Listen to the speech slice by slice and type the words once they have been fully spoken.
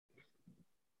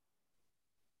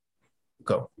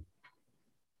Go.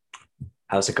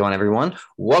 How's it going, everyone?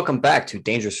 Welcome back to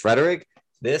Dangerous Rhetoric.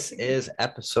 This is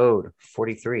episode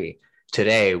 43.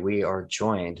 Today, we are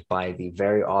joined by the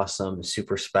very awesome,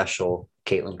 super special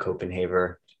Katelyn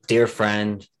Kopenhaver, dear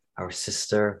friend, our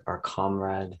sister, our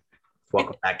comrade.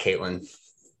 Welcome back, Katelyn.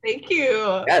 Thank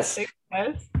you. Yes. Thanks,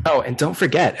 guys. Oh, and don't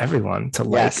forget, everyone, to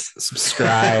like,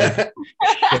 subscribe,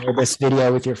 share this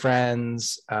video with your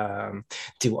friends,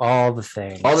 do all the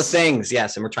things. All the things,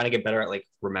 yes. And we're trying to get better at like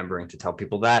remembering to tell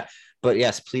people that. But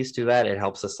yes, please do that. It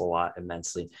helps us a lot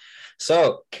immensely.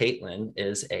 So Katelyn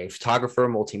is a photographer,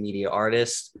 multimedia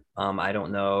artist. I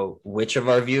don't know which of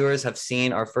our viewers have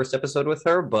seen our first episode with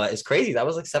her, but it's crazy. That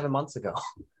was like 7 months ago.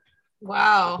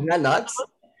 Wow. Isn't that nuts?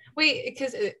 Wait,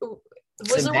 because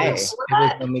Was it May? It was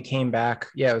when we came back.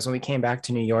 Yeah, it was when we came back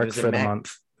to New York for the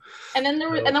month. And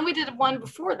then we did one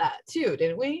before that too,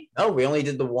 didn't we? No, we only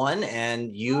did the one,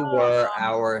 and you were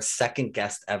our second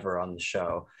guest ever on the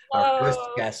show. Our first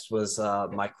guest was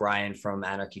Mike Ryan from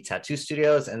Anarchy Tattoo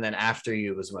Studios, and then after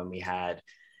you was when we had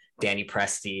Danny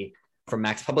Presti from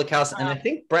Max Public House, and I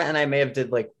think Brett and I may have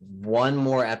did like one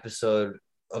more episode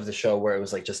of the show where it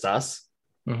was like just us.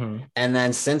 Mm-hmm. And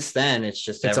then since then, it's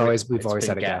just we've always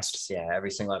had a guest. Yeah,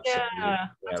 every single episode. Yeah,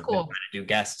 that's cool. To do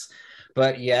guests.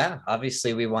 But yeah,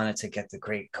 obviously we wanted to get the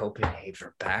great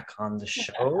Kopenhaver back on the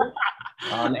show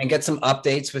and get some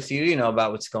updates with you,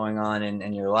 about what's going on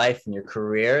in your life and your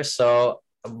career. So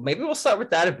maybe we'll start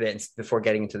with that a bit before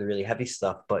getting into the really heavy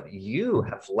stuff. But you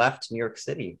have left New York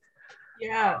City.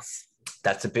 Yes.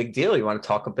 That's a big deal. You want to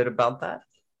talk a bit about that?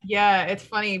 Yeah, it's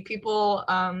funny. People,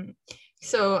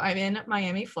 so I'm in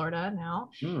Miami, Florida now.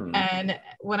 And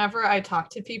whenever I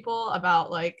talk to people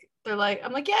about I'm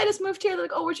like, yeah, I just moved here. They're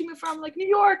like, oh, where'd you move from? I'm like, New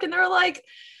York. And they're like,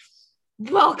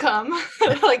 welcome.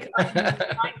 Like,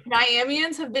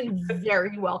 Miamians have been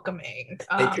very welcoming.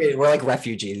 We're like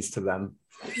refugees to them.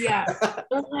 Yeah,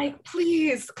 they're like,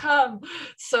 please come.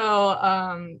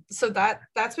 So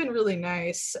that's been really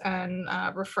nice and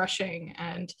refreshing.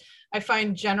 And I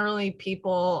find generally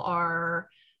people are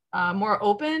more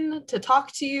open to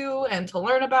talk to you and to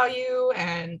learn about you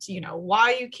and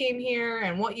why you came here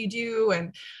and what you do,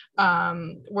 and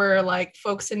where like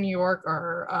folks in New York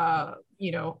are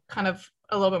kind of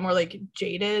a little bit more like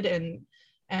jaded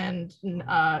and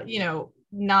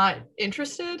not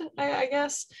interested, I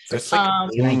guess. It's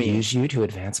like can I use you to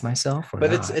advance myself? But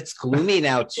not? it's gloomy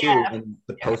now too in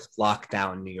the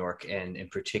post-lockdown New York, and in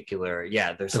particular,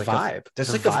 there's like vibe.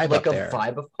 There's like a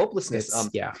vibe of hopelessness.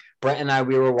 Brett and I,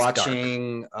 we were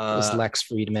watching it was Lex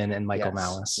Friedman and Michael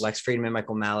Malice. Lex Friedman,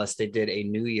 Michael Malice. They did a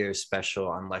New Year's special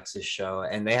on Lex's show,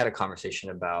 and they had a conversation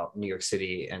about New York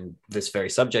City and this very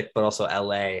subject, but also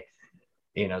LA.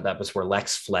 That was where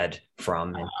Lex fled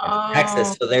from in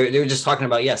Texas. So they were just talking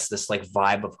about, this like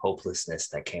vibe of hopelessness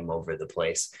that came over the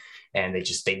place. And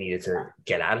they needed to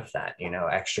get out of that,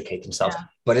 extricate themselves. Yeah.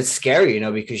 But it's scary,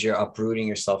 because you're uprooting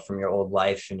yourself from your old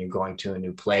life and you're going to a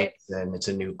new place and it's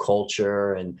a new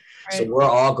culture. And so we're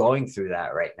all going through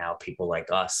that right now, people like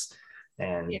us.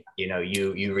 And,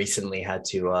 you recently had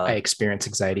to I experience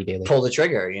anxiety daily. Pull the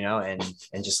trigger, and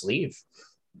just leave.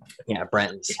 Yeah,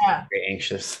 Brent's very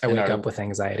anxious. I wake up with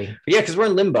anxiety. But yeah, because we're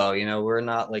in limbo, we're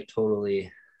not like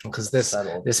totally, because this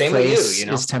same place with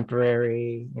you, is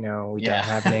temporary. We don't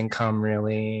have an income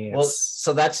really. Well,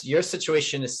 so that's your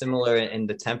situation is similar in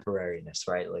the temporariness,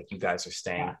 right? Like you guys are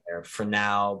staying there for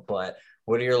now, but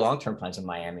what are your long-term plans in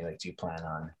Miami? Like, do you plan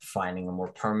on finding a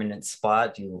more permanent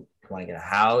spot? Do you want to get a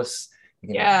house?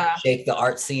 You can shake the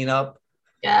art scene up.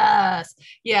 Yes.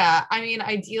 Yeah. I mean,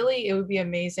 ideally, it would be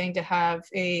amazing to have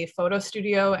a photo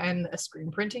studio and a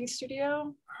screen printing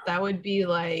studio. That would be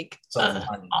like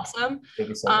awesome.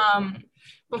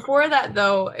 Before that,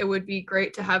 though, it would be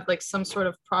great to have like some sort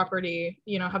of property,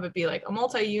 have it be like a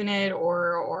multi-unit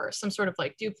or some sort of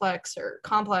like duplex or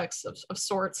complex of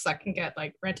sorts that can get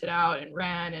like rented out and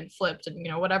ran and flipped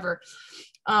and, whatever.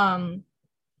 And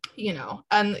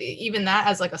even that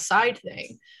as like a side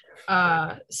thing.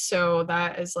 So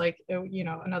that is like,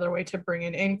 another way to bring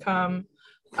in income.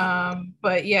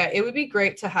 But yeah, it would be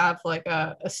great to have like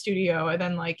a studio, and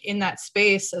then like in that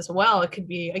space as well, it could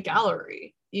be a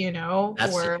gallery,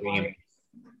 That's where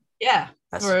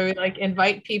That's where we like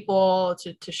invite people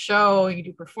to show. You can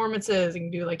do performances, you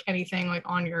can do like anything like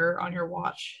on your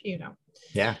watch,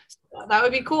 Yeah, so that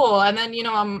would be cool. And then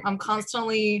I'm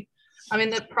in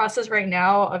the process right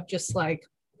now of just like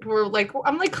we're like,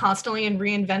 I'm like constantly in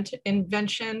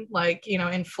invention, like, you know,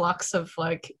 in flux of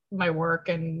like my work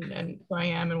and who I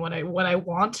am and what I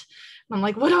want. I'm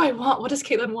like, what do I want? What does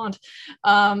Katelyn want?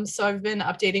 So I've been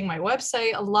updating my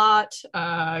website a lot,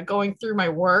 going through my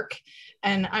work.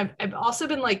 And I've also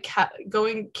been like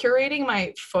curating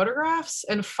my photographs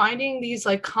and finding these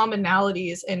like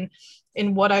commonalities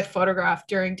in what I photographed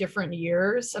during different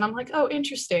years. And I'm like, oh,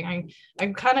 interesting.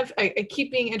 I'm kind of, I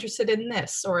keep being interested in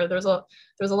this, or there's a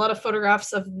lot of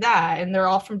photographs of that, and they're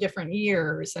all from different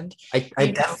years. And I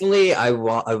definitely, I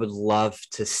would love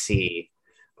to see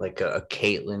like a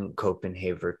Katelyn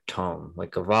Kopenhaver tome,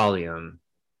 like a volume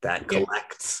that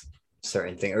collects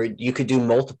certain things, or you could do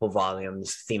multiple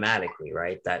volumes thematically,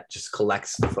 right? That just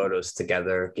collects the photos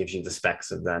together, gives you the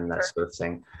specs of them, that sort of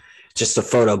thing. Just a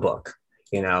photo book.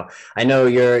 You know, I know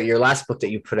your last book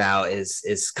that you put out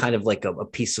is kind of like a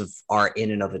piece of art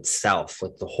in and of itself.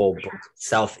 Like the whole book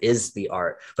itself is the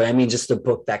art. But I mean, just a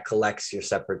book that collects your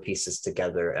separate pieces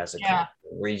together as a collection,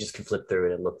 where you just can flip through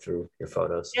it and look through your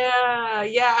photos. Yeah.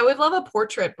 I would love a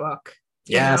portrait book.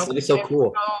 Yeah, that'd be so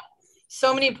cool.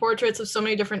 So many portraits of so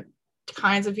many different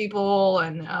kinds of people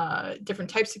and different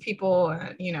types of people,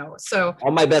 and you know, so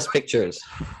all my best pictures.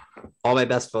 All my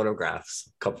best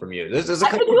photographs come from you. There's a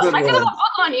couple good ones. I could have a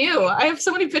book on you. I have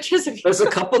so many pictures of you. There's a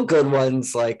couple good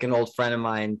ones, like an old friend of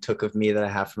mine took of me that I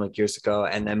have from like years ago.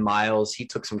 And then Miles, he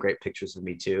took some great pictures of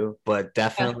me too. But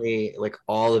definitely like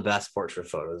all the best portrait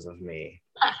photos of me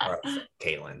are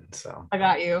Katelyn. So I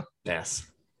got you. Yes.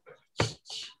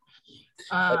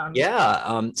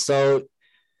 So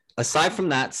aside from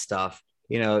that stuff,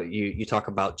 you know, you talk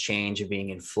about change and being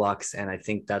in flux. And I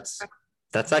think that's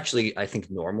actually, I think,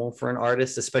 normal for an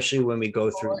artist, especially when we go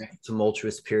through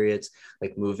tumultuous periods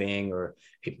like moving or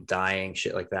people dying,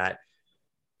 shit like that.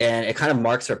 And it kind of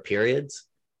marks our periods.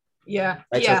 Yeah.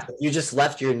 Right? Yeah. So you just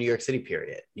left your New York City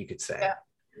period, you could say.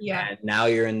 Yeah. And now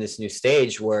you're in this new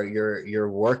stage where your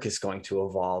work is going to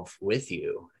evolve with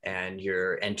you, and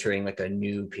you're entering like a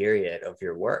new period of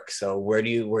your work. So where do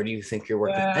you think your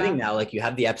work is heading now? Like you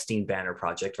have the Epstein banner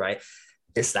project, right?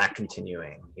 Is that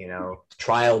continuing? You know,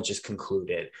 trial just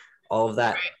concluded, all of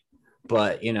that. Right.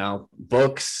 But, you know,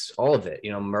 books, all of it,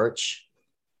 you know, merch.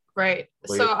 Right.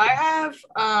 So I have,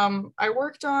 I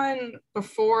worked on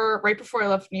right before I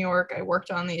left New York, I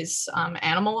worked on these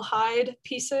animal hide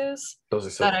pieces. Those are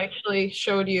so that cool. I actually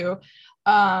showed you.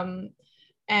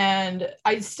 And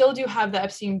I still do have the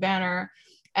Epstein banner.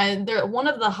 And one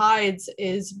of the hides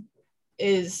is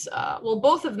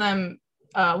both of them.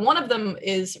 One of them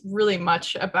is really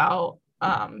much about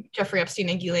Jeffrey Epstein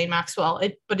and Ghislaine Maxwell,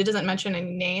 but it doesn't mention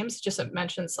any names, just it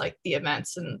mentions like the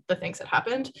events and the things that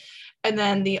happened. And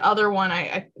then the other one,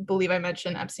 I believe I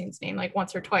mentioned Epstein's name like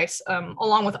once or twice,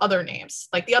 along with other names.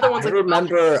 Like the other ones. I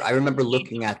remember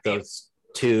looking at those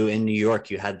two in New York.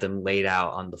 You had them laid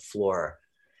out on the floor.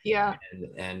 Yeah.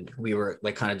 And we were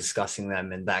like kind of discussing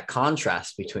them and that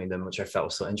contrast between them, which I felt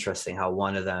was so interesting. How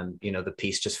one of them, you know, the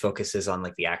piece just focuses on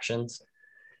like the actions,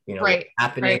 you know,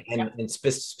 happening. Right. And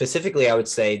specifically, I would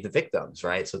say the victims,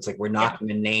 right? So it's like, we're not going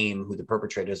to name who the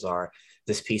perpetrators are.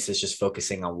 This piece is just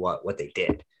focusing on what they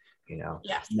did, you know?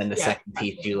 Yes. And then the second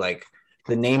piece, you like,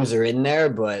 the names are in there,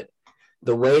 but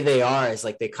the way they are is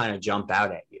like, they kind of jump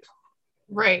out at you.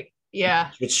 Right. Yeah.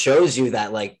 It shows you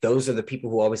that like, those are the people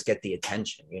who always get the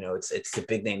attention, you know, it's the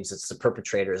big names, it's the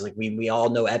perpetrators. Like we all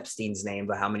know Epstein's name,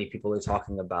 but how many people are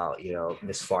talking about, you know,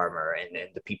 Miss Farmer and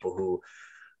the people who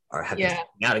have been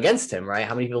out against him, right?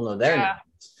 How many people know their names?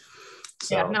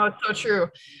 So. Yeah, no, it's so true.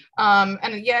 And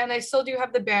I still do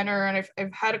have the banner, and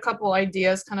I've had a couple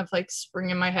ideas kind of like spring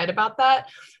in my head about that.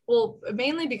 Well,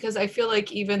 mainly because I feel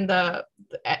like even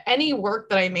any work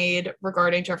that I made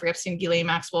regarding Jeffrey Epstein, Ghislaine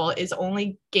Maxwell is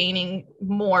only gaining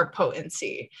more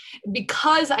potency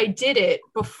because I did it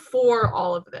before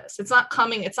all of this. It's not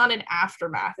an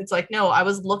aftermath. It's like, no, I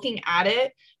was looking at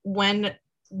it when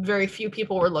very few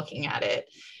people were looking at it.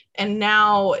 And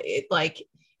now it like,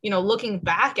 you know, looking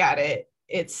back at it,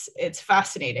 it's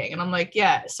fascinating. And I'm like,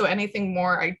 yeah, so anything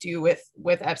more I do with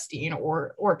Epstein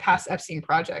or past Epstein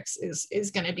projects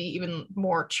is going to be even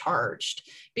more charged,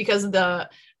 because the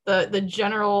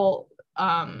general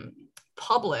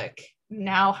public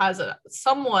now has a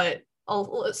somewhat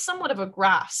of a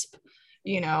grasp,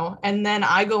 you know, and then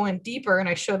I go in deeper and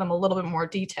I show them a little bit more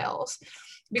details,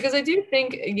 because I do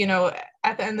think, you know,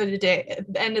 at the end of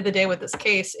the day with this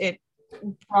case, it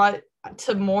brought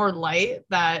to more light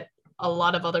that a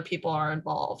lot of other people are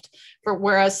involved.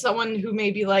 Whereas someone who may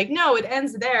be like, no, it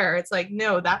ends there. It's like,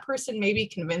 no, that person may be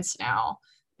convinced now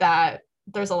that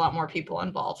there's a lot more people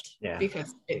involved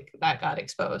because that got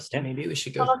exposed. Yeah, maybe we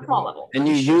should go on a small level. And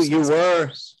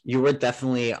you were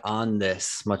definitely on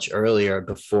this much earlier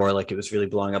before like it was really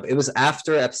blowing up. It was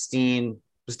after Epstein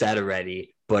was dead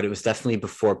already, but it was definitely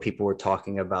before people were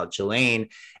talking about Ghislaine,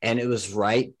 and it was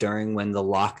right during when the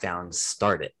lockdowns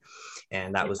started.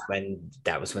 And that was when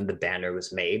the banner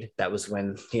was made. That was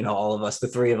when, you know, all of us, the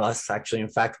three of us actually, in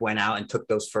fact, went out and took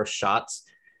those first shots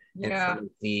in front of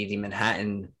the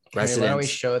Manhattan residents. Why don't we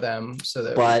show them so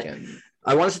that but we can...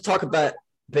 I wanted to talk a bit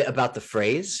about the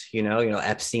phrase, you know,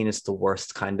 Epstein is the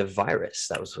worst kind of virus.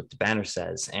 That was what the banner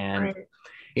says. And,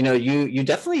 you know, you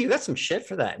definitely, you got some shit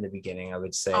for that in the beginning, I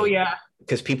would say. Oh, yeah.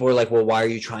 Because people were like, well, why are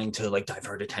you trying to like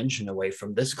divert attention away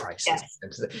from this crisis?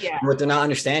 Yeah. What they're not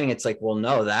understanding, it's like, well,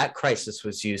 no, that crisis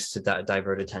was used to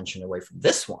divert attention away from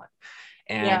this one.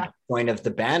 And the point of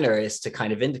the banner is to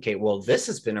kind of indicate, well, this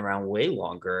has been around way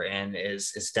longer and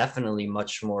is definitely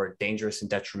much more dangerous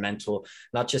and detrimental,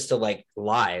 not just to like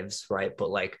lives, right? But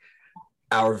like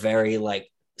our very like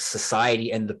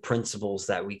society and the principles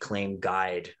that we claim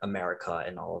guide America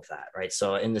and all of that, right?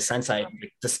 So in the sense,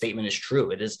 the statement is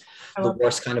true. It is the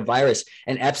worst kind of virus.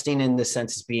 And Epstein in this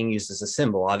sense is being used as a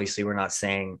symbol. Obviously, we're not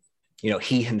saying, you know,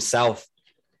 he himself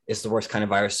is the worst kind of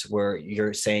virus, where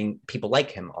you're saying people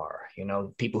like him are, you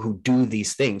know, people who do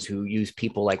these things, who use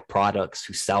people like products,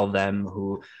 who sell them,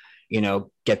 who, you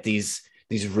know, get these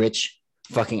rich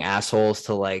fucking assholes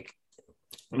to like,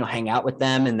 you know, hang out with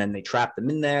them, and then they trap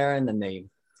them in there, and then they,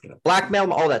 you know, blackmail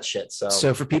them, all that shit.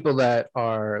 So for people that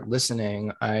are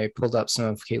listening, I pulled up some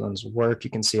of Katelyn's work. You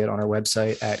can see it on our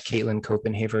website at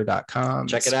KatelynKopenhaver.com.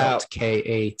 Check it out.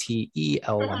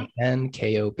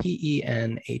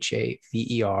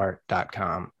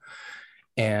 KatelynKopenhaver.com.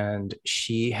 And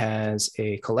she has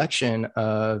a collection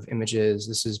of images.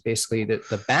 This is basically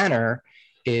the banner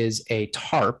is a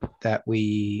tarp that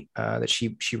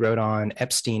she wrote on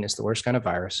Epstein is the worst kind of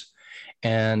virus.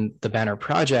 And the banner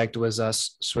project was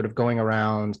us sort of going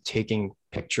around taking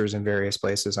pictures in various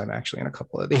places. I'm actually in a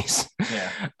couple of these.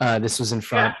 Yeah. This was in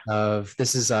front of,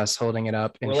 this is us holding it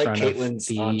up in front of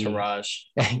Katelyn's entourage.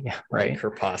 Yeah, right. Like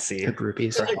her posse. Her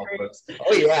groupies.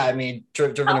 Oh yeah, I mean,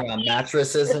 driven around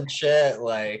mattresses and shit,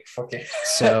 like fucking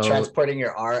transporting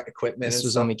your art equipment. This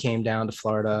was when we came down to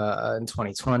Florida in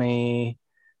 2020.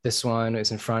 This one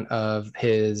is in front of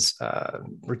his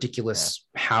ridiculous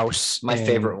house. My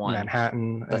favorite one.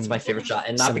 Manhattan. That's my favorite shot.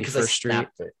 And not because I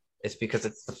snapped it. It's because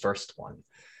it's the first one.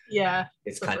 Yeah.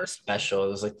 It's kind of special. It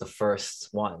was like the first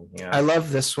one. You know? I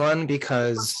love this one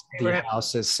because the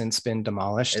house has since been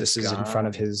demolished. This is in front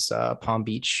of his Palm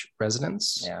Beach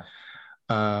residence. Yeah.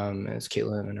 It's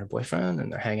Katelyn and her boyfriend,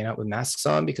 and they're hanging out with masks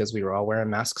on because we were all wearing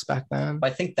masks back then. I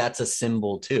think that's a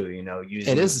symbol too, you know,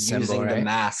 using the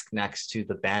mask next to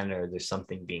the banner. There's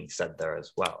something being said there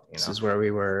as well. You know? This is where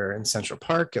we were in Central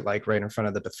Park, at like right in front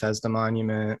of the Bethesda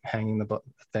monument, hanging the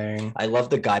thing. I love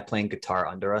the guy playing guitar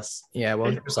under us. Yeah,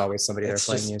 well, there's always somebody there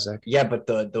playing music. Yeah, but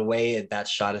the way that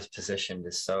shot is positioned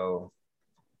is so.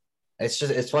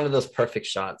 It's one of those perfect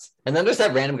shots. And then there's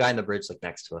that random guy in the bridge like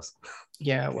next to us.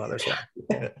 Yeah, well, there's one.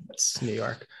 It's New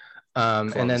York.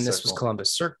 And then this was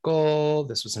Columbus Circle.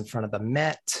 This was in front of the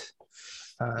Met.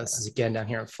 This is again down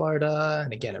here in Florida,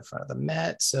 and again in front of the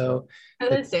Met. So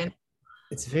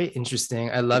it's very interesting.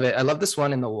 I love it. I love this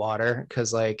one in the water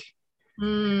because like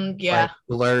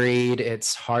blurred,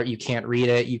 it's hard, you can't read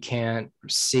it, you can't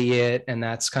see it, and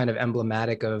that's kind of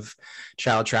emblematic of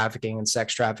child trafficking and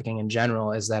sex trafficking in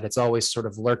general, is that it's always sort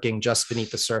of lurking just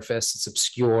beneath the surface. It's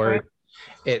obscured,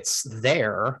 it's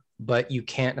there, but you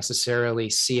can't necessarily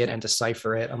see it and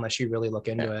decipher it unless you really look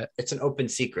into it. It's an open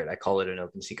secret. I call it an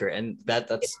open secret, and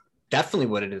that's definitely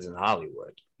what it is in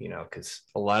Hollywood, you know, because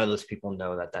a lot of those people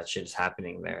know that shit is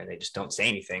happening there, and they just don't say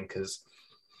anything because,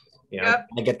 you know,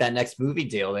 I get that next movie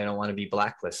deal. They don't want to be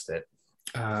blacklisted.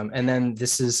 And then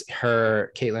this is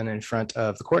Katelyn in front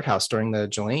of the courthouse during the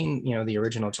Ghislaine, you know, the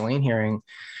original Ghislaine hearing.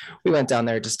 We went down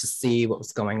there just to see what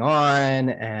was going on,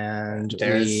 and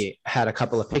we had a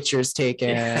couple of pictures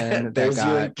taken. There's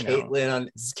you and Katelyn on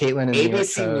Katelyn and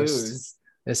ABC News.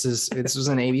 This was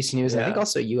on ABC News. And I think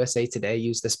also USA Today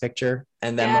used this picture.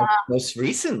 And then most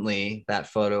recently, that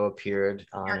photo appeared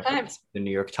on the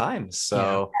New York Times.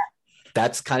 So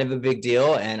that's kind of a big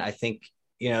deal. And I think,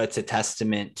 you know, it's a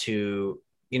testament to,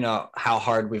 you know, how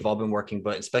hard we've all been working,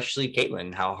 but especially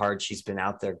Katelyn, how hard she's been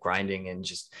out there grinding and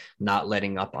just not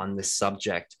letting up on this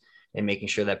subject and making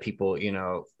sure that people, you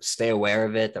know, stay aware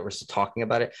of it, that we're still talking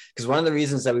about it. Because one of the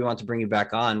reasons that we want to bring you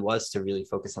back on was to really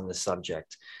focus on this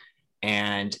subject.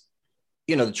 And,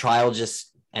 you know, the trial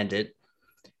just ended.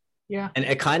 Yeah. And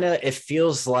it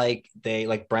feels like they,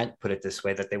 like Brent put it this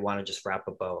way, that they want to just wrap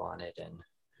a bow on it. And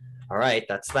all right,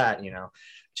 that's that,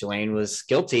 Ghislaine was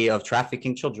guilty of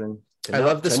trafficking children. I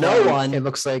love this one. It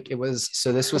looks like it was,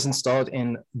 so this was installed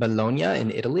in Bologna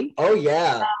in Italy. Oh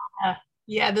yeah.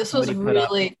 Yeah, this was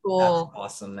really cool. That's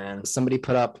awesome, man. Somebody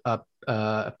put up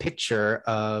a picture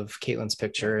of Katelyn's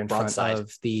picture in front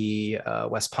of the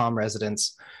West Palm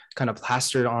residence, kind of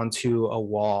plastered onto a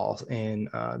wall in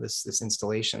this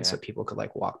installation, so people could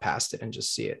like walk past it and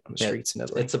just see it on the streets in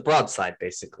Italy. It's a broadside,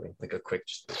 basically, like a quick.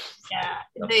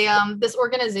 They this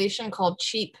organization called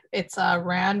Cheap. It's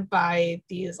ran by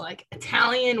these like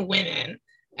Italian women,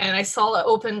 and I saw an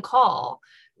open call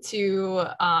to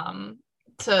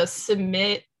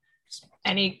submit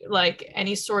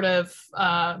any sort of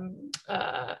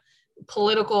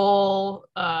political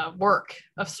work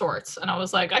of sorts, and I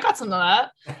was like, I got some of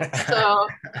that. So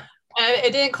and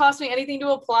it didn't cost me anything to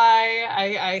apply.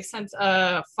 I sent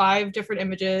 5 different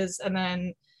images, and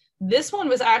then this one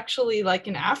was actually like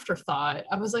an afterthought.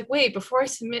 I was like, wait, before I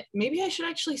submit, maybe I should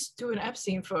actually do an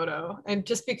Epstein photo, and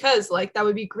just because like that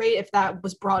would be great if that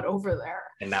was brought over there.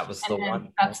 And that was the one.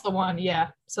 That's the one, yeah.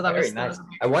 So that was nice.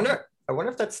 I wonder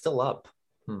if that's still up.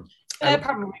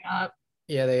 Probably not.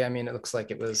 Yeah, it looks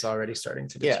like it was already starting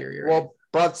to deteriorate. Well,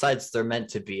 broadsides, they're meant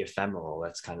to be ephemeral.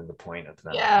 That's kind of the point of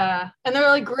them. Yeah, and they're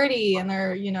like gritty, and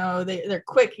they're they're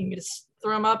quick. You can just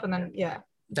throw them up, and then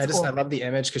I love the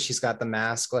image because she's got the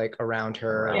mask like around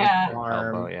her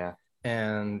arm.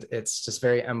 And it's just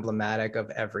very emblematic of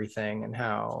everything, and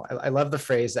how I love the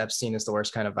phrase Epstein is the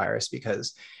worst kind of virus,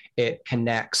 because it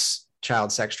connects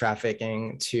child sex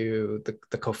trafficking to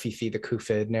the Kofifi, the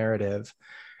Kufid narrative.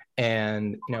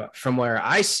 And from where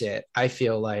I sit, I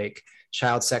feel like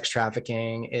child sex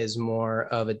trafficking is more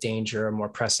of a danger, a more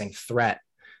pressing threat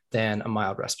than a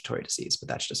mild respiratory disease, but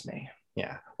that's just me.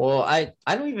 Yeah. Well, I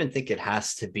don't even think it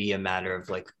has to be a matter of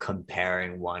like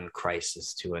comparing one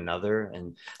crisis to another.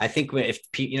 And I think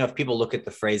if people look at the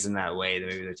phrase in that way, then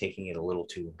maybe they're taking it a little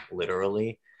too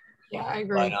literally. Yeah, I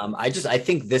agree. But I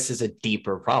think this is a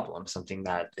deeper problem, something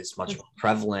that is much more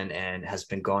prevalent and has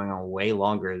been going on way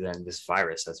longer than this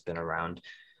virus has been around.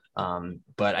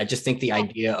 But I just think the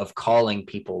idea of calling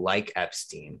people like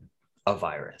Epstein a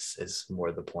virus is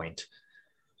more the point.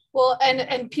 Well,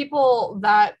 and people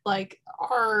that like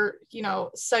are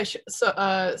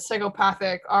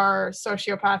psychopathic, are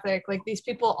sociopathic, like these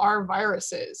people are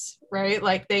viruses, right?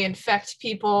 Like they infect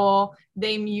people,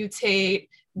 they mutate,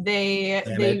 they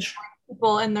bring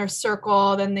people in their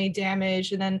circle, then they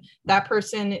damage, and then that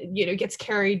person gets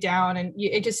carried down, and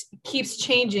it just keeps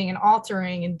changing and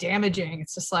altering and damaging.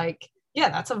 It's just like,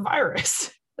 that's a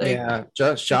virus.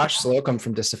 Josh Slocum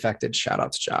from Disaffected, shout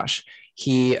out to Josh.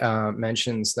 He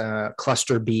mentions the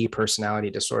cluster B personality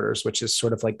disorders, which is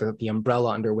sort of like the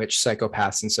umbrella under which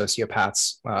psychopaths and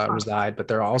sociopaths reside, but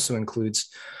there also includes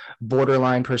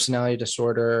borderline personality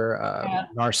disorder,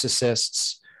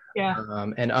 narcissists,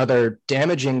 and other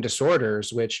damaging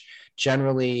disorders, which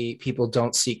generally people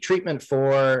don't seek treatment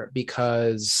for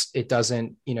because it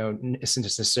doesn't, isn't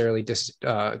necessarily it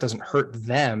doesn't hurt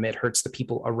them, it hurts the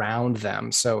people around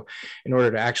them. So in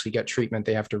order to actually get treatment,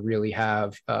 they have to really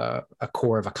have a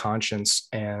core of a conscience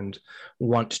and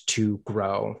want to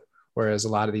grow. Whereas a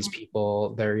lot of these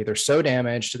people, they're either so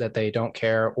damaged that they don't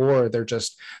care, or they're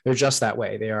just that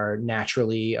way. They are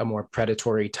naturally a more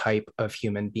predatory type of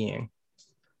human being.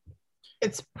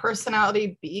 It's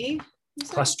personality B.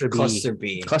 Cluster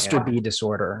B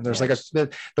disorder. There's like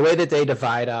the way that they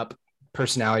divide up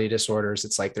personality disorders,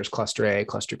 it's like there's cluster A,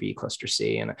 cluster B, cluster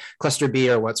C, and cluster B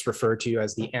are what's referred to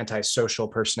as the antisocial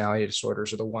personality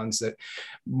disorders, are the ones that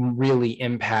really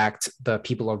impact the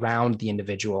people around the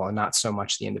individual and not so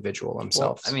much the individual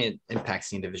themselves. Well, it impacts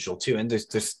the individual too, and there's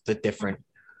the different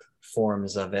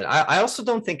forms of it. I also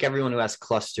don't think everyone who has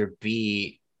cluster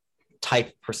B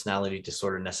type personality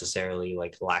disorder necessarily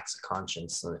like lacks a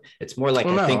conscience. It's more like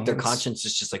I think their conscience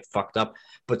is just like fucked up,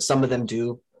 but some of them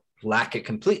do lack it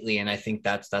completely, and I think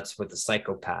that's what the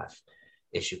psychopath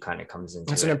issue kind of comes into.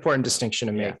 That's an important distinction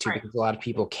to make too, because a lot of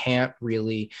people can't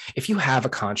really, if you have a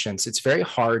conscience, it's very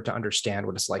hard to understand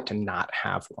what it's like to not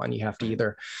have one. You have to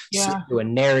either sit through a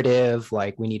narrative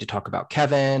like we need to talk about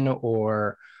Kevin,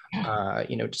 or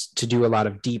just to do a lot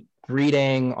of deep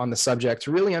reading on the subject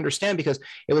to really understand, because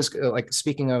it was like,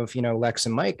 speaking of Lex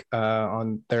and Mike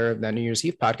on that New Year's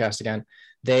Eve podcast again,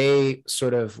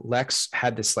 Lex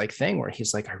had this like thing where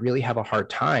he's like, I really have a hard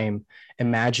time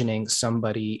imagining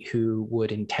somebody who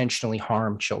would intentionally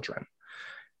harm children.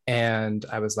 And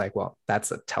I was like, well,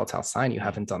 that's a telltale sign you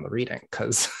haven't done the reading,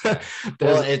 because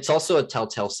well, it's also a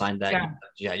telltale sign that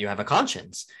you have a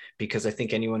conscience, because I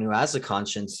think anyone who has a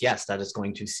conscience, yes, that is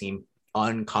going to seem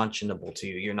unconscionable to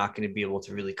you. You're not going to be able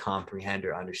to really comprehend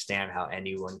or understand how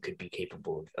anyone could be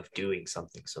capable of doing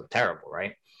something so terrible,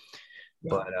 right?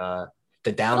 But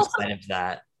the downside of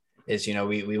that is, you know,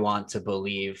 we want to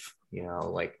believe, you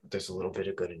know, like there's a little bit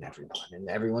of good in everyone and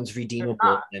everyone's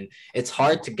redeemable. And it's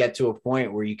hard to get to a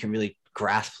point where you can really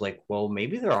grasp, like, well,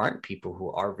 maybe there aren't people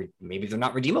who are, maybe they're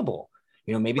not redeemable.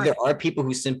 You know, maybe there are people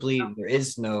who simply, there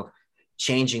is no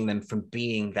changing them from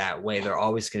being that way. They're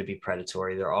always going to be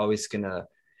predatory. They're always going to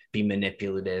be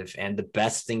manipulative. And the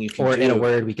best thing you can do, or in a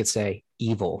word, we could say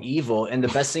evil. And the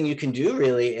best thing you can do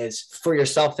really is for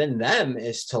yourself and them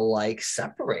is to like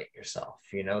separate yourself,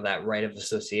 you know, that right of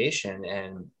association.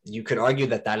 And you could argue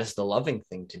that that is the loving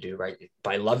thing to do, right?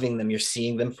 By loving them, you're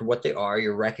seeing them for what they are.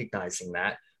 You're recognizing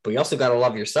that. But you also got to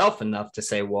love yourself enough to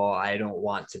say, well, I don't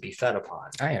want to be fed upon.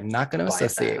 I am not going to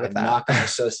associate with that. I'm not going to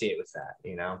associate with that,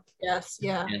 you know? Yes.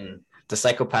 Yeah. And the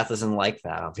psychopath isn't like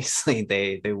that. Obviously,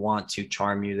 they want to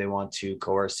charm you. They want to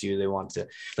coerce you. They want to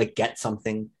like get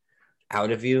something out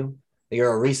of you.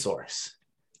 You're a resource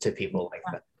to people like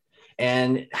that.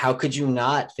 And how could you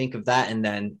not think of that and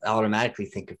then automatically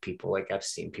think of people like I've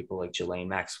seen people like Ghislaine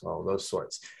Maxwell, those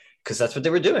sorts, because that's what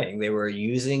they were doing. They were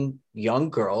using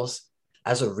young girls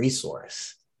as a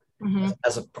resource,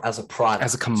 as a product,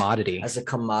 as a commodity,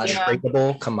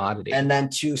 tradable commodity. And then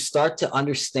to start to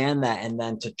understand that, and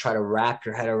then to try to wrap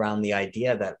your head around the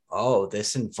idea that, oh,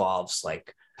 this involves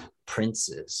like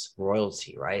princes,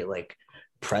 royalty, right? Like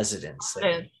presidents,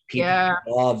 like people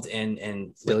involved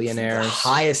in billionaires, the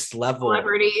highest level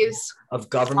celebrities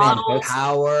of government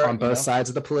power on both sides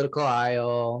of the political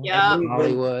aisle.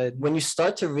 Hollywood. When you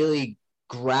start to really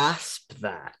grasp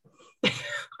that,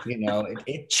 you know,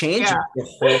 it changes your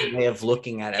whole way of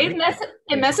looking at it.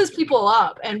 It messes people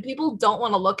up, and people don't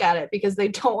want to look at it because they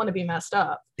don't want to be messed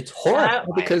up. It's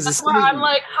horrible because that's why I'm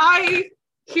like, hi,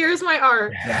 here's my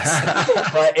art.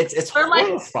 But it's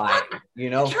horrifying, you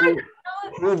know,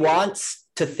 who wants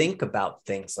to think about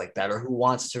things like that, or who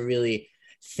wants to really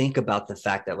think about the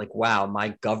fact that like, wow, my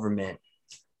government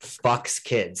fucks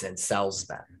kids and sells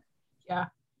them. Yeah.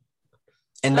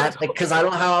 And that's like, because I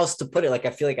don't know how else to put it. Like,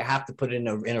 I feel like I have to put it in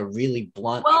a really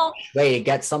blunt way to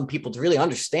get some people to really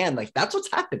understand, like, that's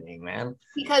what's happening, man.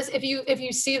 Because if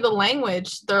you see the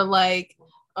language, they're like,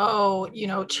 oh, you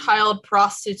know, child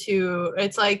prostitute.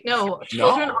 It's like, no,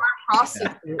 children are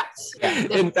prostitutes.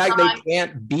 In fact, they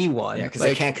can't be one because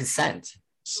they can't consent.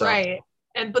 So. Right.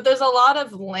 But there's a lot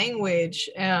of language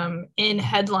in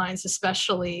headlines,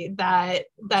 especially that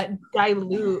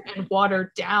dilute and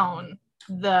water down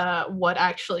what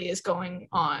actually is going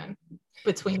on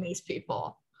between these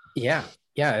people.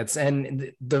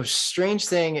 And the strange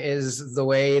thing is the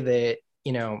way that,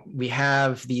 you know, we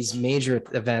have these major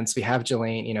events. We have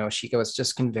Ghislaine, you know, she was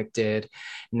just convicted.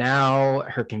 Now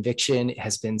her conviction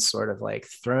has been sort of like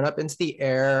thrown up into the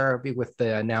air with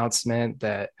the announcement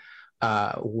that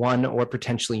one or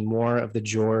potentially more of the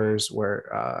jurors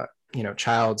were you know,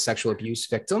 child sexual abuse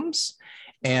victims,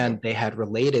 and they had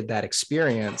related that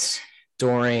experience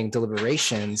during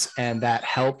deliberations, and that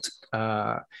helped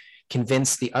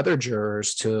convince the other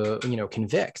jurors to, you know,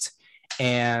 convict.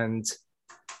 And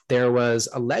there was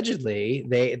allegedly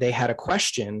they had a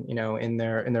question, you know, in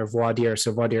their voir dire.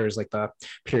 So voir dire is like the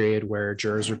period where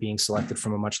jurors are being selected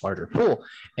from a much larger pool,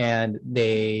 and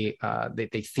they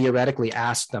theoretically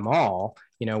asked them all,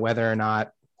 you know, whether or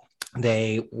not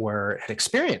they had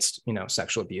experienced, you know,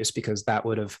 sexual abuse, because that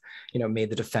would have, you know, made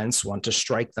the defense want to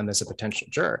strike them as a potential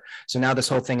juror. So now this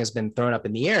whole thing has been thrown up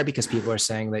in the air because people are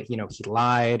saying that, you know, he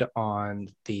lied on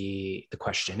the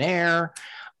questionnaire,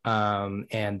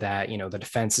 and that, you know, the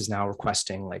defense is now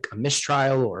requesting like a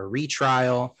mistrial or a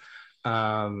retrial.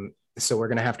 So we're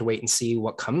going to have to wait and see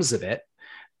what comes of it.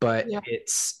 But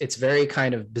it's very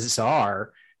kind of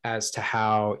bizarre as to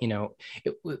how, you know,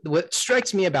 what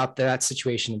strikes me about that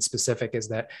situation in specific is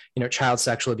that, you know, child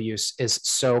sexual abuse is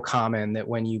so common that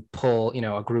when you pull, you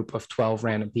know, a group of 12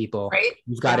 random people,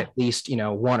 you've got at least, you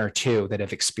know, one or two that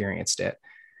have experienced it.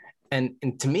 And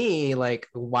to me, like,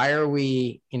 why are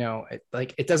we, you know,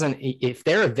 like, it doesn't, if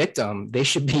they're a victim, they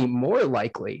should be more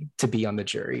likely to be on the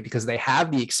jury because they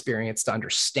have the experience to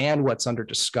understand what's under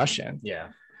discussion. Yeah.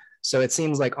 So it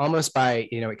seems like almost by,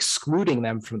 you know, excluding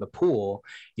them from the pool,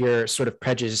 you're sort of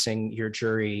prejudicing your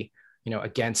jury, you know,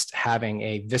 against having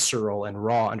a visceral and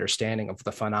raw understanding of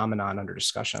the phenomenon under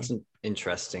discussion. That's an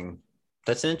interesting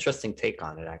That's an interesting take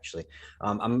on it, actually.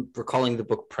 I'm recalling the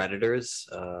book Predators.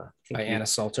 By Anna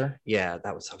Salter. Yeah,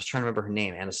 I was trying to remember her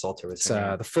name. Anna Salter was her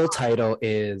name. The full title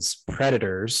is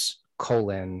Predators,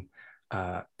 pedophiles,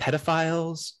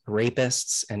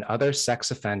 rapists, and other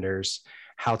sex offenders,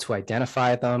 how to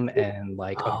identify them and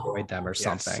avoid them or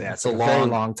something. Yeah, it's a very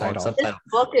long title. This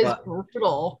book is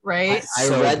brutal, right?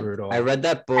 I read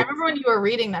that book. I remember when you were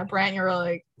reading that, Brent, you were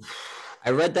like, I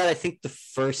read that, I think, the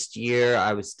first year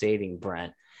I was dating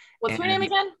Brent. What's her name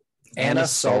again? Anna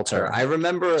Salter. I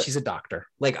remember she's a doctor.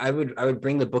 Like I would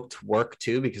bring the book to work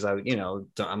too, because I would,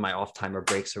 on my off time or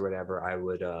breaks or whatever, I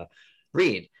would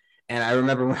read. And I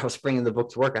remember when I was bringing the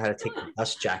book to work, I had to take the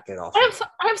dust jacket off.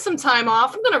 I have some time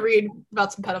off. I'm gonna read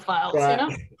about some pedophiles.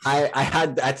 I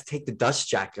had to take the dust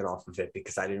jacket off of it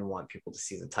because I didn't want people to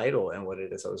see the title and what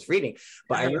it is I was reading.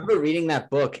 But I remember reading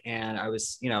that book, and I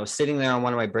was sitting there on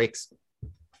one of my breaks,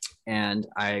 and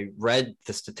I read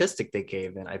the statistic they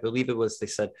gave, and I believe they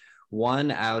said 1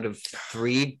 out of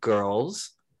 3 girls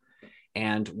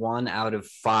and 1 out of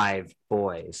 5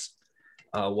 boys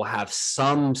will have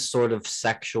some sort of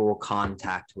sexual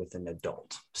contact with an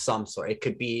adult. Some sort. It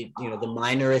could be, the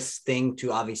minorest thing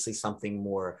to obviously something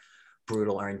more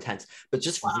brutal or intense. But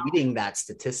just reading that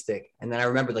statistic, and then I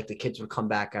remember the kids would come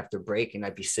back after break, and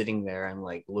I'd be sitting there and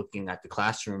looking at the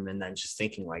classroom, and then just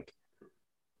thinking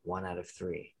 1 out of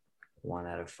 3. 1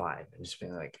 out of 5, and just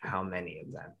being how many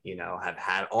of them,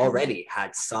 have already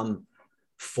had some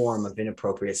form of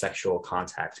inappropriate sexual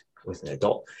contact with an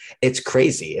adult. It's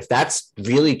crazy. If that's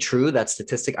really true, that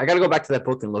statistic, I got to go back to that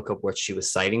book and look up what she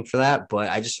was citing for that. But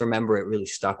I just remember it really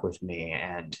stuck with me.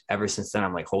 And ever since then,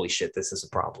 I'm like, holy shit, this is a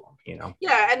problem,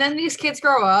 Yeah. And then these kids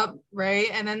grow up, right?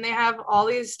 And then they have all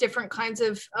these different kinds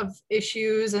of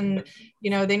issues, and,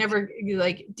 they never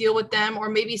deal with them, or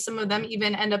maybe some of them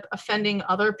even end up offending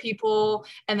other people.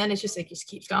 And then it's just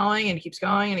keeps going and it keeps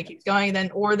going and it keeps going. And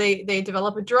then, or they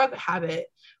develop a drug habit,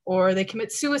 or they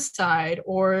commit suicide,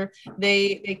 or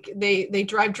they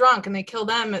drive drunk and they kill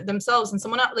themselves and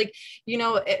someone else,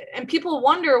 and people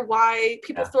wonder why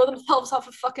people throw themselves off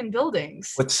of fucking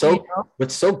buildings.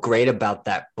 What's so great about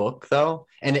that book, though,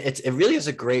 and it really is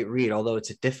a great read, although it's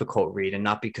a difficult read, and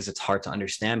not because it's hard to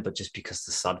understand, but just because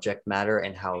the subject matter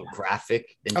and how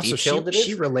graphic and detailed it is.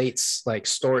 She relates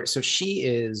stories. So she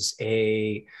is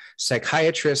a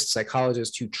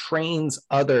psychologist who trains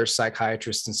other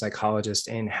psychiatrists and psychologists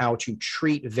in how to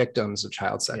treat victims of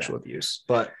child sexual abuse.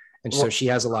 So she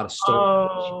has a lot of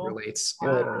stories she relates.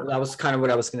 That was kind of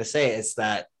what I was going to say, is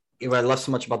that what I love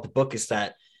so much about the book is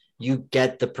that you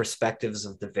get the perspectives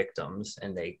of the victims,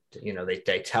 and they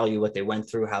tell you what they went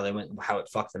through, how it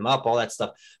fucked them up, all that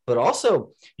stuff. But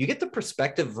also you get the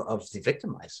perspective of the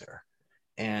victimizer.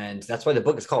 And that's why the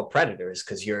book is called Predators,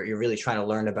 because you're really trying to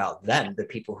learn about them, the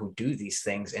people who do these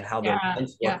things, and how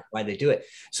why they do it.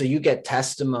 So you get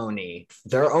testimony,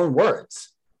 their own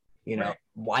words,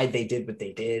 why they did what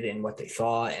they did and what they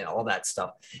thought and all that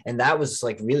stuff. And that was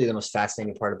really the most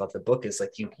fascinating part about the book, is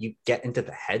you get into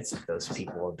the heads of those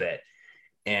people a bit,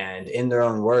 and in their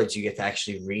own words, you get to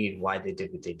actually read why they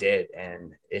did what they did.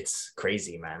 And it's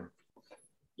crazy, man.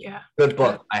 Yeah. Good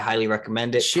book. I highly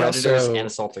recommend it. Predators and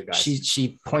Assaulter, guys.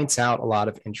 She points out a lot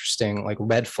of interesting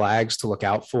red flags to look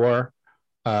out for.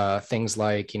 Things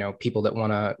like, people that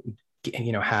want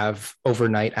to, have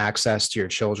overnight access to your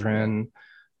children.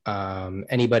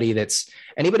 Anybody that's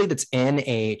in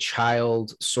a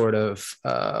child sort of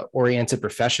oriented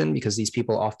profession, because these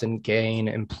people often gain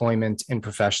employment in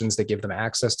professions that give them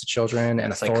access to children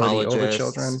and authority over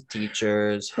children.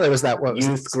 Teachers. There was that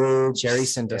youth group. Jerry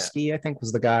Sandusky, I think,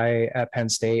 was the guy at Penn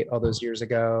State all those years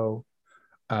ago.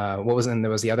 There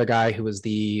was the other guy who was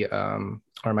the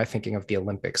or am I thinking of the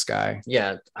Olympics guy?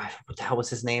 Yeah, what the hell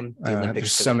was his name?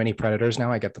 There's so many predators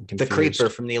now, I get them confused. The creeper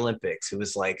from the Olympics, who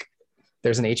was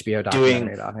there's an HBO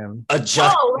documentary about him.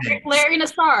 Larry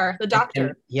Nassar, the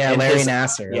doctor. Larry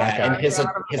Nassar. Yeah, and his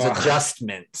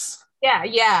adjustments.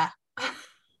 Yeah.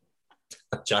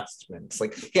 Adjustments. I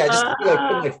just put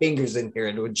my fingers in here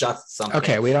and to adjust something.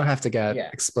 Okay, we don't have to get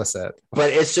explicit. But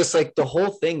it's just the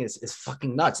whole thing is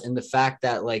fucking nuts. And the fact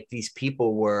that these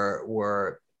people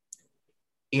were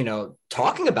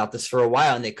talking about this for a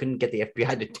while, and they couldn't get the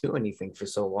FBI to do anything for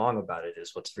so long about it,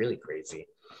 is what's really crazy.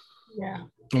 Yeah.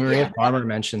 Maria Farmer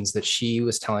mentions that she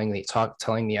was telling the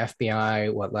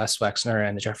FBI what Les Wexner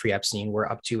and Jeffrey Epstein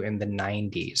were up to in the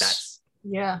 90s.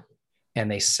 And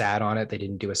they sat on it. They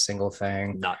didn't do a single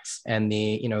thing. Nuts. And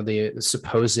the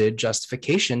supposed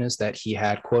justification is that he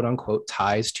had quote unquote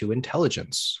ties to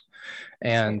intelligence.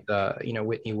 And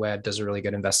Whitney Webb does a really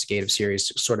good investigative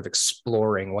series sort of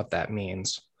exploring what that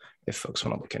means, if folks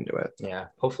want to look into it. Yeah,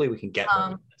 hopefully we can get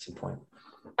at some point.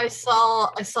 I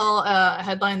saw a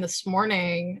headline this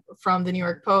morning from the New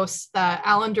York Post that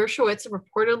Alan Dershowitz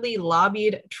reportedly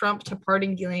lobbied Trump to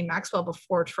pardon Ghislaine Maxwell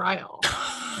before trial.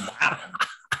 Wow.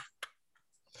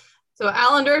 So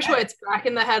Alan Dershowitz back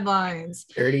in the headlines.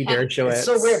 Dirty Dershowitz. It's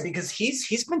so weird because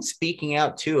he's been speaking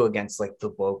out too against like the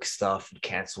woke stuff and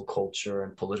cancel culture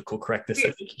and political correctness. I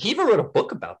think he even wrote a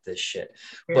book about this shit.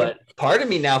 But part of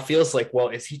me now feels like, well,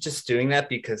 is he just doing that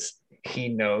because he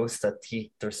knows that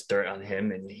there's dirt on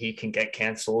him and he can get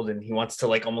canceled and he wants to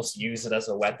like almost use it as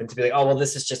a weapon to be like, oh, well,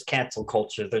 this is just cancel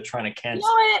culture. They're trying to cancel.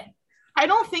 You know what? I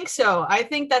don't think so. I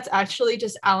think that's actually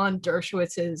just Alan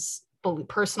Dershowitz's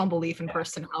personal belief and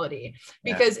personality,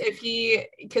 because if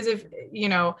you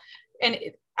know, and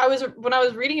when I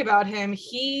was reading about him,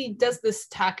 he does this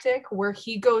tactic where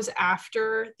he goes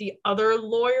after the other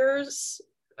lawyers'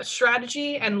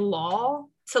 strategy and law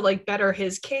to like better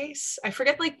his case. I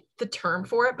forget like the term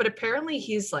for it, but apparently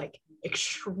he's like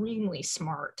extremely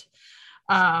smart.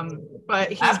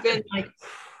 But he's been like,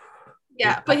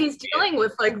 but he's dealing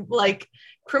with like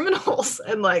criminals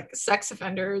and like sex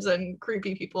offenders and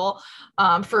creepy people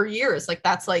for years. Like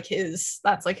that's like his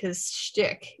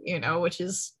shtick, you know, which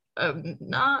is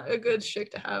not a good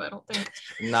shtick to have, I don't think.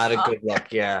 Not a good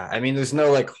look. Yeah, I mean, there's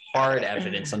no like hard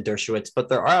evidence on Dershowitz, but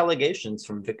there are allegations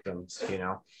from victims, you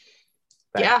know,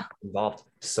 involved.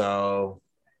 So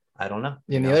I don't know.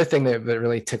 And the other thing that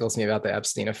really tickles me about the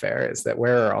Epstein affair is that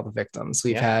where are all the victims?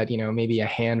 We've had, you know, maybe a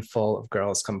handful of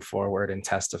girls come forward and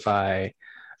testify.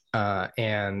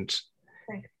 And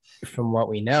from what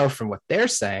we know, from what they're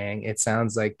saying, it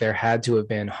sounds like there had to have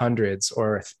been hundreds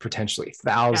or potentially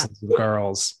thousands of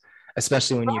girls,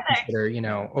 especially when you consider, you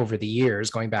know, over the years,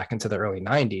 going back into the early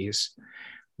 90s,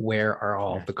 where are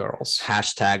all the girls?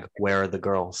 Hashtag where are the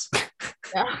girls?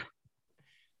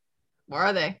 Where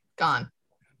are they? Gone.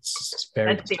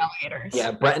 That's the alligators.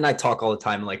 Yeah, Brett and I talk all the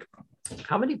time, like,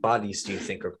 how many bodies do you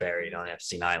think are buried on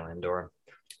Epstein Island, or,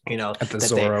 you know, at the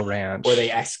Zorro Ranch, or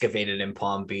they excavated in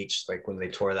Palm Beach, like when they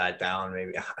tore that down?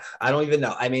 Maybe, I don't even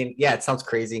know. I mean, yeah, it sounds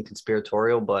crazy and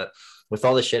conspiratorial, but with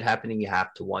all the shit happening, you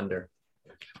have to wonder.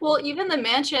 Well, even the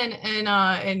mansion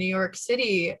in New York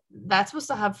City, that's supposed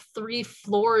to have 3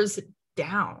 floors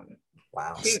down.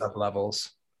 Wow, sub levels.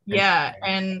 Yeah,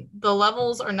 and the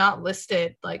levels are not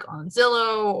listed like on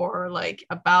Zillow or like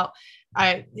about.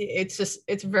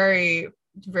 It's very,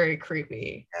 very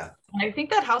creepy. Yeah, and I think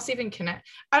that house even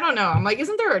I don't know. I'm like,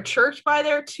 isn't there a church by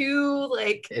there too?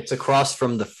 Like, it's across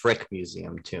from the Frick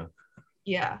Museum too.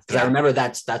 Yeah, because I remember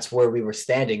that's where we were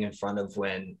standing in front of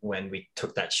when we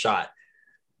took that shot.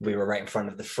 We were right in front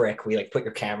of the Frick. We like put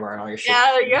your camera and all your shit.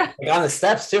 Yeah. Like on the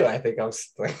steps too. I think I was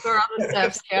like, we're on the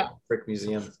steps. Yeah. Frick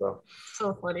Museum. So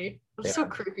funny. It's so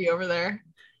creepy over there.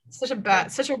 Such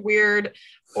a weird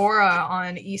aura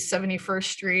on East 71st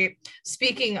Street.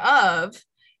 Speaking of,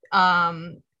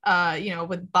 you know,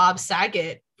 with Bob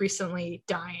Saget recently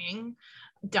dying.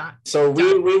 So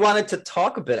we wanted to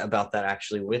talk a bit about that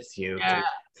actually with you. Yeah.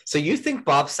 So you think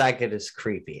Bob Saget is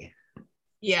creepy?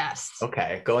 Yes.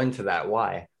 Okay, go into that.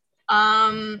 Why?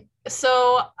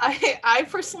 So I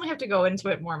personally have to go into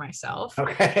it more myself.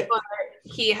 Okay. But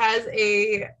he has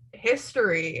a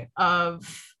history of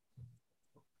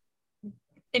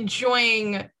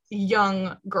enjoying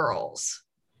young girls,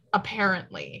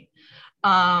 apparently.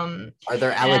 Are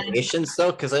there allegations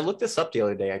though? Because I looked this up the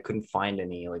other day. I couldn't find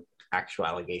any like actual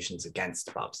allegations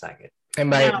against Bob Saget. And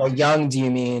by young, do you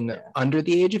mean under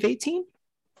the age of 18?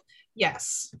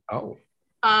 Yes. Oh.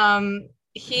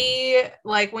 He,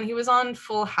 like, when he was on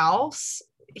Full House,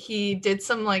 he did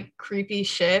some like creepy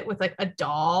shit with like a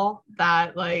doll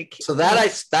that like. So that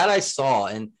I saw,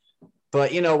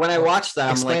 but you know, when I watched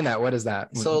that, explain I'm like, that. What is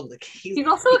that? So like, he's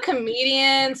also a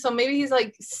comedian, so maybe he's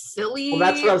like silly. Well,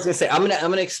 that's what I was gonna say. I'm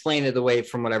gonna explain it the way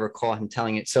from what I recall him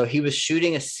telling it. So he was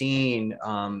shooting a scene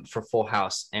for Full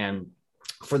House, and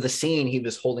for the scene, he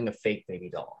was holding a fake baby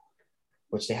doll,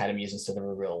 which they had him use instead of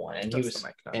a real one.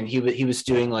 And he was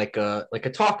doing like a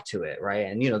talk to it, right?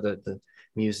 And you know, the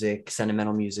music,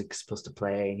 sentimental music is supposed to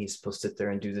play, and he's supposed to sit there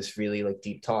and do this really like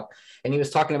deep talk. And he was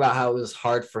talking about how it was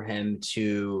hard for him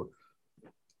to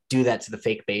do that to the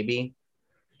fake baby.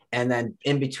 And then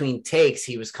in between takes,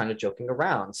 he was kind of joking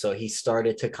around. So he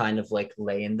started to kind of like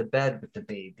lay in the bed with the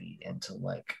baby and to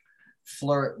like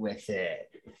flirt with it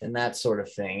and that sort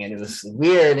of thing. And it was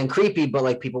weird and creepy, but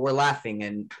like people were laughing.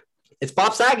 And it's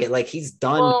Bob Saget. Like he's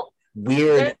done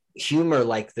weird humor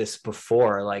like this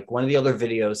before. Like one of the other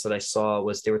videos that I saw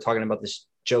was they were talking about this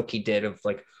joke he did of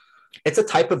like, it's a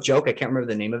type of joke. I can't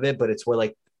remember the name of it, but it's where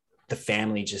like the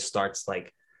family just starts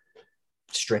like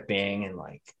stripping and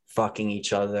like fucking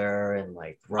each other and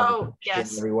like rubbing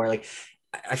everywhere. Like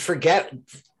I forget.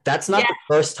 That's not the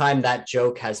first time that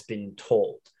joke has been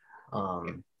told.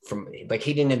 From like,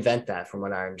 he didn't invent that, from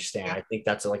what I understand. I think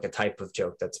that's like a type of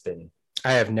joke that's been.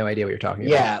 I have no idea what you're talking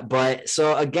about. Yeah, but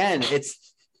so again,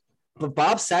 but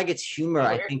Bob Saget's humor,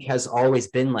 I think, has always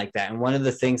been like that. And one of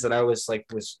the things that I was like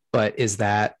but is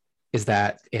that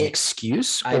an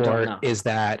excuse, or is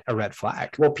that a red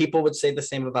flag? Well, people would say the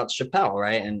same about Chappelle,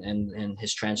 right? And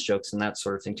his trans jokes and that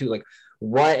sort of thing too. Like,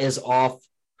 what is off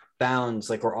bounds,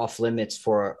 like, or off limits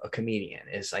for a comedian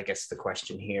is, I guess, the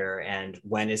question here. And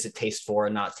when is it tasteful or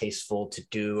not tasteful to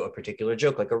do a particular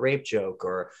joke, like a rape joke,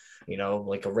 or, you know,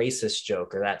 like a racist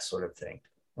joke, or that sort of thing.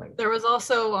 Like, there was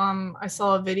also I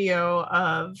saw a video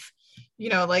of, you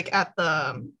know, like at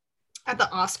the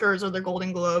Oscars or the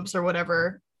Golden Globes or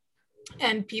whatever,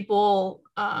 and people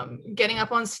getting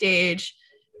up on stage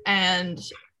and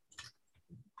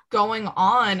going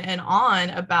on and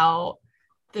on about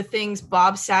the things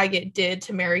Bob Saget did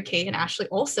to Mary-Kate and Ashley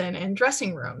Olsen in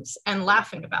dressing rooms and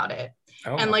laughing about it.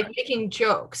 And like making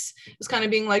jokes. It was kind of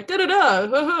being like, da da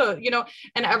da, you know,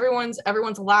 and everyone's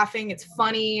laughing. It's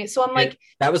funny. So I'm like,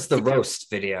 that was the roast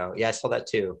video. Yeah, I saw that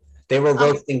too. They were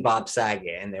roasting Bob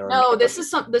Saget, and they were. No, this is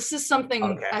something.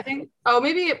 Okay. I think. Oh,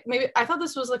 maybe I thought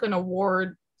this was like an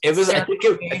award. It was. I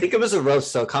think it was a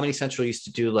roast. So Comedy Central used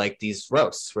to do like these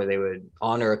roasts where they would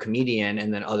honor a comedian,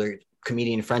 and then other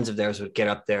comedian friends of theirs would get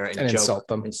up there and joke,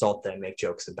 insult them, make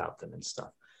jokes about them and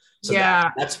stuff. So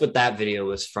that's what that video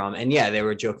was from. And yeah, they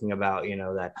were joking about, you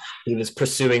know, that he was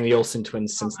pursuing the Olsen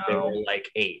twins since they were like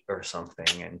 8 or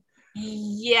something. And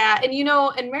yeah, and you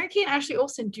know, and Mary-Kate and Ashley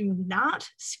Olsen do not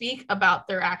speak about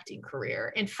their acting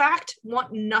career. In fact,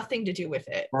 want nothing to do with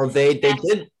it. Well, they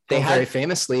did. They had very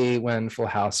famously, when Full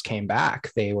House came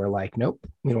back, they were like, nope,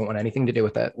 we don't want anything to do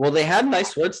with it. Well, they had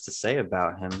nice words to say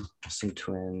about him. Some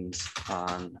twins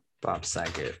on Bob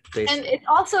Saget. And it's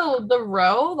also the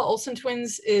Olsen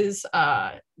twins is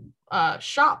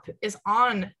shop is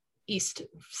on East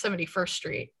 71st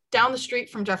Street, down the street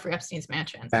from Jeffrey Epstein's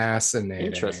mansion. Fascinating.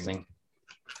 Interesting.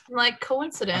 Like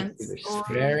coincidence.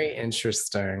 Very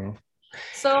interesting.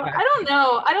 So I don't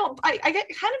know. I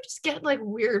get like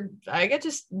weird. I get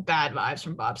just bad vibes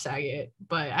from Bob Saget,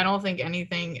 but I don't think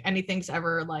anything's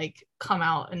ever like come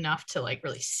out enough to like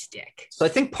really stick. So I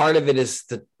think part of it is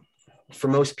for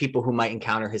most people who might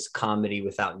encounter his comedy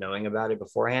without knowing about it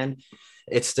beforehand,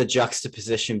 it's the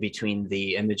juxtaposition between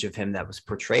the image of him that was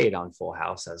portrayed on Full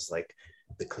House as like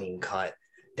the clean cut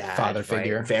dad, father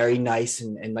figure, very nice,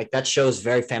 and like that show is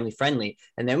very family friendly.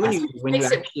 And then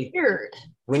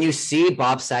when you see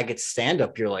Bob Saget's stand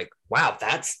up, you're like, wow,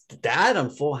 that's the dad on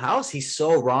Full House. He's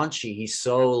so raunchy. He's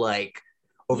so like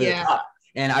over the top.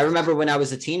 And I remember when I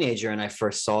was a teenager and I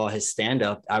first saw his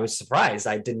stand-up, I was surprised.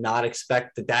 I did not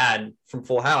expect the dad from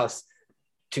Full House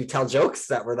to tell jokes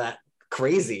that were that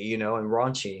crazy, you know, and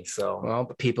raunchy. So, well,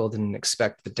 but people didn't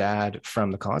expect the dad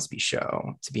from The Cosby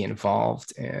Show to be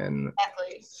involved in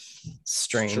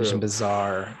strange and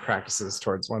bizarre practices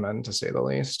towards women, to say the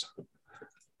least.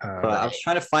 But I was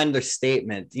trying to find their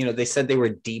statement. You know, they said they were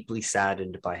deeply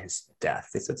saddened by his death.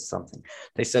 They said something.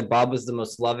 They said Bob was the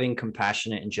most loving,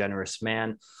 compassionate, and generous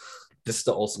man. This is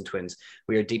the Olsen twins.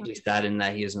 We are deeply saddened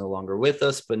that he is no longer with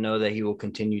us, but know that he will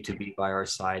continue to be by our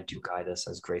side to guide us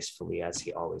as gracefully as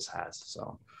he always has.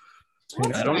 So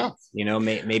I don't know. You know,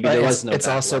 maybe there was no. It's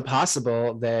also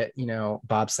possible that, you know,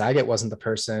 Bob Saget wasn't the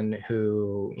person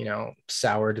who, you know,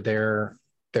 soured their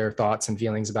thoughts and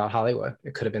feelings about Hollywood.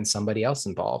 It could have been somebody else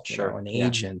involved, you know, an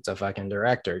agent, a fucking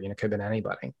director, you know, it could have been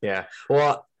anybody. Yeah.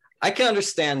 Well, I can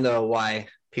understand though why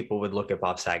people would look at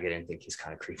Bob Saget and think he's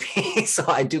kind of creepy. So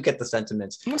I do get the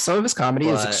sentiments. Well, some of his comedy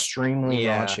is extremely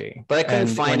raunchy. But I couldn't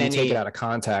find when you take it out of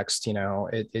context, you know,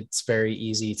 it's very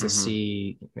easy to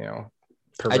see, you know,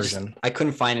 perversion. I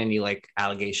couldn't find any like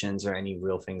allegations or any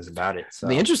real things about it. So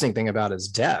the interesting thing about his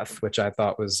death, which I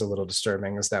thought was a little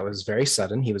disturbing, is that was very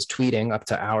sudden. He was tweeting up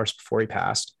to hours before he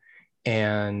passed,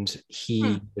 and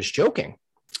he was joking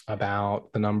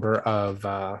about the number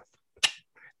of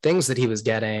things that he was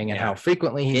getting and how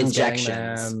frequently he was getting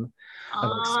them,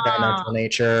 of experimental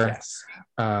nature.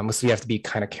 So you have to be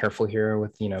kind of careful here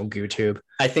with, you know, GooTube.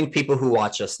 I think people who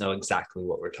watch us know exactly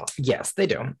what we're talking about. Yes, they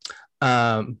do.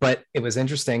 But it was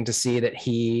interesting to see that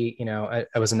he, you know,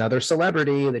 it was another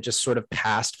celebrity that just sort of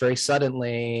passed very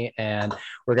suddenly, and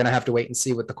we're going to have to wait and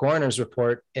see what the coroner's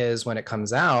report is when it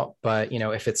comes out. But, you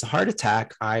know, if it's a heart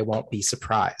attack, I won't be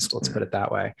surprised. Let's put it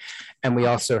that way. And we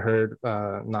also heard,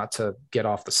 not to get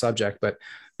off the subject, but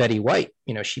Betty White,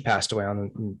 you know, she passed away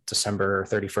on December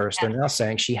 31st. They're now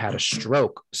saying she had a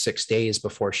stroke 6 days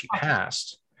before she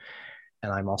passed.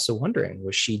 And I'm also wondering,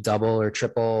 was she double or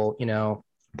triple, you know,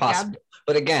 possible?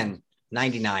 But again,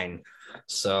 99.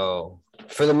 So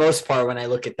for the most part, when I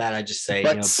look at that, I just say,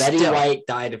 But Betty still. White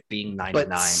died of being 99.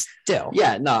 But still.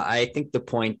 Yeah, no, I think the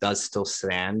point does still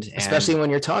stand. Especially when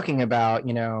you're talking about,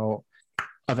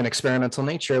 of an experimental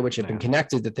nature, which have been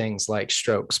connected to things like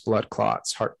strokes, blood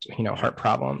clots, heart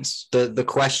problems. The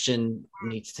question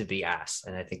needs to be asked,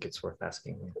 and I think it's worth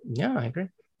asking. Yeah, I agree.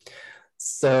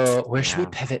 So where should we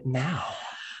pivot now?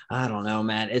 I don't know,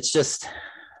 man. It's just,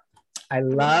 I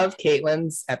love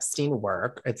Katelyn's Epstein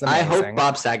work. It's amazing. I hope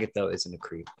Bob Saget though isn't a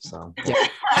creep. So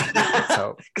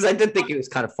so because I did think it was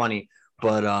kind of funny,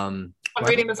 but I'm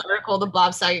reading this article, the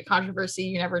Bob Saget controversy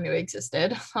you never knew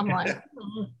existed. I'm like,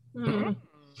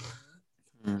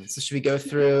 So should we go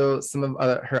through some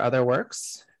of her other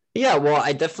works? Yeah, well,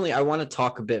 I want to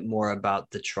talk a bit more about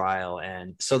the trial.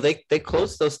 And so they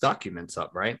closed those documents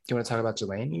up, right? Do you want to talk about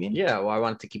Ghislaine, you mean? Yeah, well, I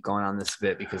wanted to keep going on this a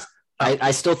bit because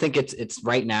I still think it's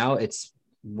right now, it's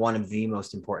one of the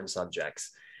most important subjects.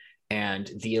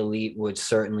 And the elite would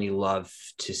certainly love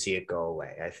to see it go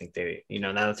away. I think they,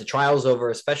 now that the trial's over,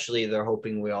 especially, they're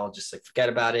hoping we all just forget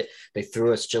about it. They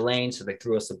threw us Ghislaine, so they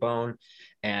threw us a bone.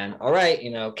 And all right,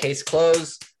 case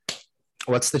closed.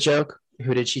 What's the joke?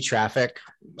 Who did she traffic?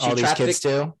 All these kids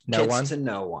to? No one? To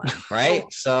no one, right?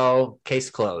 So case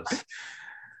closed.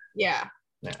 Yeah.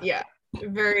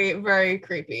 Very, very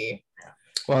creepy.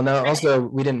 Well, no, also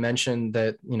we didn't mention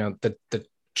that, the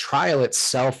trial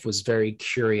itself was very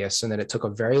curious and that it took a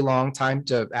very long time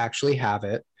to actually have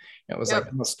it. It was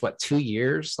almost 2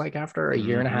 years, after a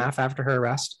year and a half after her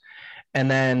arrest. And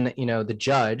then,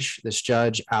 this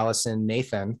judge, Allison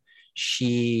Nathan,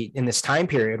 she, in this time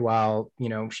period, while,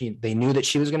 they knew that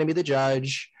she was going to be the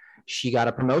judge, she got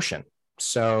a promotion.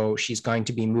 So she's going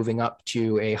to be moving up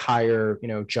to a higher,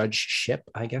 judgeship,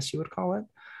 I guess you would call it,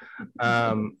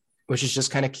 which is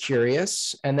just kind of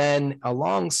curious. And then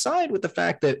alongside with the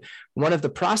fact that one of the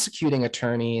prosecuting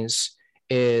attorneys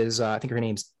is, I think her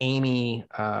name's Amy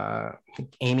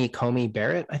Comey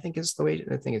Barrett, I think is the way,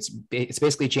 I think it's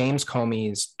basically James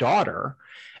Comey's daughter.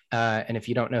 And if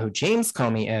you don't know who James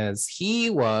Comey is, he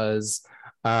was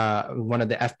one of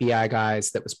the FBI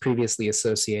guys that was previously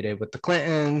associated with the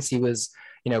Clintons. He was,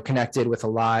 connected with a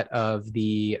lot of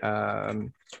the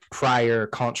prior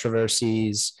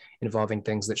controversies involving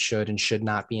things that should and should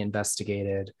not be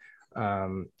investigated.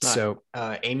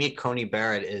 Amy Coney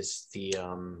Barrett is the...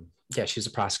 Yeah, she's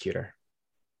a prosecutor.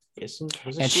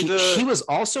 And she was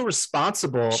also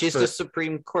responsible. She's the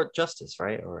Supreme Court Justice,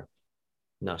 right? Or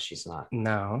no, she's not.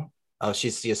 No. Oh,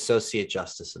 she's the Associate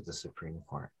Justice of the Supreme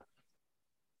Court.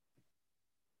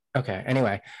 Okay.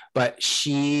 Anyway, but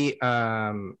she.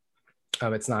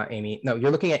 It's not Amy. No,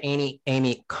 you're looking at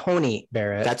Amy Coney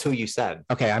Barrett. That's who you said.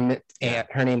 Okay,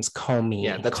 her name's Comey.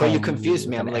 Yeah, that's why you confused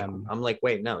me. I'm like,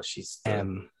 wait, no, she's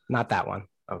not that one.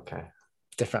 Okay,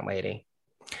 different lady.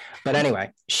 But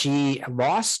anyway, she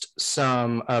lost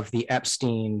some of the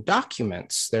Epstein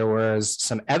documents. There was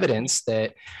some evidence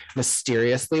that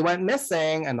mysteriously went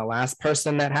missing, and the last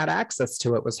person that had access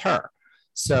to it was her.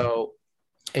 So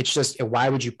it's just, why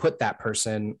would you put that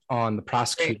person on the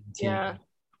prosecuting team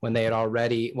when they had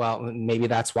already, well, maybe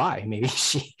that's why. Maybe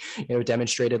she,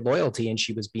 demonstrated loyalty and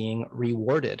she was being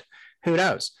rewarded. Who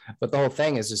knows? But the whole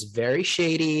thing is just very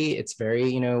shady. It's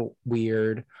very,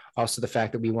 weird. Also, the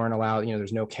fact that we weren't allowed,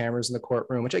 there's no cameras in the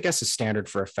courtroom, which I guess is standard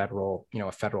for a federal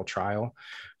trial.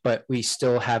 But we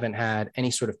still haven't had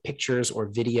any sort of pictures or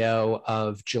video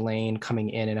of Ghislaine coming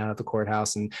in and out of the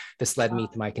courthouse. And this led me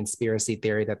to my conspiracy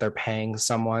theory that they're paying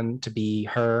someone to be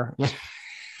her,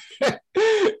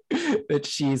 that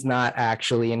she's not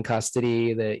actually in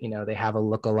custody, that, they have a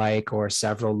lookalike or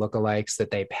several lookalikes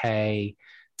that they pay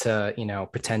to,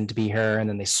 pretend to be her, and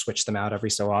then they switch them out every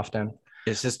so often.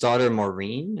 Is his daughter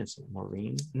Maureen? Is it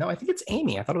Maureen? No, I think it's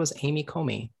Amy. I thought it was Amy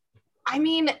Comey. I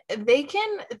mean, they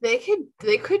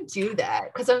could do that,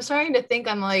 because I'm starting to think,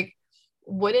 I'm like,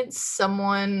 wouldn't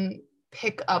someone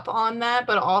pick up on that?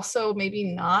 But also maybe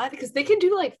not, because they could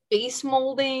do face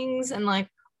moldings and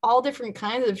all different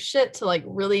kinds of shit to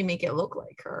really make it look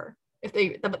like her.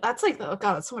 But that's oh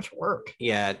god, that's so much work.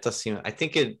 Yeah, it does seem. I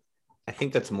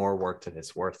think that's more work than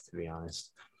it's worth, to be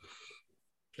honest.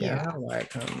 Yeah.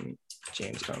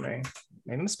 James Comey.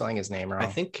 Maybe I'm spelling his name wrong. I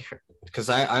think because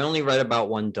I only read about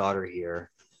one daughter here,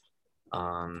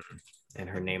 and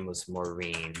her name was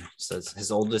Maureen. Says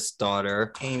his oldest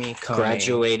daughter, Amy Comey,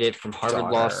 graduated from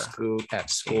Harvard Law School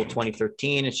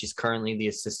 2013, and she's currently the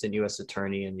assistant U.S.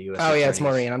 attorney in the U.S. Oh, yeah, it's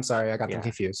Maureen. I'm sorry, I got them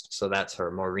confused. So that's her,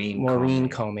 Maureen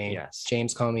Comey. Yes,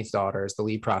 James Comey's daughter is the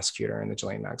lead prosecutor in the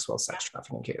Ghislaine Maxwell sex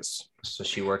trafficking case. So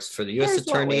she works for the U.S.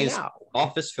 Attorney's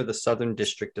Office for the Southern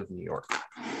District of New York.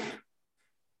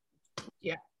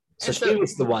 Yeah. So she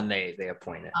was the one they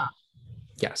appointed.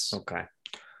 Yes. Okay.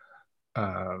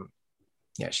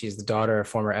 Yeah, she's the daughter of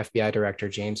former FBI Director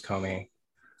James Comey,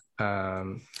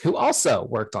 who also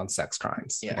worked on sex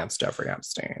crimes against Jeffrey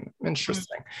Epstein.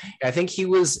 Interesting. I think he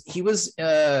was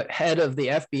head of the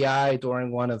FBI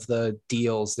during one of the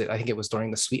deals that I think it was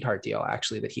during the Sweetheart deal,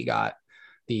 actually, that he got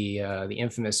the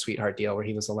infamous Sweetheart deal, where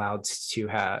he was allowed to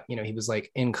have, he was like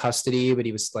in custody, but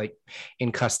he was like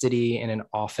in custody in an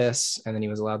office, and then he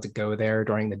was allowed to go there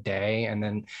during the day, and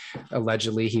then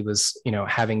allegedly he was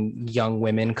having young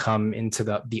women come into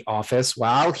the office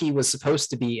while he was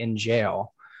supposed to be in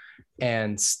jail,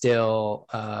 and still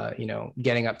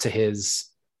getting up to his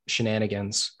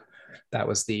shenanigans. That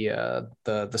was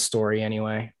the story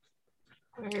anyway.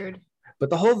 Weird. But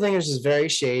the whole thing is just very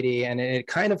shady, and it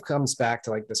kind of comes back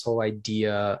to like this whole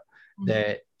idea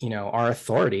that our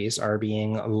authorities are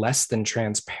being less than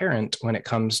transparent when it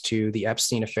comes to the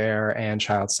Epstein affair and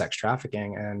child sex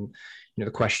trafficking. And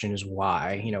the question is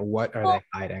why? What are they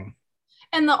hiding?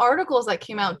 And the articles that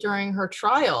came out during her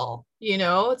trial,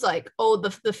 it's like, oh,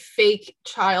 the fake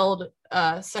child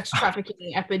sex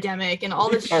trafficking epidemic and all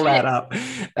this pull shit. That up.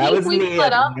 That was in the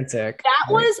Atlantic.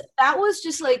 That was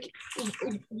just like,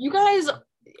 you guys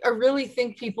really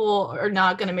think people are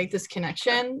not going to make this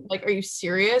connection? Like, are you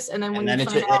serious? And then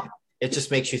it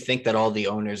just makes you think that all the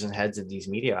owners and heads of these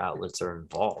media outlets are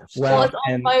involved. Well, it's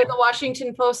owned by the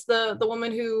Washington Post, the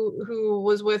woman who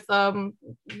was with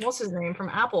what's his name from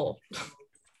Apple.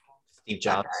 Steve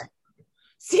Jobs.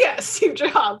 Yeah, Steve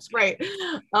Jobs, right.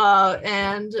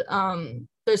 And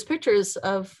there's pictures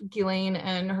of Ghislaine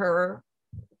and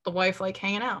the wife, like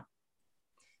hanging out.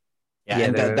 Yeah,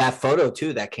 and that photo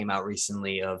too that came out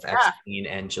recently of Epstein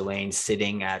and Ghislaine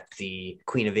sitting at the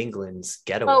Queen of England's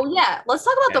getaway. Oh yeah, let's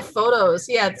talk about the photos.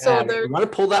 Yeah, so there. You want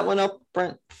to pull that one up,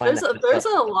 Brent? There's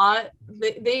a lot.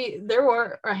 There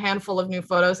were a handful of new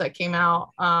photos that came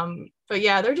out. But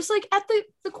yeah, they're just like at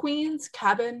the Queen's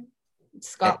cabin.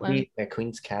 Scotland. At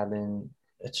Queen's cabin.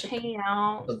 Hanging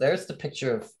out. So there's the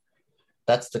picture of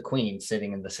that's the Queen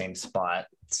sitting in the same spot.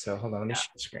 So hold on, let me share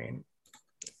the screen.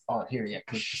 Oh, here, yeah.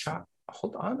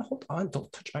 Hold on. Don't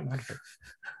touch my monitor.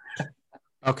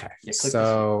 Okay.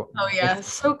 So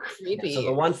so creepy. Yeah, so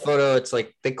the one photo, it's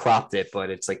like they cropped it, but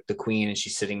it's like the Queen and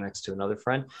she's sitting next to another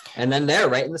friend. And then they're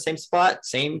right in the same spot,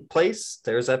 same place.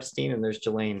 There's Epstein and there's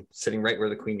Ghislaine sitting right where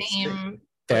the Queen is sitting.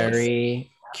 Very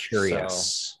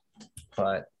curious.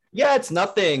 But yeah, it's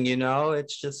nothing,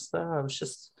 it's just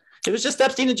it was just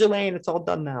Epstein and Ghislaine. It's all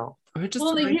done now.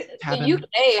 The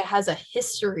UK has a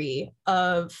history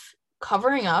of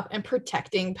covering up and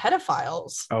protecting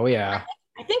pedophiles. Oh yeah.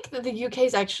 I think that the UK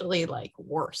is actually like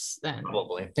worse than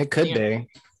probably. It could be.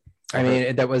 I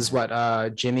mean, that was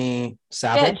what Jimmy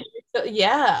Savile.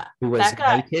 Yeah. Who was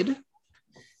knighted,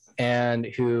 and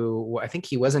who I think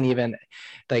he wasn't even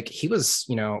like he was.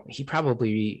 He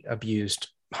probably abused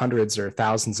hundreds or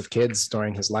thousands of kids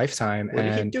during his lifetime. What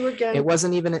did he do again? It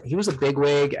wasn't even, he was a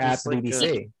bigwig at the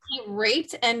BBC. He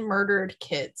raped and murdered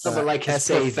kids. But like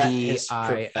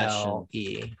SAVILE.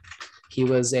 He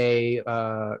was a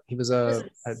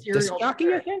disc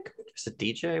jockey, I think. Just a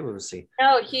DJ? What was he?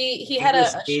 No, he had a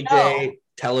DJ, show.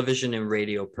 Television and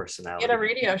radio personality. He had a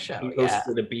radio show. He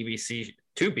hosted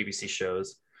two BBC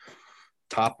shows.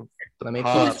 Top and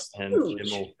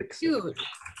huge.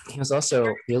 He was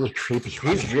also really creepy.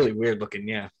 He's really weird looking,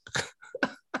 yeah.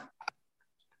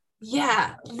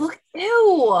 Yeah, look,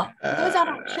 ew. Those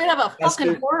should have a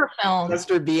fucking horror film.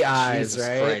 Mr. B eyes, Jesus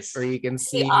right? Christ. Where you can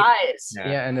see the eyes.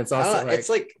 Yeah, and it's also it's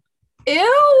like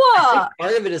ew.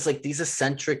 Part of it is like these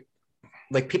eccentric,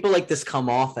 like people like this come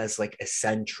off as like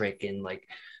eccentric and like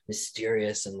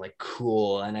mysterious and like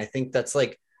cool, and I think that's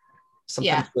like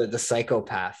sometimes the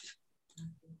psychopath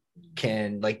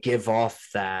can like give off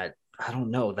that, I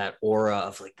don't know, that aura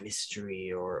of like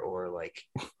mystery or like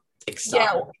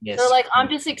they're like, I'm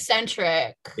just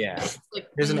eccentric. Yeah. Like,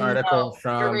 here's an article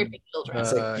from UK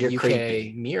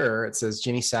creepy. Mirror. It says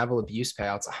Jimmy Savile abuse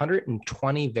payouts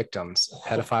 120 victims,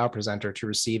 pedophile presenter to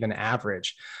receive an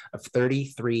average of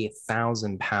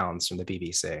 £33,000 from the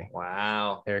BBC.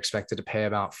 Wow. They're expected to pay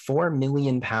about £4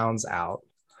 million out.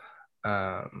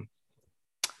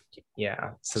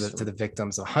 So to the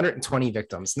victims, 120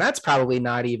 victims, and that's probably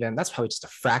just a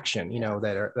fraction,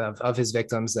 that are of his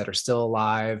victims that are still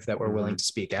alive, that were willing to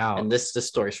speak out. And this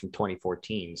story's from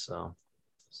 2014, so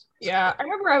yeah, I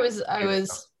remember I was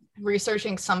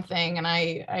researching something, and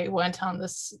I went on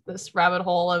this rabbit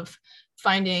hole of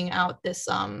finding out this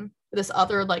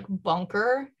other like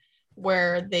bunker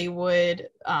where they would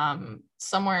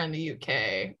somewhere in the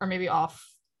UK or maybe off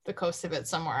the coast of it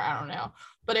somewhere, I don't know,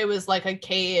 but it was like a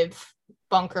cave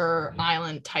bunker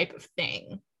island type of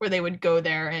thing where they would go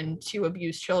there and to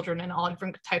abuse children, and all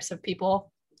different types of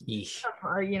people, you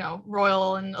know,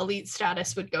 royal and elite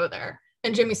status would go there,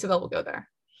 and Jimmy Savile will go there.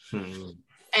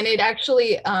 And it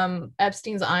actually,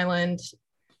 Epstein's Island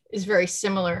is very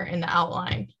similar in the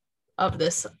outline of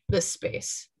this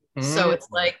space. So it's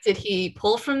like, did he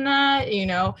pull from that, you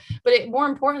know? But more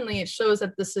importantly, it shows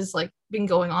that this is like been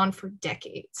going on for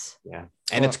decades. Yeah,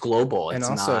 and it's global. And it's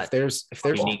also, not if there's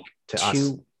unique to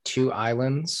us. two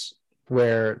islands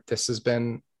where this has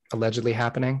been allegedly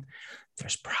happening,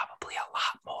 there's probably a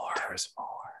lot more. There's more.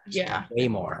 Yeah, way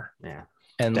more. Yeah.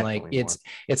 And Definitely like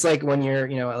it's like when you're,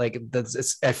 you know, like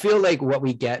I feel like what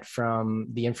we get from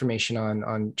the information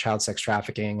on child sex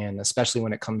trafficking, and especially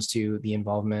when it comes to the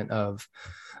involvement of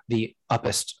the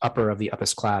upper of the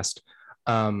uppest class,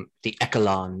 the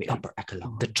echelon, the upper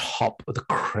echelon, the top of the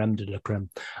creme de la creme,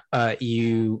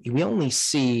 we only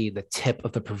see the tip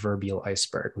of the proverbial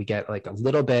iceberg. We get like a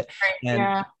little bit,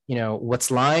 and you know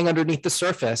what's lying underneath the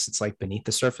surface. It's like beneath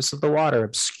the surface of the water,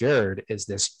 obscured, is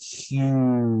this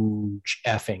huge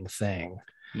effing thing.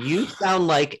 You sound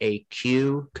like a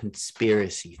Q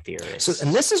conspiracy theorist. So,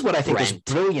 and this is what I think is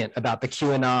brilliant about the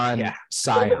QAnon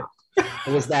side.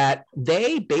 It was that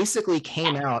they basically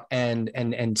came out and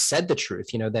said the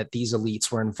truth, you know, that these elites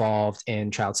were involved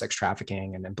in child sex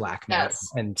trafficking and blackmail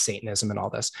and Satanism and all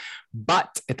this.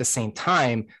 But at the same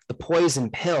time, the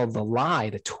poison pill, the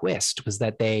lie, the twist was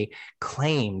that they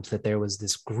claimed that there was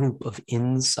this group of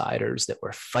insiders that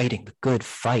were fighting the good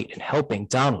fight and helping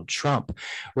Donald Trump,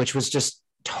 which was just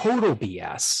total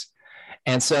BS.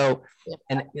 And so,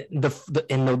 and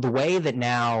the way that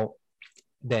now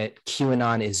that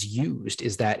QAnon is used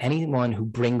is that anyone who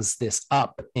brings this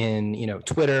up in, you know,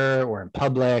 Twitter or in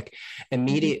public,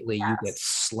 immediately you get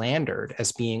slandered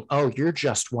as being, oh, you're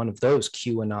just one of those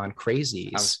QAnon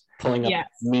crazies. Pulling up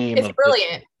meme. It's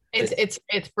brilliant.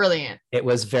 It's brilliant. It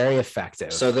was very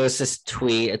effective. So there's this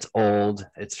tweet. It's old.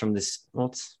 It's from it's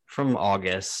from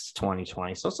August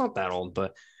 2020. So it's not that old,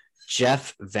 but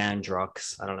Jeff Van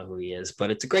Drux, I don't know who he is,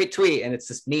 but it's a great tweet, and it's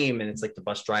this meme, and it's like the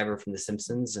bus driver from The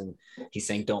Simpsons, and he's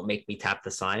saying, "Don't make me tap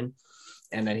the sign,"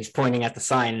 and then he's pointing at the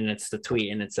sign, and it's the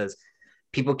tweet, and it says,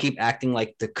 "People keep acting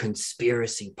like the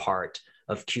conspiracy part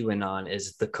of QAnon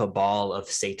is the cabal of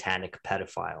satanic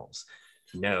pedophiles.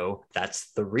 No,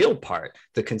 that's the real part.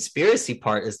 The conspiracy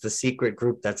part is the secret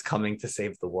group that's coming to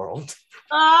save the world."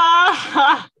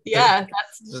 Yeah,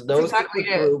 that's exactly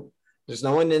it. There's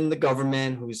no one in the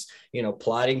government who's, you know,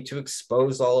 plotting to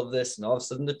expose all of this, and all of a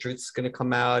sudden the truth's going to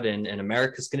come out and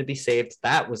America's going to be saved.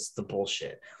 That was the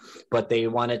bullshit. But they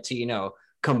wanted to, you know,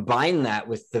 combine that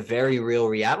with the very real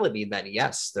reality that,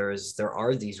 yes, there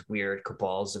are these weird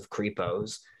cabals of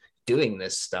creepos doing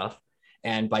this stuff.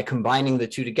 And by combining the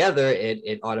two together,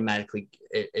 it automatically,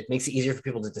 it makes it easier for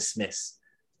people to dismiss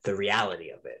the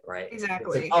reality of it, right?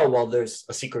 Exactly. Like, oh, well, there's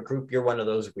a secret group. You're one of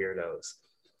those weirdos.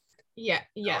 Yeah.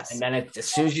 Yes. And then as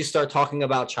soon as you start talking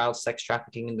about child sex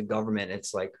trafficking in the government,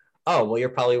 it's like, oh, well, you're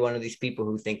probably one of these people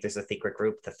who think there's a secret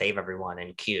group to save everyone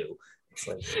in Q. It's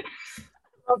like,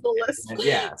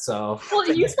 yeah. So, well,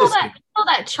 you saw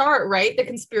that chart, right? The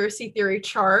conspiracy theory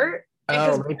chart.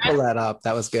 Oh, let me pull that up.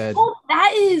 That was good. Oh,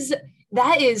 that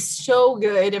is so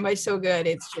good. And by so good,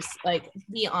 it's just like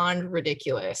beyond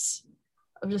ridiculous.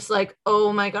 I'm just like,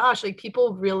 oh my gosh, like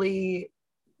people really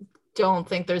don't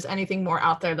think there's anything more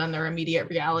out there than their immediate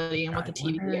reality and what the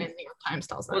TV and New York Times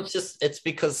tells them. Well, it's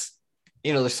because,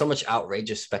 you know, there's so much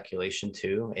outrageous speculation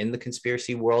too in the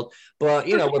conspiracy world. But,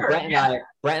 you know, Brett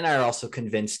and I are also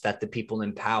convinced that the people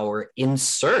in power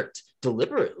insert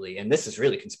deliberately, and this is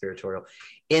really conspiratorial,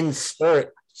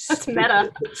 that's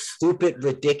meta. Stupid,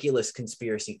 ridiculous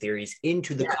conspiracy theories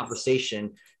into the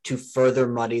conversation to further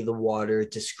muddy the water,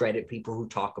 discredit people who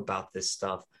talk about this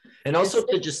stuff. And also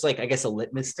to just like, I guess, a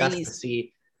litmus test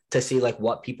to see like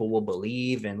what people will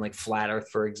believe, and like flat earth,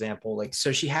 for example. Like,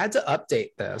 so she had to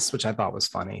update this, which I thought was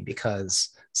funny because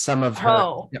some of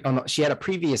her, she had a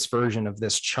previous version of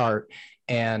this chart,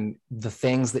 and the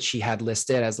things that she had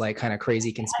listed as like kind of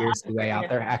crazy conspiracy way out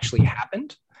there actually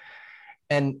happened.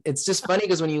 And it's just funny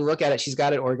because when you look at it, she's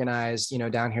got it organized, you know,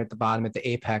 down here at the bottom at the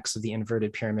apex of the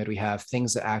inverted pyramid, we have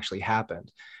things that actually happened.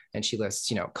 And she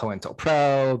lists, you know,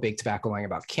 COINTELPRO, Big Tobacco lying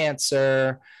about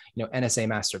cancer, you know, NSA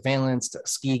mass surveillance,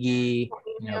 Tuskegee,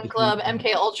 you know, Club,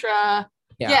 MK Ultra.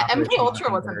 Yeah, MK Ultra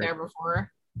wasn't there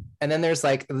before. And then there's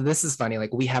like, this is funny,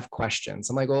 like we have questions.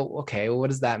 I'm like, well, okay, well, what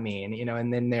does that mean? You know,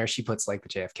 and then there she puts like the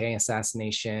JFK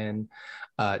assassination,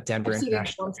 Denver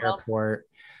International Airport.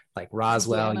 like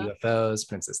Roswell, UFOs,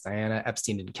 Princess Diana,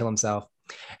 Epstein didn't kill himself.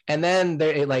 And then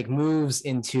there, it like moves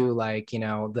into like, you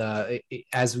know,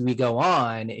 as we go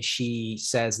on, she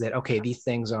says that, okay, these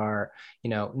things are, you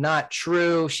know, not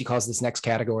true. She calls this next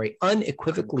category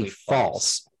unequivocally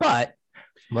false, but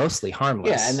mostly harmless.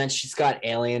 Yeah, and then she's got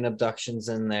alien abductions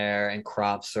in there and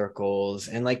crop circles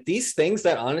and like these things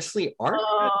that honestly aren't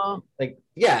like,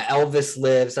 yeah, Elvis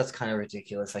lives. That's kind of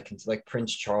ridiculous. I can like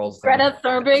Prince Charles. Greta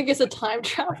Thunberg is a time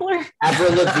traveler.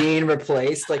 Avril Lavigne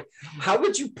replaced. Like, how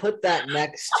would you put that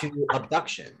next to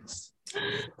abductions? You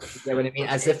know what I mean?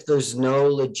 As if there's no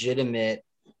legitimate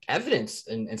evidence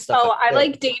and stuff. Oh, I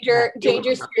like dangers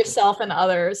to yourself and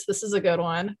others. This is a good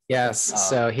one. Yes.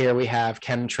 So here we have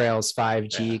chemtrails,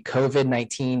 5G,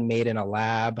 COVID-19 made in a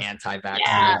lab,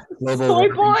 anti-vaccine,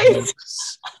 global boys.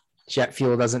 Jet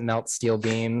fuel doesn't melt steel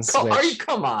beams.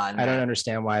 Come on. I don't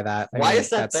understand why that. Why is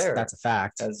that there? That's a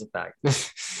fact. That's a fact.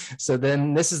 So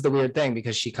then this is the weird thing,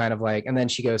 because she kind of like, and then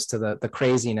she goes to the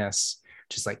craziness,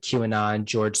 just like QAnon,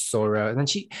 George Soros. And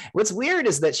then what's weird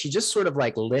is that she just sort of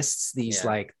like lists these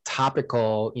like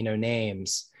topical, you know,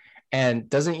 names and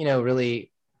doesn't, you know,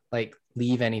 really like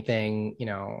leave anything, you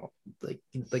know,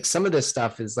 like some of this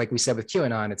stuff is, like we said with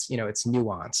QAnon, it's, you know, it's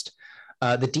nuanced.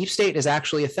 The deep state is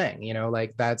actually a thing, you know,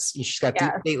 like she's got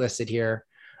deep state listed here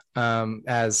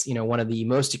as, you know, one of the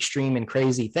most extreme and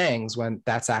crazy things, when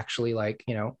that's actually like,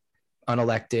 you know,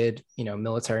 unelected, you know,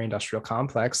 military industrial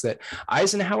complex that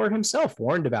Eisenhower himself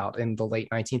warned about in the late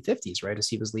 1950s, right, as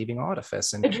he was leaving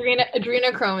office. And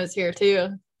adrenochrome is here too.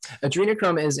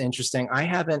 Adrenochrome is interesting. I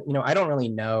haven't, you know, I don't really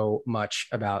know much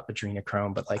about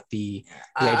adrenochrome, but like the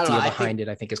idea behind it,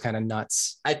 I think is kind of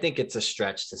nuts. I think it's a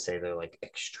stretch to say they're like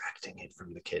extracting it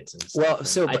from the kids and stuff. Well,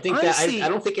 so I think honestly, that I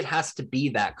don't think it has to be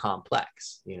that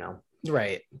complex, you know.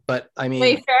 Right, but I mean,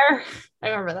 Wayfair, I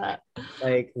remember that.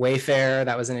 Like Wayfair,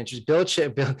 that was an interesting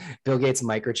Bill Gates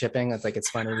microchipping. That's like, it's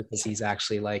funny because he's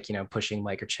actually like, you know, pushing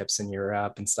microchips in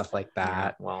Europe and stuff like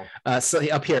that. Wow. So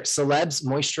up here, celebs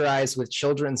moisturize with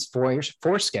children's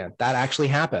foreskin. That actually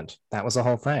happened. That was a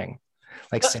whole thing.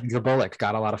 Like Sandra Bullock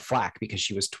got a lot of flack because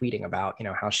she was tweeting about, you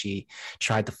know, how she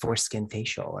tried the foreskin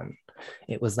facial and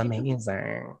it was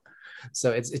amazing.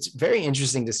 So it's very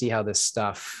interesting to see how this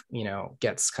stuff, you know,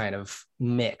 gets kind of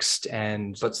mixed,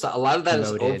 but a lot of that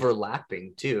is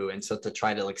overlapping too. And so to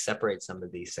try to like separate some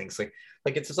of these things, like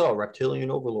it's just all reptilian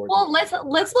overlord. Well, let's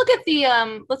look at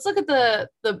the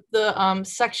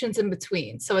sections in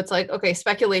between. So it's like, okay,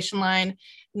 speculation line.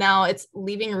 Now it's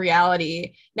leaving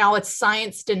reality. Now it's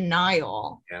science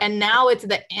denial. Yeah. And now it's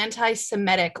the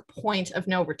anti-Semitic point of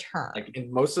no return. Like, and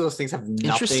most of those things have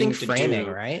nothing interesting to framing,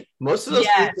 do. Right? Most of those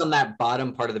things on that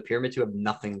bottom part of the pyramid too have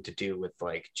nothing to do with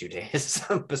like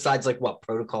Judaism besides like what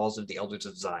protocols of the elders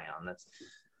of Zion.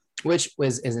 Which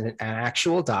is an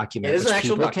actual document which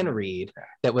people can read,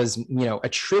 that was, you know,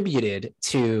 attributed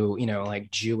to, you know, like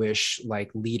Jewish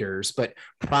like leaders, but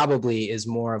probably is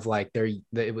more of like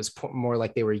it was more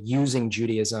like they were using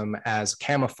Judaism as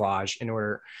camouflage in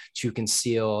order to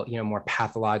conceal, you know, more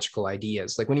pathological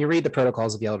ideas. Like when you read the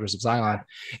Protocols of the Elders of Zion,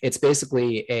 it's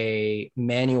basically a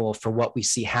manual for what we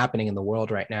see happening in the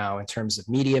world right now in terms of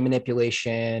media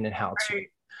manipulation and how to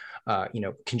you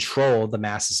know, control the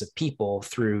masses of people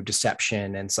through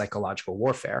deception and psychological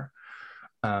warfare.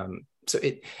 So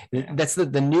that's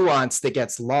the nuance that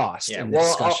gets lost in the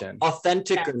discussion.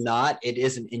 Authentic or not, it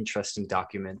is an interesting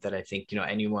document that I think, you know,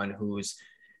 anyone who's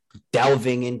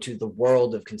delving into the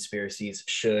world of conspiracies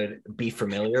should be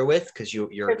familiar with, because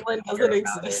you're doesn't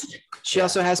exist. She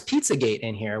also has Pizzagate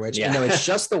in here, which, you know, it's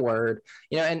just the word,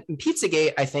 you know, and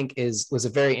Pizzagate I think was a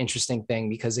very interesting thing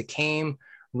because it came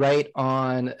right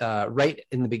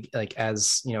in the like,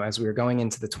 as you know, as we were going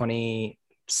into the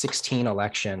 2016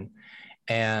 election,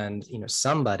 and you know,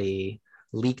 somebody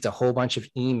leaked a whole bunch of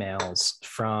emails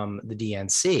from the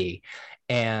DNC,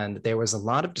 and there was a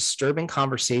lot of disturbing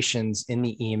conversations in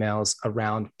the emails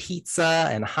around pizza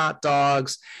and hot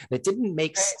dogs that didn't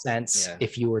make sense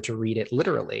if you were to read it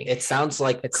literally. It sounded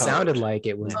like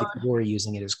it was the people were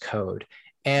using it as code.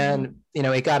 And, you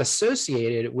know, it got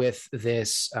associated with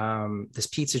this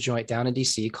pizza joint down in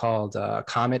DC called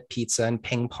Comet Pizza and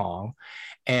Ping Pong.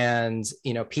 And,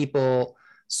 you know, people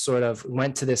sort of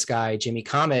went to this guy. Jimmy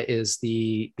Comet is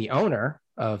the owner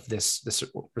of this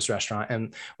restaurant.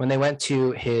 And when they went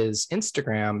to his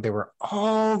Instagram, there were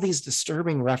all these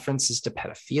disturbing references to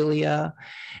pedophilia.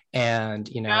 And,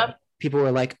 you know, people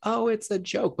were like, oh, it's a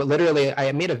joke. But literally,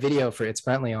 I made a video for It's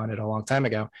Bentley on it a long time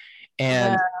ago.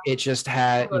 And it just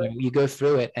had, you know, you go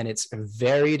through it and it's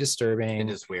very disturbing.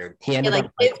 It is weird. He ended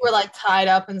up kids were like tied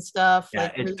up and stuff.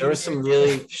 Yeah, like, there was some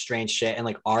really strange shit and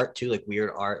like art too, like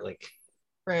weird art. Like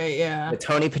Right, yeah.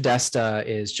 Tony Podesta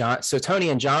is John. So Tony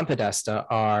and John Podesta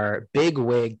are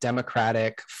bigwig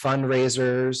Democratic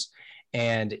fundraisers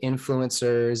and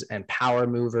influencers and power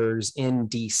movers in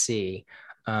DC.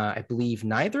 I believe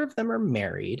neither of them are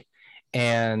married,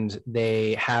 and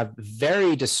they have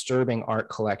very disturbing art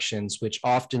collections, which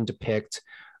often depict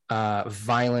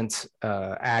violent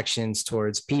actions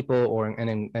towards people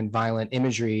and violent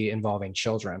imagery involving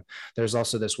children. There's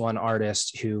also this one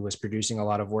artist who was producing a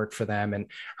lot of work for them, and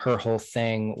her whole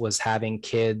thing was having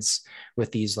kids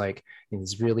with these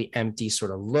really empty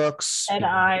sort of looks,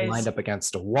 lined up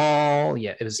against a wall.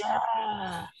 Yeah, it was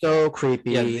so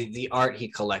creepy. Yeah, the art he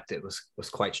collected was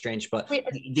quite strange. But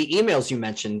the emails you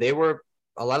mentioned,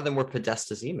 a lot of them were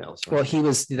Podesta's emails. Right? Well,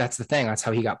 that's the thing. That's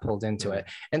how he got pulled into it.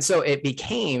 And so it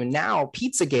became now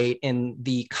Pizzagate in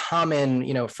the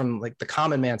common, from like the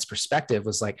common man's perspective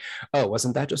was like, oh,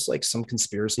 wasn't that just like some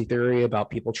conspiracy theory about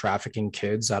people trafficking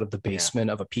kids out of the basement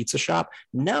of a pizza shop?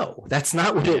 No, that's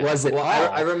not what it was at all.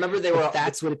 I remember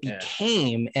that's what it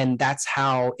became. And that's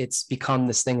how it's become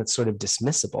this thing that's sort of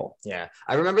dismissible. Yeah.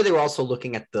 I remember they were also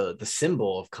looking at the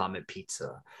symbol of Comet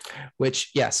Pizza.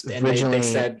 Which, yes, and originally they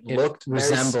said looked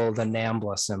resemble the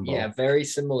NAMBLA symbol. Yeah, very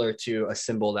similar to a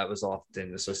symbol that was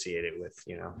often associated with,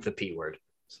 the P word.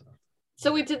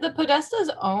 So we did the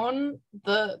Podestas own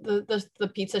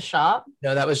the pizza shop?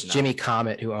 No, that was Jimmy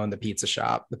Comet who owned the pizza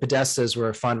shop. The Podestas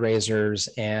were fundraisers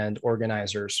and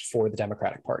organizers for the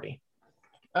Democratic Party.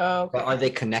 Oh, okay. But are they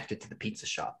connected to the pizza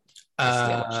shop?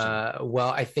 Well,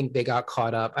 I think they got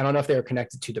caught up. I don't know if they were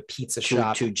connected to the pizza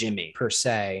shop to Jimmy per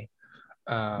se.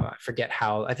 I forget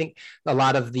how. I think a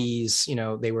lot of these,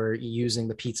 they were using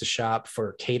the pizza shop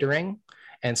for catering,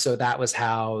 and so that was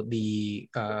how the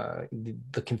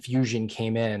confusion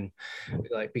came in,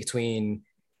 like between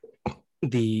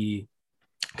the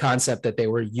concept that they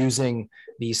were using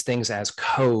these things as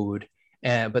code,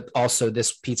 but also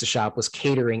this pizza shop was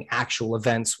catering actual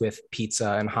events with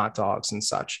pizza and hot dogs and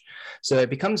such. So it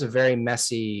becomes a very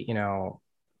messy,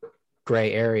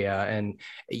 gray area, and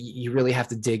you really have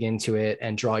to dig into it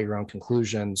and draw your own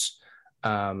conclusions,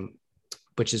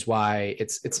 which is why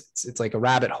it's like a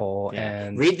rabbit hole. Yeah.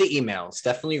 And read the emails.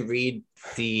 Definitely read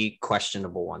the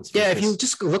questionable ones. Yeah, if you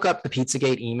just look up the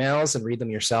Pizzagate emails and read them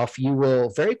yourself, you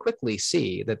will very quickly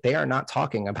see that they are not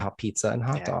talking about pizza and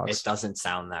hot dogs. It doesn't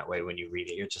sound that way when you read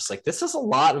it. You're just like, this is a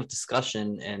lot of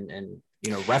discussion and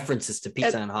references to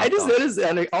pizza and hot dogs. I just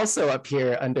noticed also up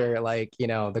here under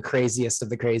the craziest of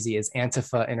the crazy is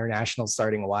Antifa International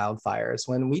starting wildfires,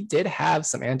 when we did have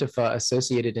some Antifa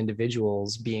associated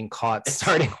individuals being caught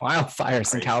starting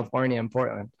wildfires in California and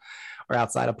Portland, or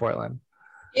outside of Portland.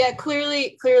 Yeah,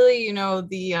 clearly,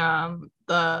 the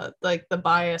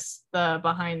bias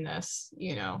behind this,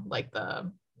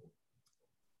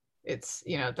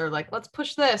 they're like, let's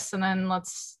push this and then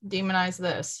let's demonize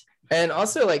this. And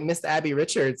also Miss Abby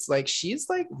Richards, she's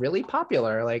really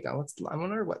popular. I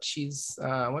wonder what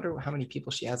I wonder how many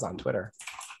people she has on Twitter.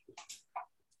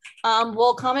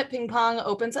 Well, Comet Ping Pong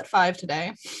opens at 5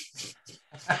 today.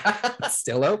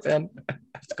 Still open.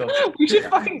 Let's go. We should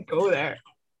fucking go there.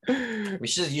 You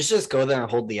should just go there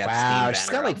and hold the Epstein banner. She's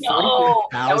got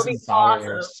 44,000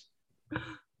 followers. Awesome.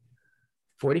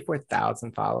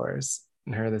 44,000 followers.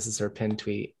 And this is her pin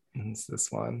tweet. It's this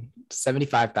one.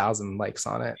 75,000 likes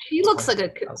on it. She looks like a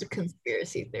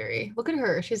conspiracy theory. Look at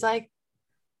her. She's like,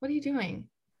 what are you doing?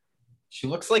 She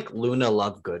looks like Luna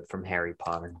Lovegood from Harry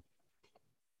Potter.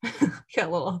 Yeah, a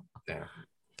little. Yeah.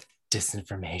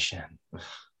 Disinformation.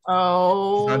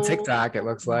 Oh. She's on TikTok, it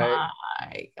looks like.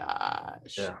 My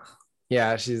gosh.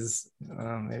 Yeah, she's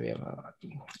maybe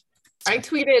I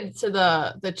tweeted to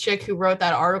the chick who wrote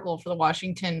that article for the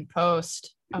Washington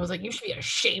Post. I was like, you should be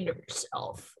ashamed of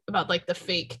yourself about the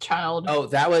fake child. Oh,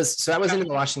 that wasn't in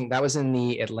the Washington, that was in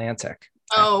the Atlantic.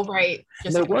 Oh, right.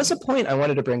 There was a point I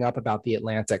wanted to bring up about the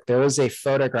Atlantic. There was a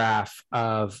photograph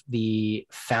of the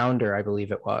founder, I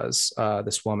believe it was,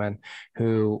 this woman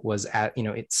who was at,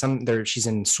 she's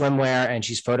in swimwear and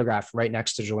she's photographed right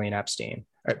next to Ghislaine Epstein.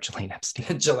 Ghislaine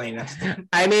Epstein.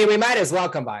 I mean, we might as well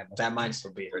combine them. That might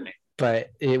still be her name.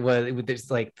 But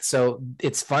so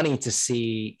it's funny to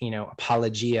see,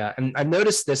 apologia. And I've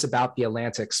noticed this about the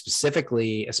Atlantic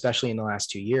specifically, especially in the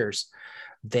last 2 years.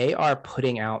 They are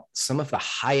putting out some of the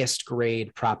highest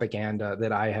grade propaganda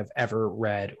that I have ever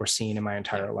read or seen in my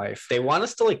entire life. They want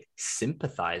us to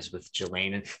sympathize with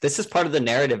Ghislaine. And this is part of the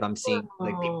narrative I'm seeing,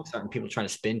 certain people trying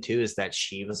to spin too, is that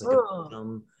she was a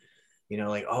victim.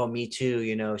 Oh, me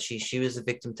too. She was a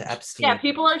victim to Epstein. Yeah,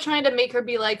 people are trying to make her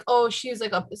be like, oh, she's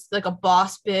like a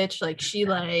boss bitch. She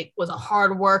was a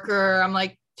hard worker. I'm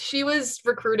like, she was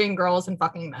recruiting girls and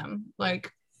fucking them.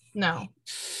 No.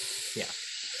 Yeah.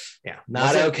 Yeah.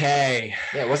 Not okay.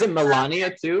 Yeah. Wasn't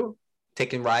Melania too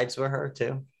taking rides with her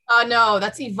too? No,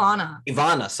 that's Ivana.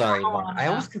 Ivana, sorry. Oh, Ivana. I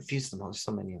always confuse them. There's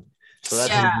so many of them. So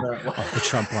that's the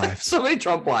Trump wives. So many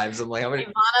Trump wives. I'm like, how many?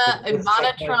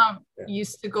 Ivana Trump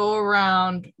used to go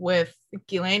around with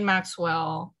Ghislaine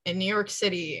Maxwell in New York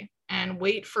City and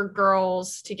wait for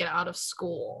girls to get out of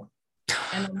school.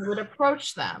 And then they would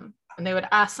approach them and they would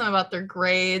ask them about their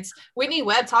grades. Whitney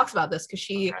Webb talks about this because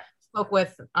she spoke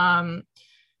with,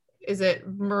 is it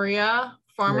Maria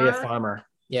Farmer? Maria Farmer.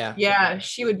 Yeah. Yeah,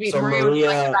 she would be. So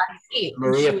Maria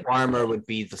Farmer would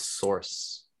be the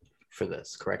source for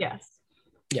this, correct?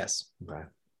 Yes. Okay.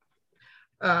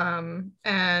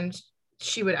 And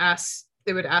she would ask.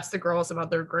 They would ask the girls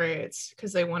about their grades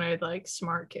because they wanted like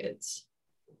smart kids.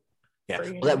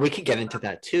 Yeah, well, we could get into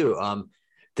that too.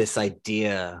 This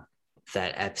idea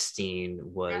that Epstein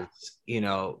was,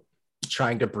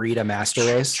 trying to breed a master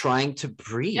race. Trying to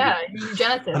breed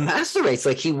eugenesis. A master race.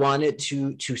 Like he wanted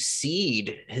to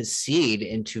seed his seed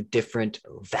into different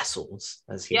vessels.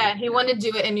 He wanted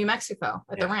to do it in New Mexico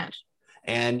at the ranch.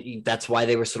 And that's why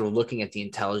they were sort of looking at the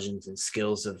intelligence and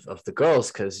skills of the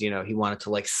girls, because he wanted to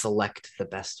like select the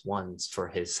best ones for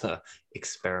his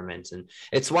experiments. And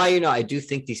it's why I do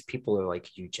think these people are like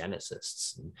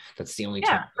eugenicists. And that's the only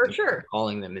time for sure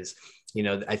calling them is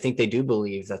I think they do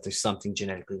believe that there's something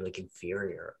genetically like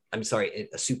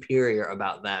superior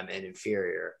about them and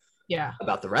inferior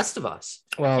about the rest of us.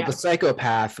 Well, the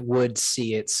psychopath would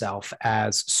see itself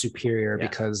as superior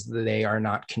because they are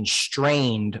not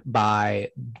constrained by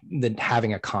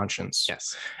having a conscience.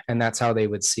 Yes. And that's how they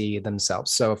would see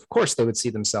themselves. So of course they would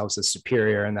see themselves as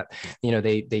superior, and that,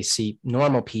 they see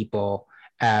normal people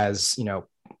as,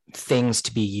 things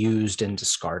to be used and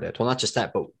discarded. Well, not just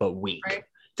that, but weak. Right.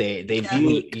 They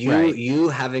view you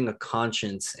having a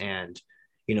conscience and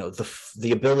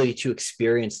the ability to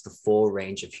experience the full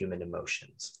range of human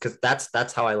emotions, because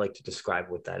that's how I like to describe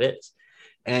what that is.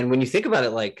 And when you think about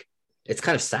it, like, it's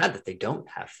kind of sad that they don't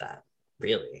have that,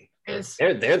 really.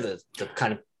 They're the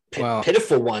kind of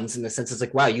pitiful ones, in the sense it's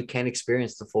like, wow, you can't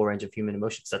experience the full range of human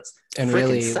emotions. That's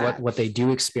really sad. What they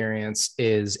do experience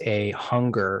is a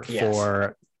hunger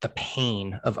for the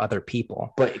pain of other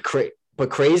people. But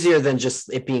crazier than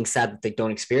just it being sad that they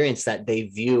don't experience that, they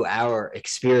view our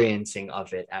experiencing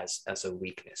of it as a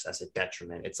weakness, as a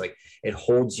detriment. It's like, it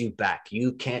holds you back.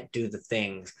 You can't do the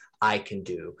things I can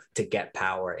do to get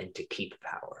power and to keep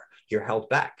power. You're held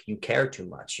back. You care too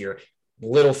much. Your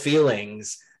little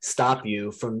feelings stop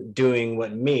you from doing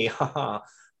what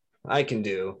I can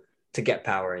do to get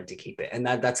power and to keep it. And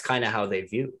that's kind of how they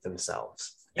view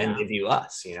themselves and they view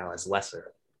us, as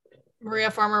lesser.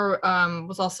 Maria Farmer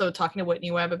was also talking to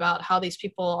Whitney Webb about how these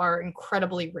people are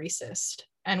incredibly racist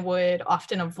and would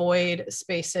often avoid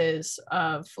spaces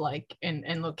of like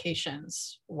in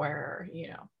locations where,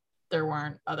 there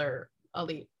weren't other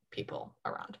elite people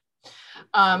around.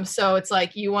 So it's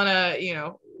like, you want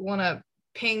to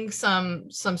ping some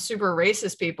super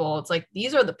racist people. It's like,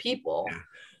 these are the people,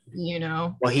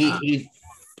 Well,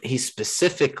 he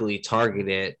specifically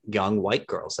targeted young white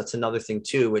girls. That's another thing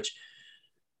too, which,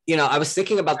 I was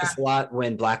thinking about this a lot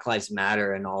when Black Lives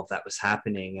Matter and all of that was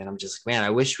happening. And I'm just like, man, I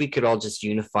wish we could all just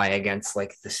unify against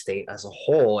like the state as a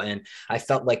whole. And I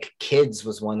felt like kids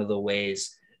was one of the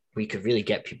ways we could really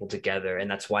get people together. And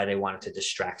that's why they wanted to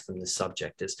distract from the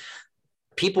subject, is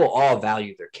people all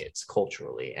value their kids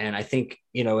culturally. And I think,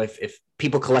 if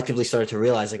people collectively started to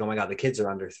realize like, oh my God, the kids are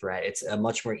under threat, it's a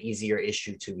much more easier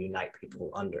issue to unite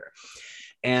people under.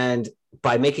 And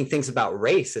by making things about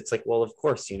race, it's like, well, of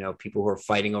course, people who are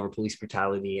fighting over police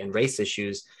brutality and race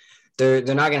issues, they're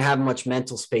not going to have much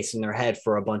mental space in their head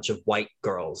for a bunch of white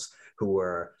girls who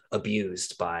were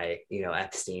abused by,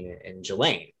 Epstein and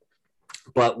Ghislaine.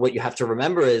 But what you have to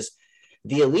remember is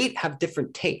the elite have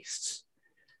different tastes.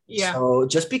 Yeah. So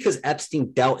just because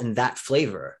Epstein dealt in that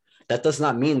flavor, that does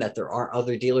not mean that there aren't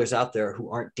other dealers out there who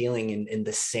aren't dealing in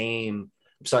the same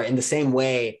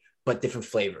way, but different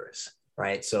flavors.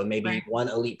 Right. So maybe one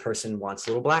elite person wants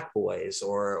little black boys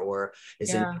or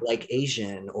isn't like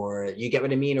Asian, or you get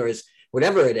what I mean, or is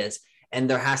whatever it is. And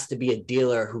there has to be a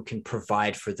dealer who can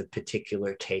provide for the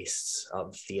particular tastes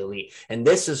of the elite. And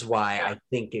this is why I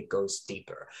think it goes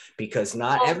deeper, because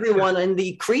not everyone in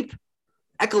the creep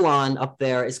echelon up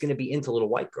there is going to be into little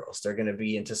white girls. They're going to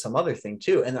be into some other thing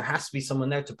too. And there has to be someone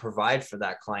there to provide for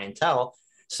that clientele.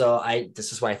 So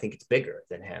this is why I think it's bigger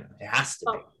than him. It has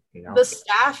to be. The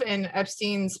staff in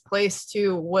Epstein's place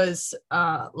too was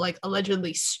like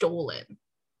allegedly stolen.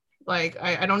 Like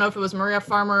I don't know if it was Maria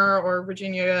Farmer or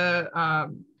Virginia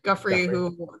Guffrey,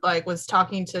 who like was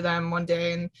talking to them one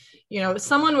day, and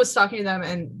someone was talking to them,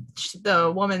 and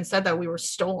the woman said that we were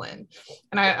stolen.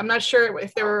 And I'm not sure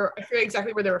if they were, I forget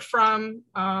exactly where they were from,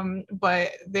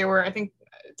 but they were, I think,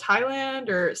 Thailand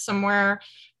or somewhere,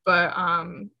 but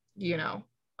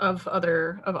of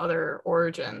other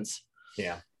origins.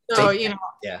 Yeah. So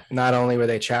not only were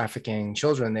they trafficking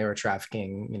children, they were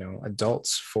trafficking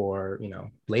adults for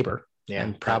labor. Yeah,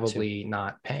 and probably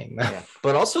not paying them. Yeah.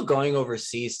 But also going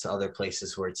overseas to other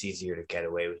places where it's easier to get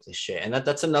away with this shit. And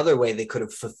that's another way they could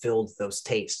have fulfilled those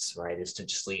tastes, right? Is to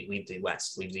just leave the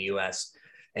West, leave the US,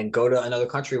 and go to another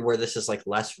country where this is like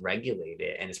less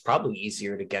regulated, and it's probably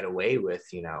easier to get away with,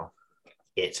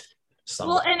 it.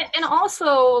 Well, and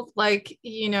also like,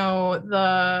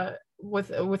 the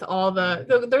with all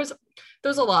there's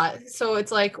a lot. So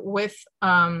it's like with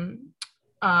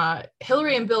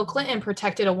Hillary and Bill Clinton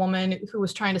protected a woman who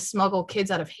was trying to smuggle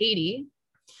kids out of Haiti.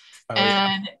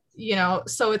 And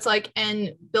so it's like,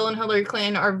 and Bill and Hillary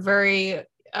Clinton are very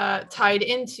tied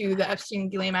into the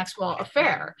Epstein-Ghislaine Maxwell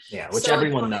affair. Yeah, which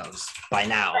everyone knows by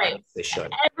now. Right. They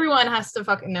should. Everyone has to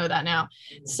fucking know that now.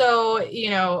 So,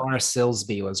 Laura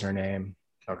Silsby was her name.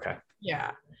 Okay.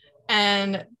 Yeah.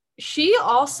 And she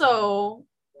also,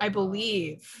 I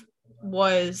believe,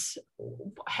 was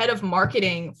head of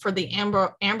marketing for the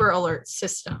Amber Alert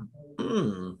system.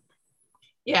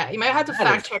 Yeah, you might have to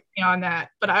fact check me on that,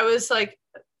 but I was like,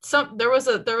 there was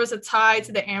a tie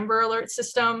to the Amber Alert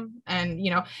system, and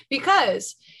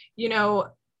because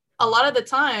a lot of the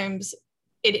times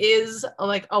it is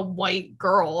like a white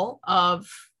girl of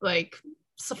like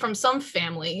from some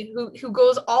family who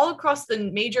goes all across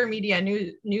the major media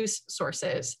news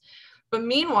sources, but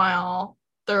meanwhile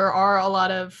there are a lot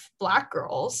of Black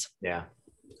girls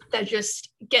that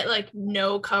just get like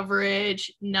no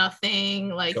coverage, nothing,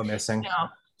 like go missing.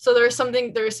 So there's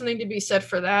something to be said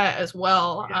for that as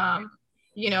well.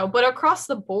 But across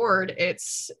the board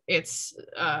it's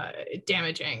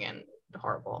damaging and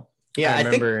horrible. Yeah, I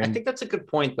think that's a good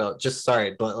point though. Just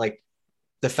sorry, but like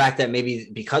the fact that maybe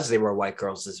because they were white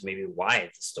girls is maybe why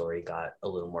the story got a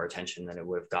little more attention than it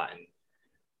would have gotten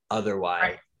otherwise.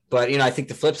 Right. But, I think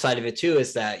the flip side of it, too,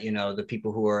 is that, the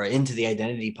people who are into the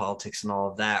identity politics and all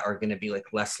of that are going to be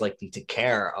like less likely to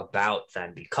care about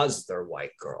them because they're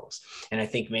white girls. And I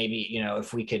think maybe,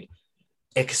 if we could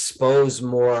expose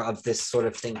more of this sort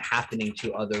of thing happening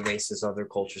to other races, other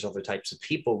cultures, other types of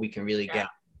people, we can really get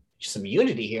some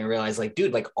unity here and realize like,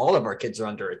 dude, like all of our kids are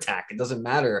under attack. It doesn't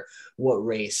matter what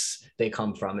race they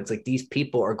come from. It's like these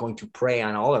people are going to prey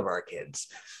on all of our kids.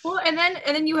 Well, and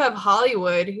then you have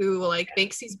Hollywood who like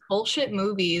makes these bullshit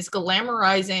movies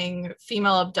glamorizing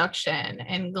female abduction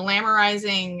and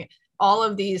glamorizing all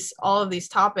of these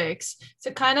topics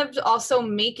to kind of also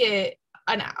make it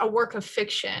a work of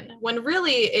fiction when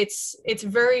really it's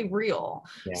very real.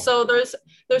 So there's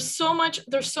so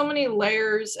many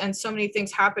layers and so many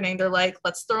things happening. They're like,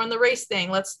 let's throw in the race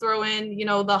thing, let's throw in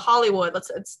the Hollywood,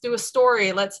 let's do a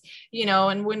story, let's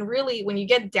and when you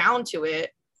get down to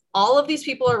it, all of these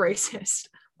people are racist.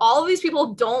 All of these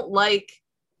people don't like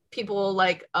people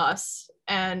like us,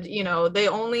 and they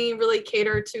only really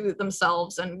cater to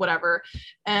themselves and whatever.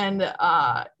 And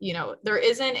there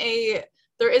isn't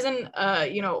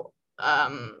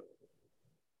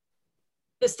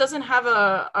this doesn't have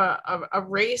a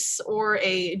race or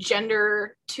a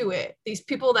gender to it. These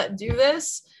people that do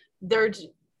this, they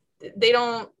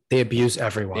abuse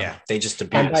everyone. Yeah, they just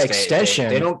abuse. And by extension,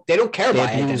 they don't care about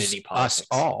identity us politics.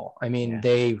 all. I mean,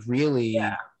 they really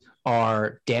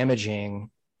are damaging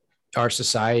our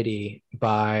society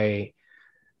by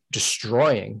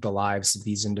destroying the lives of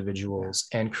these individuals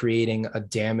and creating a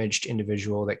damaged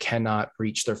individual that cannot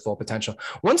reach their full potential.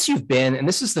 Once you've been, and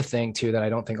this is the thing too that I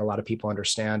don't think a lot of people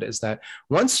understand, is that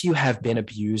once you have been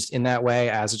abused in that way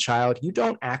as a child, you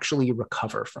don't actually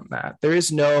recover from that. There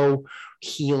is no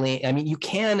healing. I mean, you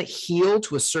can heal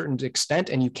to a certain extent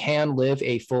and you can live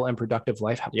a full and productive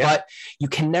life, but you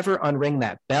can never unring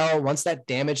that bell. Once that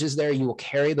damage is there, you will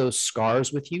carry those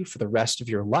scars with you for the rest of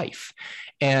your life.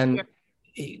 And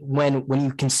when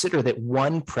you consider that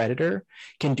one predator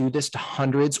can do this to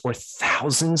hundreds or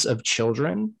thousands of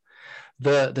children,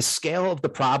 the scale of the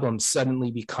problem suddenly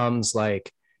becomes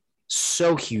like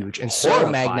so huge and so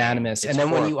magnanimous. And then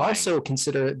when you also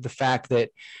consider the fact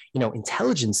that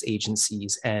intelligence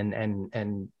agencies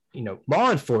and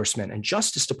law enforcement and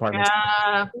justice departments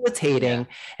are facilitating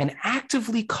and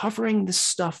actively covering this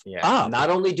stuff up. Not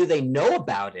only do they know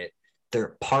about it,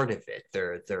 they're part of it.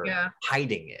 They're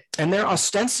hiding it. And they're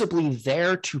ostensibly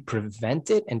there to prevent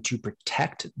it and to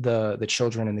protect the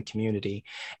children in the community.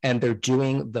 And they're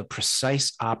doing the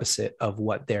precise opposite of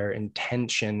what their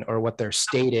intention or what their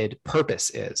stated purpose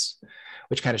is,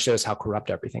 which kind of shows how corrupt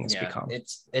everything has become.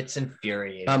 It's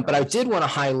infuriating. But I did want to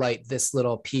highlight this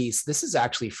little piece. This is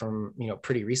actually from,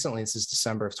 pretty recently. This is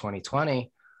December of 2020.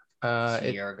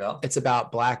 A year ago. It's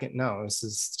about this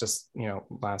is just,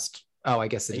 last. Oh, I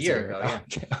guess it's a year ago. Yeah.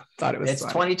 I thought it was. It's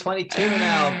 2022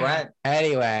 now, Brett.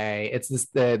 Anyway, it's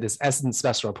this Essence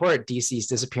special report. DC's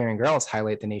disappearing girls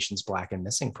highlight the nation's Black and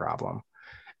missing problem.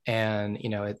 And,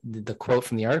 the quote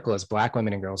from the article is Black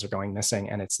women and girls are going missing.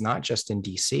 And it's not just in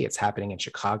DC, it's happening in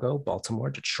Chicago, Baltimore,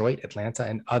 Detroit, Atlanta,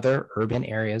 and other urban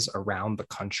areas around the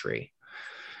country.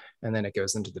 And then it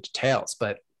goes into the details,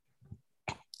 but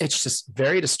it's just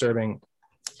very disturbing.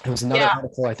 There was another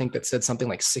article, I think, that said something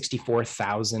like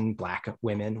 64,000 Black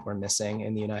women were missing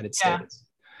in the United States.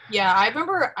 Yeah, I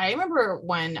remember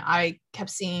when I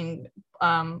kept seeing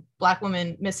Black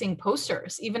women missing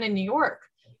posters, even in New York.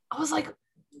 I was like,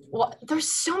 well, there's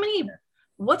so many,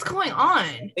 what's going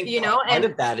on? Part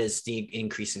of that is the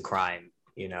increase in crime,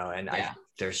 and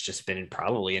there's just been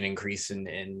probably an increase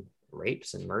in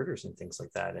rapes and murders and things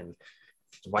like that. And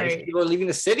why do you think people are leaving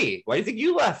the city? Why do you think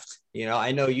you left?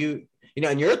 I know you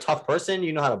and you're a tough person,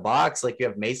 you know how to box, like you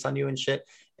have mace on you and shit.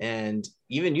 And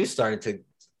even you started to,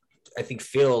 I think,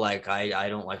 feel like I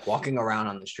don't like walking around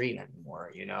on the street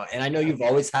anymore, and I know you've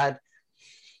always had,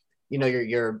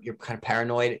 you're kind of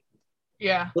paranoid.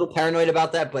 Yeah. A little paranoid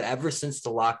about that, but ever since the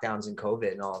lockdowns and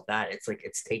COVID and all of that, it's like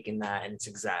it's taken that and it's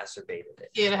exacerbated it.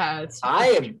 It has. I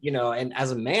am, and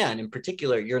as a man in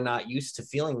particular, you're not used to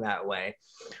feeling that way.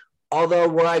 Although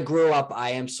where I grew up,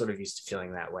 I am sort of used to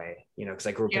feeling that way, because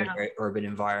I grew up in a very urban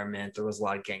environment. There was a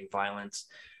lot of gang violence.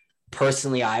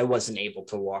 Personally, I wasn't able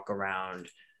to walk around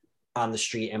on the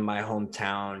street in my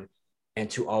hometown and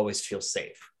to always feel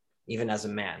safe, even as a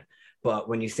man. But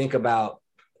when you think about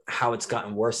how it's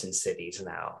gotten worse in cities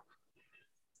now,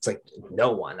 it's like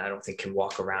no one, I don't think, can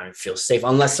walk around and feel safe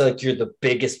unless like you're the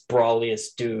biggest,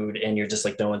 brawliest dude and you're just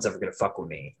like, no one's ever going to fuck with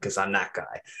me because I'm that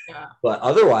guy. Yeah. But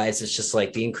otherwise, it's just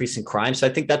like the increase in crime. So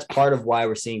I think that's part of why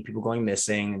we're seeing people going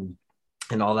missing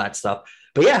and all that stuff.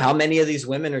 But yeah, how many of these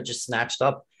women are just snatched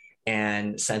up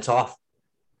and sent off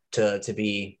to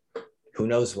be who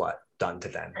knows what done to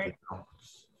them? Right.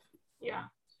 Yeah.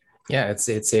 Yeah,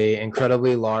 it's a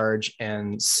incredibly large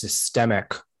and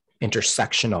systemic,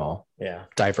 intersectional,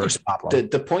 diverse problem.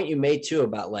 The point you made too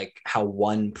about like how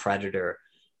one predator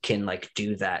can like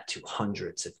do that to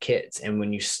hundreds of kids, and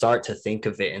when you start to think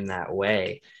of it in that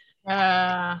way,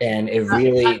 and it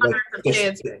really and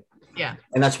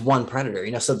that's one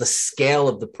predator, so the scale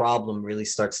of the problem really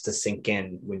starts to sink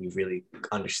in when you really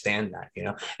understand that,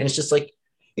 and it's just like,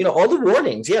 all the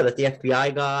warnings, that the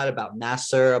FBI got about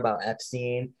Nasser, about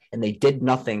Epstein, and they did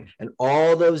nothing. And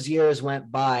all those years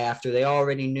went by after they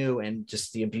already knew, and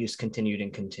just the abuse continued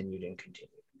and continued and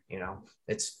continued.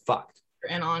 It's fucked.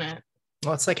 And on it.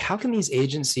 Well, it's like, how can these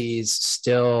agencies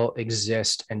still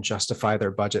exist and justify their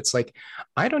budgets? Like,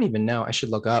 I don't even know. I should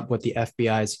look up what the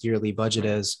FBI's yearly budget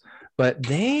is, but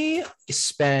they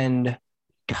spend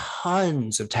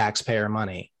tons of taxpayer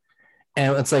money.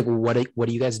 And it's like, what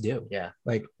do you guys do? Yeah.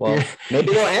 Like, well,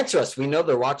 maybe they'll answer us. We know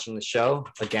they're watching the show.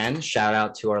 Again, shout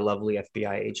out to our lovely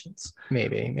FBI agents.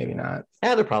 Maybe not.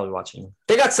 Yeah, they're probably watching.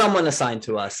 They got someone assigned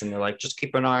to us and they're like, just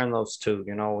keep an eye on those two.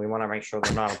 We want to make sure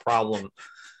they're not a problem.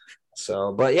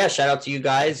 So, but yeah, shout out to you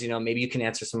guys. Maybe you can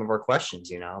answer some of our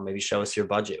questions, maybe show us your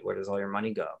budget. Where does all your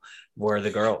money go? Where are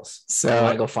the girls? So I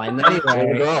want to go find them.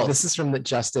 Anyway, the girls. This is from the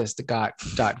justice.gov.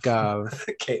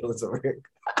 Katelyn's over here.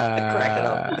 Cracking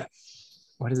up.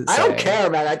 What does it say? I don't care,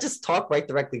 man. I just talk right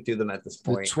directly to them at this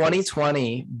point. The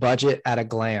 2020 budget at a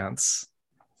glance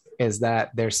is that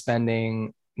they're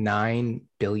spending $9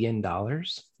 billion.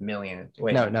 Million.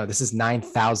 Wait. No, this is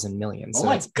 9,000 million. So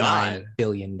my it's God. $9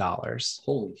 billion.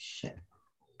 Holy shit.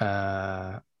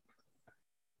 And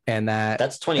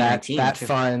that's 2019. That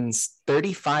funds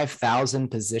 35,000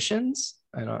 positions.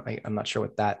 I'm not sure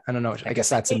what that, I don't know. I guess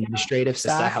that's administrative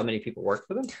staff. Is that how many people work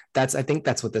for them? I think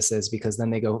that's what this is, because then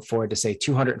they go forward to say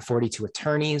 242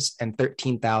 attorneys and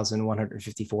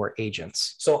 13,154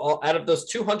 agents. So out of those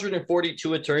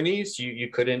 242 attorneys, you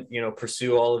couldn't,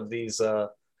 pursue all of these,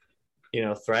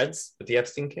 threads with the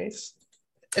Epstein case?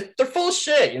 They're full of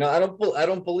shit. I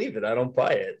don't believe it. I don't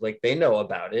buy it. Like, they know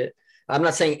about it. I'm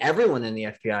not saying everyone in the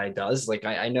FBI does. Like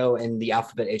I know in the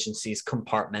alphabet agencies,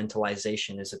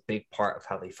 compartmentalization is a big part of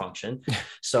how they function.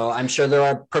 So I'm sure there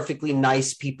are perfectly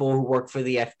nice people who work for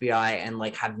the FBI and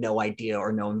like have no idea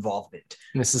or no involvement.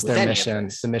 And this is their mission.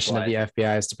 The mission of the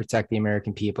FBI is to protect the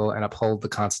American people and uphold the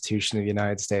Constitution of the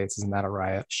United States. Isn't that a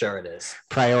riot? Sure it is.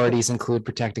 Priorities include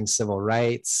protecting civil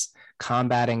rights,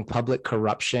 combating public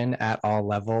corruption at all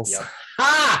levels. Yep.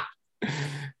 Ah!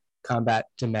 Combat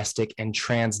domestic and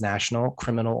transnational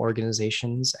criminal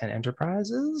organizations and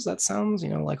enterprises. That sounds,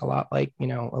 like a lot like,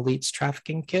 elites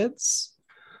trafficking kids,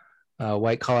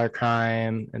 white collar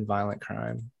crime and violent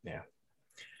crime. Yeah.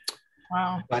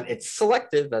 Wow. But it's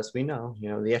selective, as we know.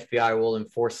 The FBI will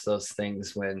enforce those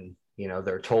things when,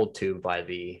 they're told to by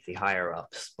the higher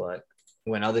ups. But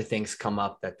when other things come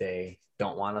up that they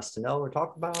don't want us to know or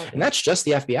talk about. And that's just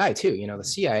the FBI too. The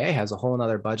CIA has a whole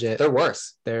nother budget. They're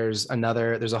worse. There's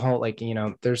a whole,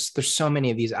 there's so many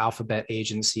of these alphabet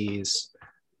agencies,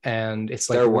 and it's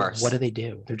like, they're worse. What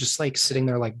do? They're just like sitting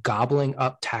there, like gobbling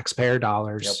up taxpayer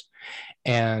dollars. Yep.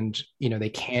 And, they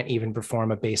can't even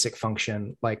perform a basic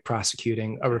function like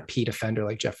prosecuting a repeat offender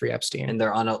like Jeffrey Epstein. And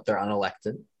they're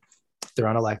unelected. They're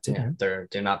unelected. Yeah.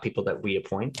 They're not people that we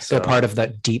appoint. So. They're part of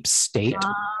that deep state.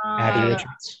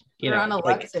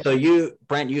 So you,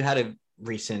 Brent, you had a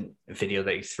recent video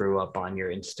that you threw up on your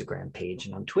Instagram page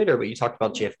and on Twitter, but you talked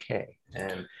about JFK.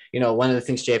 And, one of the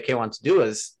things JFK wanted to do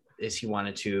is he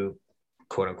wanted to,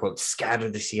 quote unquote, scatter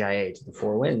the CIA to the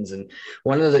four winds. And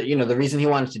one of the, the reason he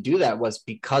wanted to do that was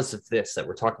because of this that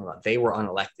we're talking about. They were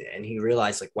unelected. And he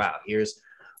realized, like, wow,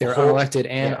 they're unelected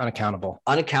and unaccountable.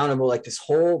 Unaccountable, like this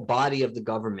whole body of the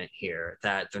government here,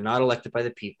 that they're not elected by the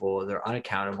people, they're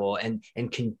unaccountable and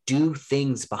can do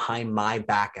things behind my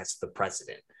back as the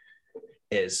president,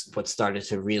 is what started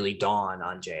to really dawn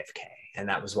on JFK. And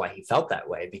that was why he felt that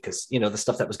way, because, the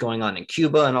stuff that was going on in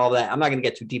Cuba and all that, I'm not going to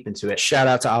get too deep into it. Shout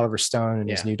out to Oliver Stone and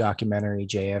his new documentary,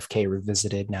 JFK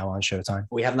Revisited, now on Showtime.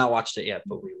 We have not watched it yet,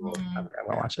 but we will. I'm going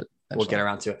to watch it. We'll get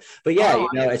around to it. But yeah,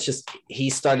 it's just, he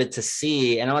started to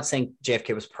see, and I'm not saying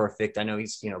JFK was perfect. I know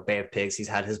he's, Bay of Pigs. He's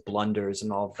had his blunders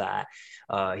and all of that.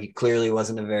 He clearly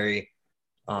wasn't a very,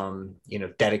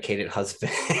 dedicated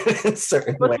husband in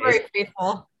certain ways. Very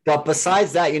faithful. But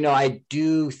besides that, I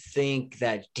do think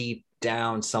that deep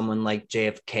down, someone like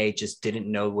JFK just didn't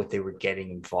know what they were getting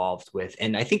involved with.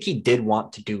 And I think he did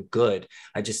want to do good.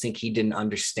 I just think he didn't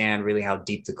understand really how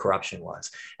deep the corruption was.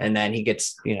 And then he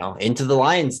gets, into the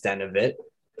lion's den of it,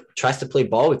 tries to play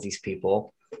ball with these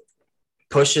people,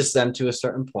 pushes them to a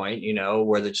certain point,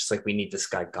 where they're just like, we need this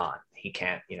guy gone. He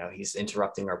can't, he's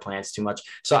interrupting our plans too much.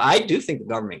 So I do think the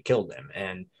government killed him.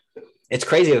 And it's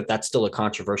crazy that that's still a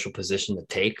controversial position to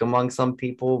take among some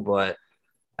people, but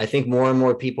I think more and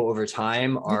more people over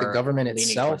time are the government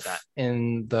itself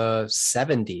in the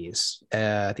 70s.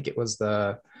 I think it was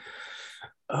I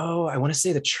want to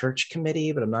say the Church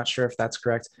Committee, but I'm not sure if that's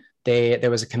correct. There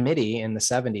was a committee in the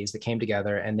 70s that came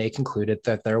together and they concluded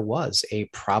that there was a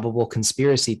probable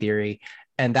conspiracy theory.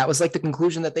 And that was like the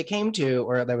conclusion that they came to,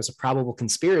 or there was a probable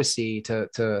conspiracy to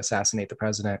assassinate the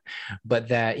president, but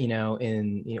that,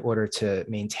 in order to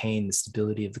maintain the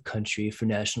stability of the country for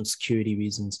national security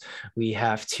reasons, we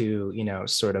have to,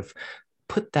 sort of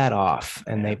put that off.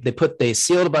 And they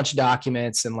sealed a bunch of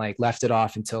documents and like left it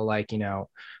off until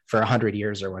for 100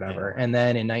 years or whatever. Yeah. And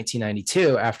then in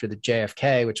 1992, after the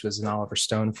JFK, which was an Oliver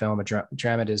Stone film, a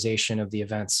dramatization of the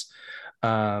events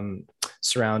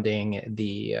surrounding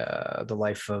the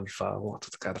life of what's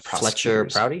the guy, the Fletcher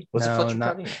Prouty?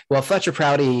 Well, Fletcher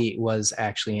Prouty was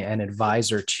actually an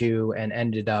advisor to, and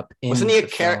ended up in. Wasn't he a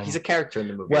character? He's a character in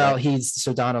the movie. Well,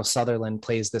 right? Donald Sutherland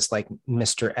plays this like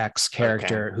Mr. X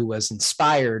character who was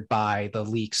inspired by the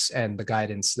leaks and the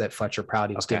guidance that Fletcher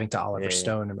Prouty was giving to Oliver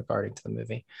Stone in regarding to the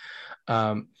movie.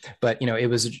 But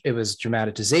it was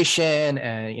dramatization,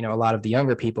 and a lot of the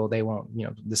younger people, they won't,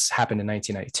 this happened in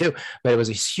 1992, but it was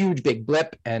a huge big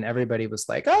blip and everybody was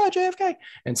like, oh, JFK.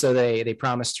 And so they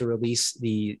promised to release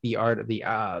the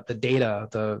data,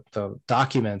 the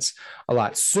documents a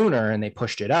lot sooner, and they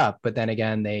pushed it up, but then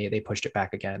again they pushed it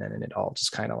back again, and it all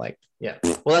just kind of like, yeah,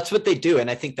 well, that's what they do. And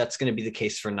I think that's going to be the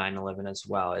case for 9/11 as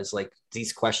well, is like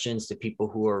these questions to people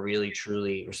who are really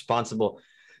truly responsible,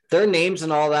 their names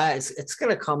and all that, it's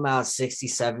going to come out 60,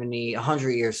 70,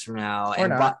 100 years from now. Or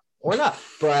not.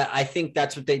 But I think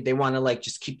that's what they want to like,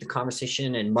 just keep the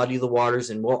conversation and muddy the waters,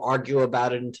 and we'll argue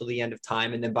about it until the end of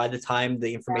time. And then by the time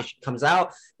the information comes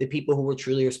out, the people who were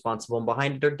truly responsible and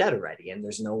behind it are dead already. And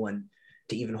there's no one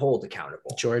to even hold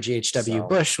accountable. George H.W.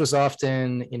 Bush was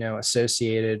often,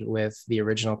 associated with the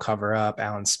original cover up.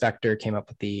 Alan Spector came up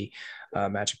with the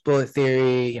magic bullet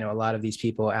theory. A lot of these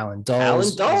people, Alan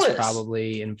Dulles was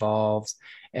probably involved.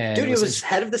 And dude, he was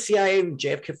head of the CIA.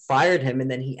 JFK fired him,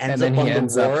 and then he ends up on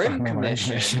the Warren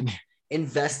Commission.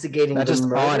 Investigating not just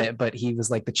on it, but he was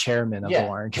like the chairman of the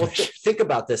Warren Commission. Well, think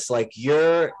about this. Like,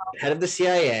 you're head of the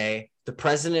CIA, the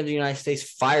president of the United States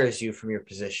fires you from your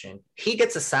position, he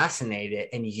gets assassinated,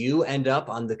 and you end up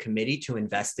on the committee to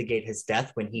investigate his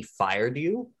death when he fired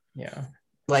you. Yeah.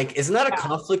 Like, isn't that a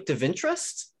conflict of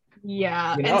interest?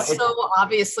 Yeah, and so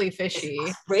obviously fishy.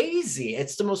 It's crazy.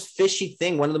 It's the most fishy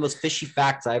thing. One of the most fishy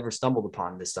facts I ever stumbled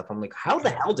upon this stuff. I'm like, how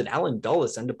the hell did Alan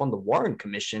Dulles end up on the Warren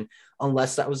Commission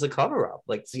unless that was a cover-up?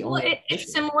 Like, it's the only.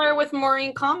 It's similar with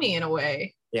Maureen Comey in a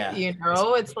way. Yeah.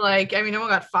 It's like, I mean, no one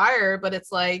got fired, but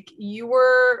it's like you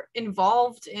were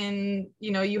involved in,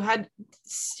 you had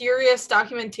serious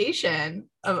documentation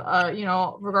of,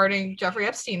 regarding Jeffrey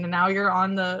Epstein, and now you're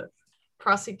on the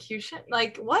prosecution.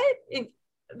 Like, what?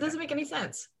 It doesn't make any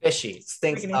sense. Fishy.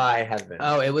 Stinks eye heaven.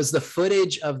 Oh, it was the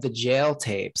footage of the jail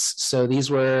tapes. So these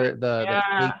were the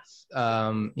tapes,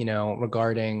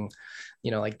 regarding,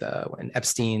 like when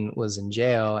Epstein was in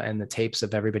jail, and the tapes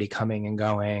of everybody coming and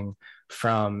going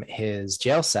from his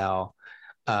jail cell.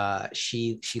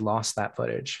 She lost that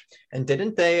footage. And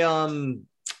didn't they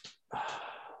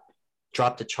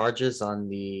drop the charges on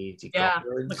the guards?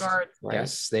 The guards. Right?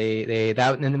 Yes, they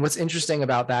that. And what's interesting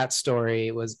about that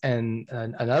story was, and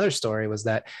another story was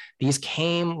that these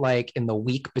came like in the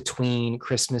week between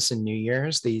Christmas and New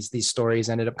Year's. These stories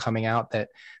ended up coming out that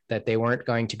they weren't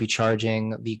going to be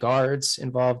charging the guards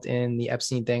involved in the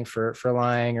Epstein thing for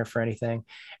lying or for anything,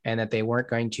 and that they weren't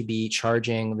going to be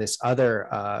charging this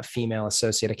other female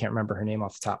associate. I can't remember her name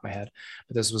off the top of my head,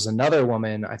 but this was another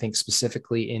woman, I think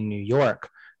specifically in New York,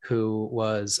 who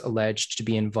was alleged to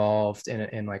be involved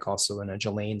in like also in a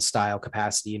Ghislaine style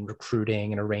capacity in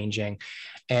recruiting and arranging.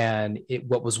 And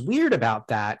what was weird about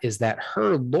that is that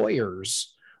her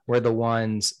lawyers were the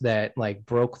ones that like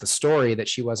broke the story that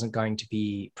she wasn't going to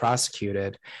be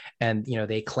prosecuted. And,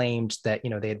 they claimed that,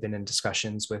 they had been in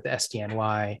discussions with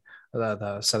SDNY,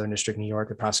 the Southern District of New York,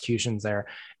 the prosecutions there,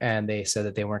 and they said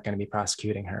that they weren't going to be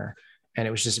prosecuting her. And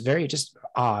it was just very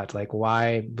odd. Like,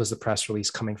 why was the press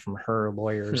release coming from her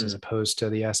lawyers as opposed to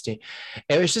the SD?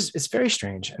 It's very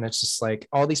strange. And it's just like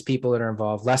all these people that are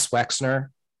involved. Les Wexner,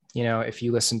 if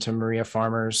you listen to Maria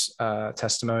Farmer's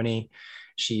testimony,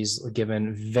 she's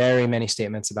given very many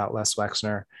statements about Les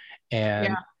Wexner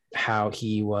and how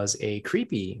he was a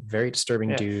creepy, very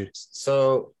disturbing dude.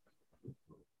 So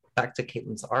back to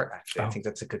Katelyn's art, actually. I think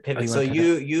that's a good pivot. So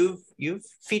you've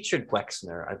featured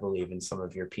Wexner, I believe, in some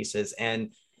of your pieces,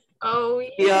 and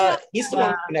he's the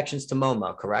one with connections to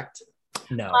MoMA, correct?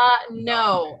 No,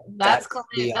 no, that's Glenn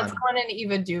and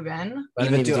Eva Dubin.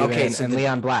 And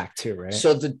Leon Black too, right?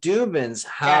 So the Dubins,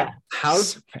 how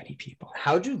so many people?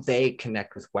 How do they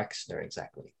connect with Wexner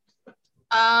exactly?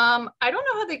 I don't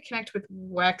know how they connect with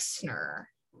Wexner,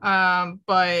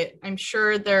 but I'm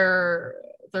sure their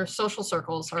social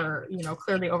circles are,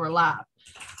 clearly overlap.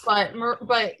 But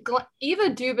Eva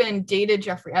Dubin dated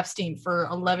Jeffrey Epstein for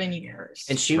 11 years.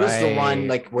 And she was the one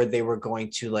like where they were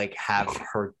going to like have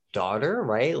her daughter,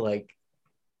 right? Like,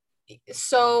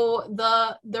 so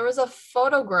there was a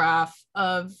photograph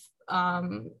of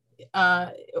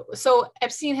so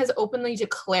Epstein has openly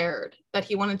declared that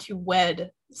he wanted to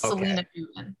wed Selena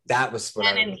Dubin. That was what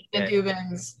Selena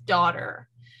Dubin's daughter.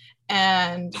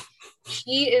 And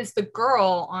she is the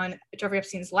girl on Jeffrey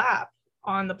Epstein's lap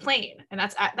on the plane, and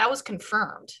that was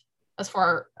confirmed as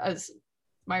far as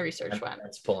my research went.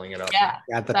 That's pulling it up. Yeah,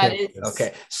 that is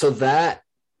okay. So that,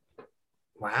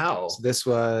 wow. So this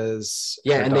was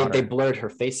and they blurred her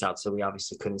face out, so we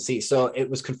obviously couldn't see. So it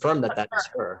was confirmed that is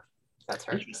her. That's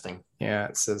her. Interesting. Yeah,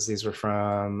 it says these were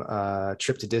from a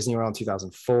trip to Disney World in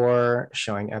 2004,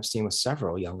 showing Epstein with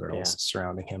several young girls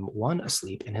surrounding him, one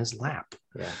asleep in his lap.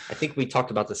 Yeah, I think we talked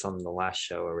about this on the last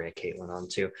show, where we had Katelyn on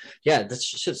too. Yeah, this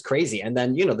shit's crazy. And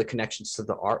then, the connections to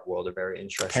the art world are very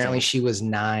interesting. Apparently she was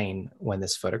 9 when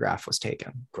this photograph was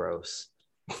taken. Gross.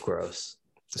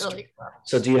 Really?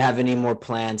 So do you have any more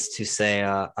plans to say,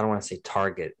 I don't want to say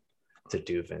target the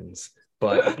Duvins,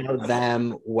 but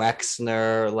them,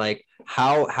 Wexner, like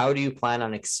how do you plan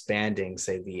on expanding,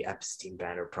 say, the Epstein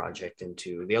Banner project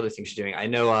into the other things you're doing? I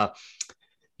know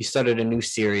you started a new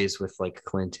series with like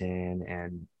Clinton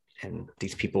and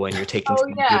these people, and you're taking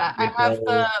I have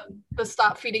the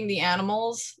Stop Feeding the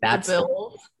Animals. That's the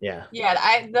bill.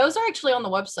 Those are actually on the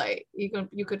website.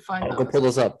 You could find those. Go pull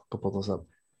those up.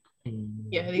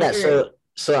 Yeah,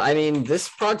 So I mean, this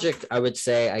project, I would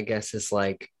say, I guess, is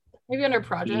like maybe under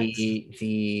projects.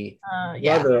 The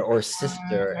Yeah. brother or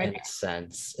sister in a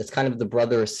sense. It's kind of the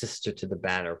brother or sister to the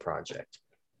Banner project.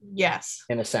 Yes.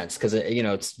 In a sense, because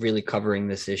it's really covering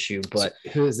this issue. But So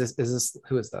who is this?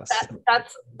 Who is this?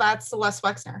 That's Les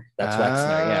Wexner. That's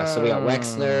Wexner. Yeah. So we got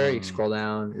Wexner. You scroll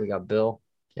down. We got Bill.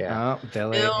 Yeah. Oh,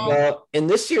 Billy. Well, in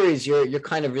this series, you're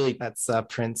kind of really that's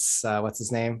Prince. What's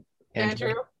his name?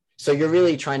 Andrew. So you're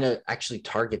really trying to actually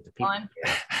target the people.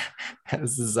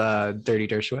 This is Dirty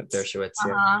Dershowitz. Dershowitz,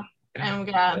 yeah. And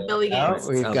we got Billy Gates.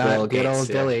 We've got good old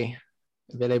Billy.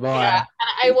 Billy boy. Yeah, and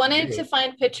I wanted to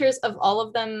find pictures of all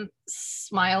of them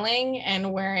smiling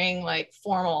and wearing like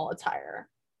formal attire,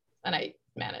 and I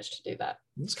managed to do that.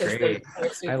 That's great.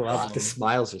 I love the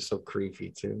smiles are so creepy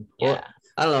too. Yeah. Well,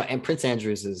 I don't know. And Prince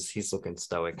Andrews he's looking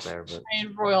stoic there, but I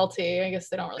mean, royalty. I guess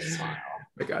they don't really smile.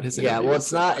 My God, well,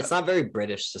 it's not very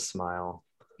British to smile.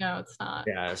 No, it's not.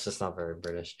 Yeah, it's just not very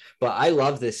British. But I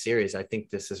love this series. I think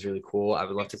this is really cool. I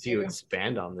would love to see you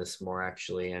expand on this more,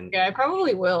 actually. And yeah, I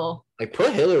probably will. Like,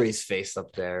 put Hillary's face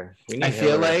up there. I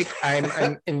feel like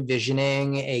I'm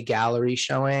envisioning a gallery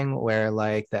showing where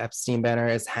like the Epstein banner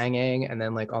is hanging, and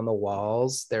then like on the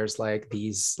walls there's like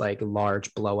these like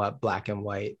large blow up black and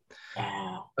white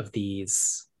of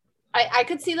these. I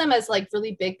could see them as like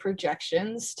really big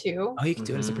projections too. Oh, you can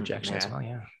do it as a projection as well.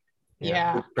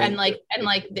 Yeah. And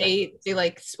they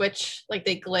like switch, like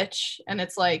they glitch, and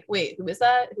it's like, wait, who is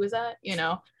that? You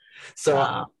know? So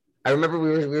I remember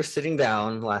we were sitting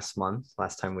down last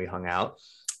time we hung out,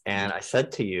 and I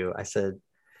said to you,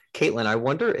 Katelyn, I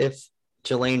wonder if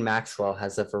Ghislaine Maxwell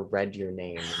has ever read your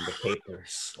name in the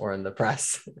papers or in the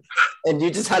press. And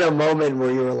you just had a moment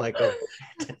where you were like, oh,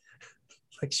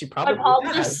 like she probably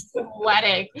has.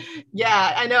 Sweating.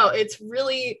 Yeah, I know. It's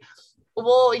really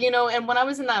well, you know, and when I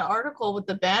was in that article with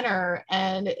the banner,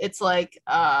 and it's like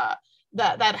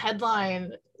that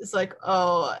headline is like,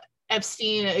 oh,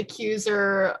 Epstein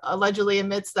accuser allegedly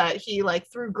admits that he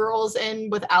like threw girls in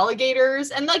with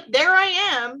alligators, and like there I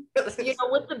am, you know,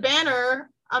 with the banner.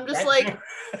 I'm just like,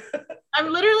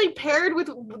 I'm literally paired with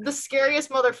the scariest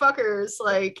motherfuckers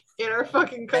like in our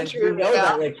fucking country. And you know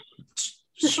that, like,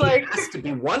 she has to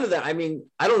be one of them. I mean,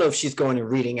 I don't know if she's going and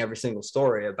reading every single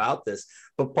story about this,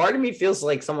 but part of me feels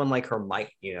like someone like her might,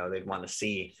 you know, they'd want to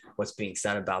see what's being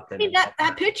said about them. I mean,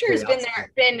 that picture has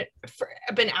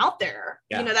been out there.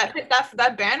 Yeah. You know,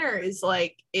 that banner is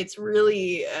like, it's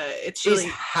really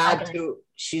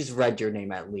she's read your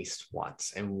name at least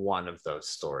once in one of those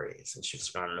stories, and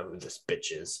she's I don't know who this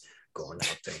bitch is going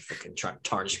out there fucking trying to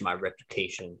tarnish my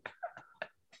reputation.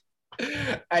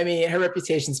 I mean, her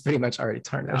reputation's pretty much already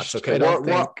tarnished. Okay,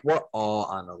 we're all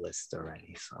on a list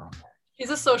already. So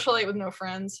he's a socialite with no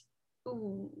friends.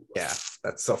 Ooh. Yeah,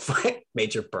 that's so funny.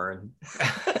 Major burn.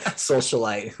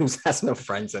 Socialite who has no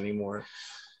friends anymore.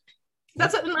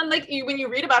 That's like when you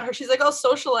read about her, she's like, oh,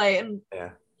 socialite, and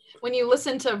when you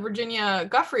listen to Virginia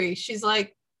Guffrey, she's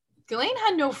like, Ghislaine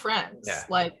had no friends. Yeah.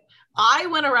 Like, I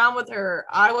went around with her.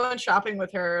 I went shopping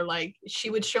with her. Like, she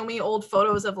would show me old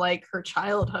photos of like her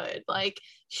childhood. Like,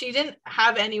 she didn't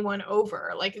have anyone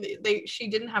over. Like, she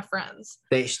didn't have friends.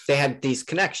 They had these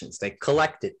connections. They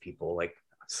collected people, like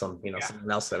someone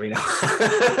else that we know.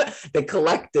 They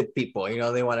collected people. You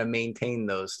know, they want to maintain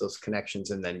those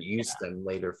connections and then use them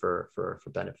later for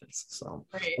benefits. So,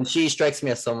 and she strikes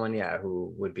me as someone,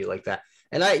 who would be like that.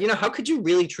 And how could you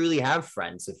really truly have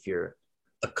friends if you're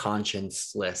a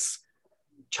conscienceless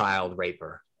child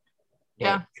raper?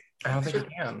 Yeah. I don't think you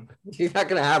can. You're not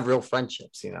going to have real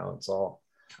friendships, it's all,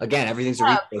 again, everything's a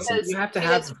replacement. You have to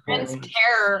have friends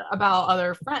care about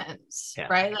other friends,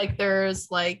 right? Like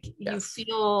there's like, you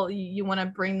feel you want to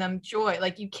bring them joy.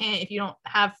 Like you can't, if you don't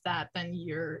have that, then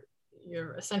you're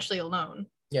essentially alone.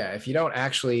 Yeah, if you don't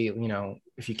actually,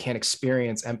 if you can't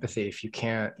experience empathy, if you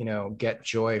can't, get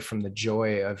joy from the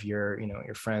joy of your,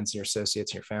 your friends, your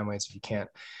associates, your families, if you can't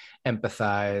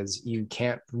empathize, you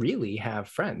can't really have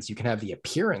friends. You can have the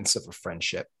appearance of a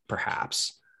friendship,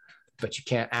 perhaps, but you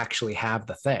can't actually have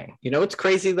the thing. It's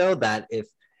crazy though, that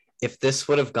if this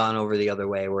would have gone over the other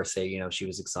way, where say, she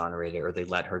was exonerated or they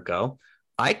let her go,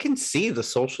 I can see the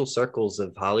social circles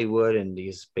of Hollywood and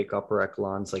these big upper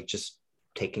echelons, like just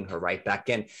taking her right back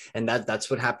in. And that's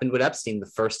what happened with Epstein the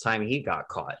first time he got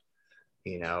caught,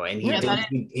 and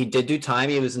he did do time.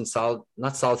 He was in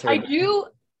not solitary.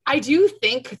 I do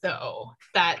think though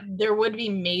that there would be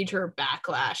major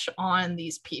backlash on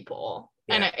these people.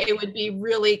 And it would be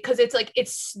really, because it's like,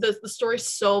 it's the story's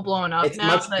so blown up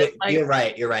now. You're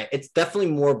right. It's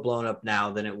definitely more blown up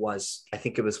now than it was. I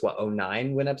think it was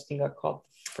 2009 when Epstein got caught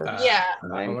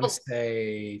I want to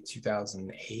say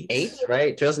 2008.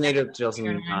 Right? 2008 or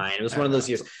 2009. It was one of those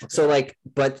years. So like,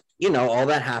 but you know, all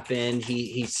that happened.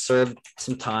 He served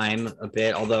some time a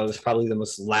bit, although it was probably the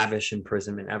most lavish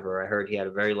imprisonment ever. I heard he had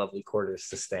a very lovely quarters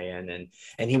to stay in,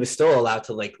 and he was still allowed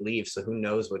to like leave. So who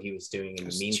knows what he was doing in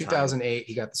the meantime. 2008,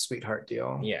 he got the sweetheart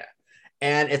deal. Yeah.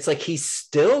 And it's like he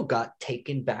still got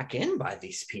taken back in by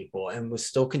these people and was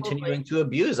still continuing to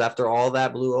abuse after all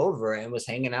that blew over, and was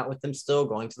hanging out with them still,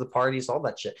 going to the parties, all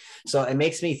that shit. So it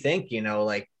makes me think, you know,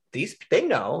 like they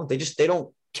know, they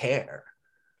don't care.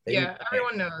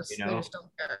 Everyone knows. You know? They just don't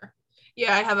care.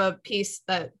 Yeah, I have a piece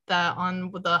that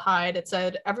on the Hide. It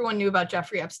said everyone knew about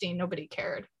Jeffrey Epstein. Nobody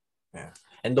cared. Yeah.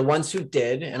 And the ones who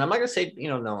did, and I'm not going to say, you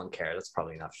know, no one cared. That's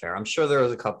probably not fair. I'm sure there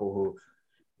was a couple who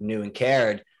knew and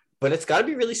cared. But it's got to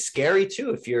be really scary,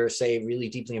 too, if you're, say, really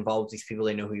deeply involved with these people.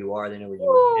 They know who you are. They know where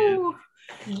you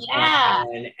live. Yeah.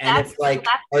 And it's like,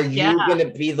 are you going to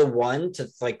be the one to,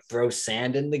 like, throw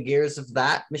sand in the gears of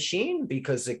that machine?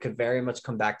 Because it could very much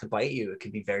come back to bite you. It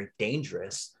could be very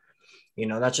dangerous, you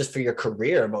know, not just for your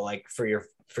career, but, like, for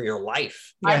your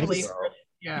life.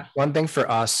 Yeah. One thing for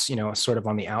us, you know, sort of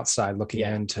on the outside looking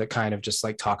in to kind of just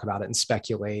like talk about it and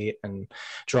speculate and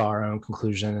draw our own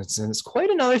conclusions. And it's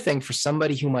quite another thing for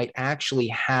somebody who might actually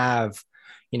have,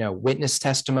 you know, witness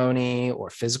testimony or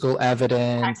physical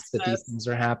evidence that these things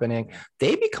are happening.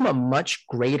 They become a much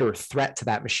greater threat to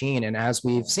that machine. And as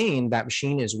we've seen, that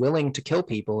machine is willing to kill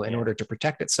people in order to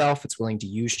protect itself. It's willing to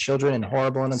use children in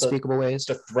horrible and unspeakable ways.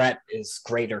 The threat is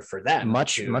greater for them.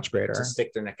 Much greater. To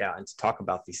stick their neck out and to talk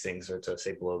about these things, or to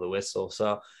say blow the whistle.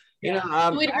 So, you know,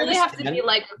 it would really have to be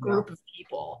like a group of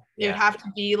people. It would have to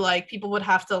be like, people would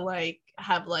have to like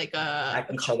have like a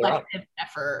collective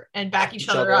effort and back each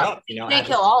other up. You know, they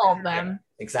kill all of them.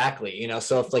 Exactly. You know,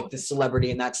 so if like this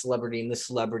celebrity and that celebrity and this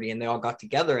celebrity, and they all got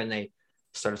together and they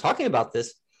started talking about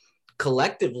this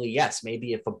collectively, yes,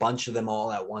 maybe if a bunch of them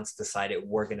all at once decided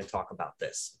we're going to talk about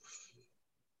this,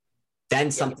 then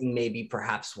something maybe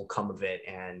perhaps will come of it,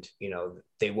 and, you know,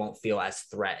 they won't feel as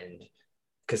threatened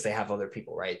because they have other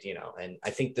people, right? You know, and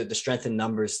I think that the strength in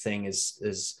numbers thing is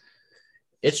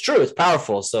it's true, it's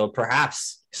powerful. So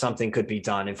perhaps something could be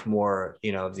done if more,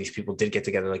 you know, if these people did get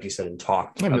together, like you said, and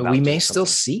talk. I mean, we may still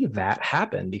see that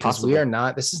happen, because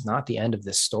this is not the end of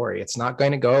this story. It's not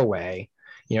going to go away.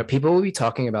 You know, people will be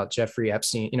talking about Jeffrey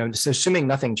Epstein, you know, just assuming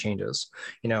nothing changes.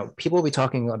 You know, people will be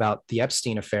talking about the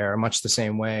Epstein affair much the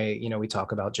same way, you know, we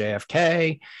talk about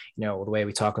JFK, you know, the way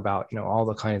we talk about, you know, all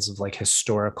the kinds of like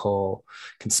historical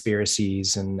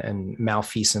conspiracies and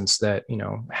malfeasance that, you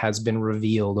know, has been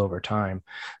revealed over time.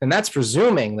 And that's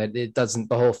presuming that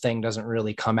the whole thing doesn't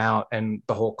really come out and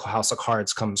the whole house of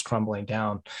cards comes crumbling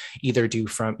down, either due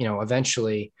from, you know,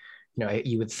 eventually, you know,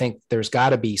 you would think there's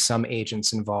got to be some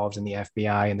agents involved in the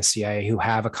FBI and the CIA who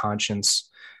have a conscience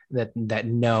that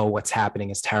know what's happening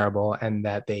is terrible, and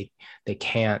that they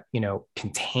can't, you know,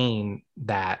 contain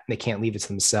that. They can't leave it to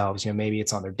themselves. You know, maybe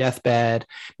it's on their deathbed.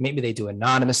 Maybe they do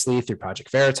anonymously through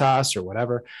Project Veritas or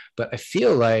whatever. But I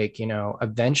feel like, you know,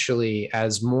 eventually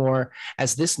as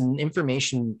this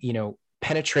information, you know,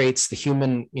 penetrates the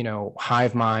human, you know,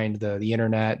 hive mind, the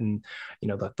internet, and, you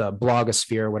know, the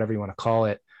blogosphere, whatever you want to call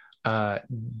it,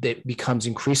 it becomes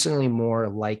increasingly more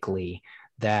likely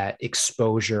that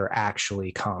exposure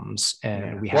actually comes,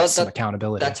 and we have some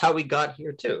accountability. That's how we got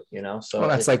here too, you know. So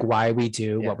that's like why we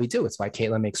do what we do. It's why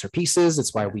Katelyn makes her pieces.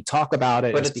 It's why we talk about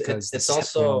it. But it's because it's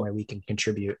also one way we can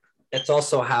contribute. It's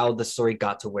also how the story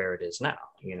got to where it is now.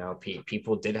 You know,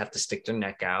 people did have to stick their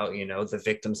neck out. You know, the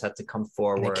victims had to come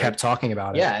forward. And they kept talking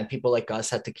about it. Yeah, and people like us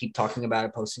had to keep talking about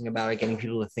it, posting about it, getting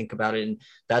people to think about it. And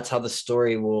that's how the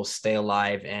story will stay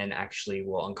alive and actually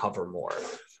will uncover more.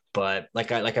 But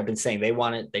like I've been saying, they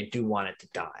do want it to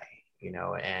die, you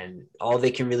know, and all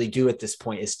they can really do at this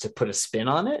point is to put a spin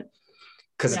on it.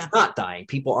 Because it's not dying.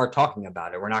 People are talking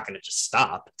about it. We're not going to just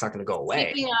stop. It's not going to go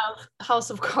away. Speaking of House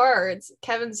of Cards,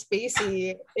 Kevin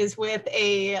Spacey is with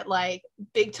a like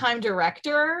big time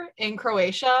director in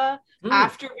Croatia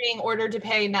after being ordered to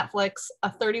pay Netflix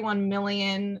a $31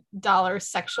 million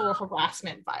sexual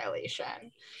harassment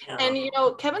violation. Yeah. And, you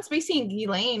know, Kevin Spacey and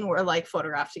Ghislaine were like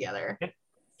photographed together. Yeah.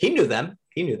 He knew them.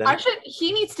 I need to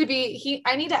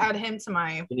add him to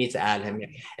my. You need to add him,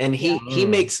 and he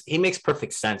makes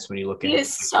perfect sense when you look at it. He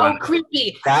is so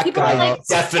creepy. That people guy like,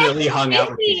 definitely hung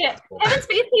out with Kevin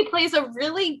Spacey plays a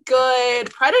really good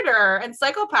predator and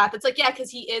psychopath. It's like, yeah, because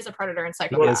he is a predator and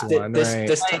psychopath.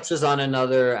 This touches on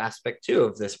another aspect too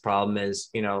of this problem is,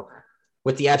 you know,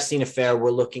 with the Epstein affair,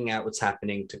 we're looking at what's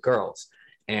happening to girls,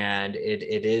 and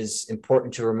it is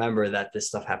important to remember that this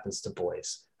stuff happens to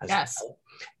boys. Yes. well.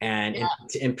 And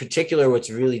in particular, what's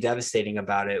really devastating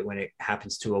about it when it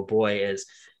happens to a boy is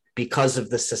because of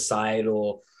the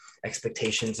societal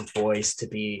expectations of boys to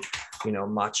be,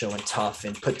 macho and tough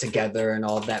and put together and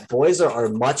all of that. Boys are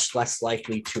much less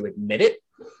likely to admit it.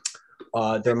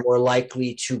 They're more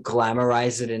likely to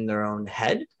glamorize it in their own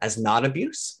head as not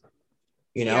abuse,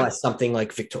 as something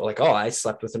like oh, I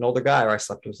slept with an older guy or I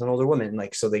slept with an older woman.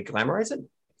 Like, so they glamorize it,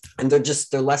 and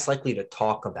they're less likely to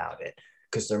talk about it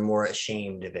because they're more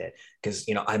ashamed of it because,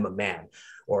 I'm a man.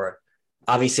 Or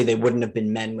obviously they wouldn't have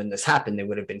been men when this happened. They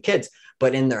would have been kids.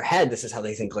 But in their head, this is how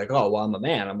they think, like, oh, well, I'm a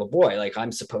man, I'm a boy. Like,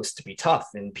 I'm supposed to be tough.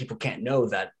 And people can't know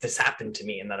that this happened to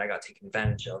me and that I got taken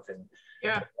advantage of. And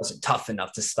I wasn't tough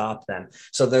enough to stop them.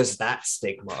 So there's that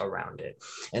stigma around it.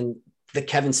 And the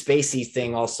Kevin Spacey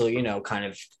thing also, kind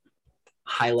of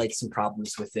highlights some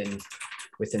problems within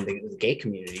the gay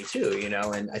community too,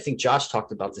 and I think Josh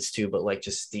talked about this too, but like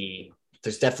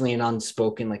there's definitely an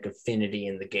unspoken like affinity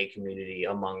in the gay community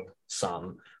among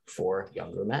some for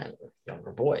younger men,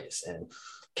 younger boys. And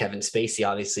Kevin Spacey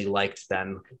obviously liked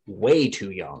them way too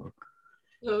young.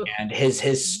 Ugh. And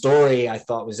his story I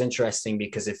thought was interesting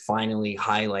because it finally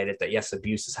highlighted that yes,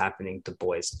 abuse is happening to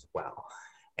boys as well.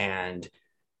 And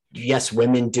yes,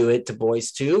 women do it to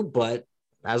boys too, but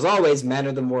as always, men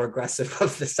are the more aggressive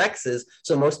of the sexes.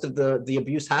 So most of the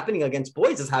abuse happening against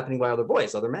boys is happening by other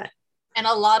boys, other men. And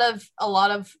a lot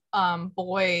of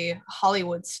boy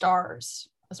Hollywood stars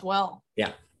as well.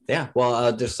 Yeah.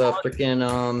 Well, there's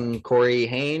freaking Corey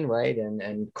Haim, right?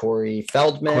 And Corey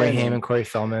Feldman. Corey Haim and Corey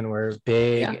Feldman were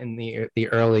big in the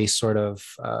early sort of,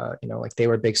 like they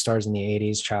were big stars in the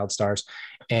 80s, child stars.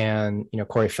 And,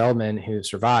 Corey Feldman, who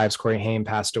survives, Corey Haim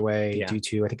passed away due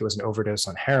to, I think it was an overdose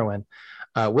on heroin.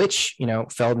 Which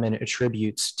Feldman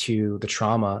attributes to the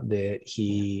trauma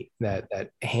that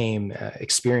Haim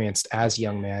experienced as a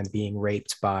young man being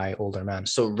raped by older men.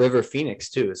 So River Phoenix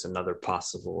too is another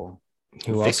possible.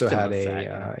 Who also had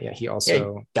he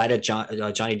also died at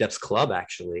Johnny Depp's club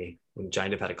actually. When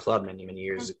Johnny Depp had a club many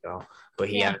years ago, but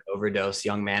he had an overdose.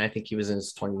 Young man, I think he was in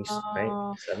his 20s,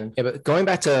 right? 7. Yeah, but going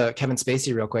back to Kevin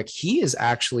Spacey real quick, he is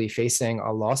actually facing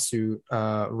a lawsuit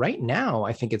right now.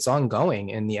 I think it's ongoing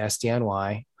in the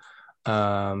SDNY.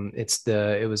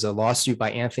 It was a lawsuit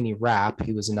by Anthony Rapp.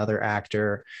 He was another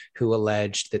actor who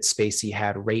alleged that Spacey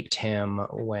had raped him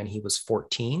when he was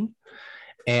 14.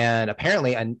 And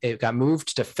apparently it got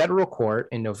moved to federal court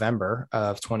in November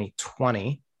of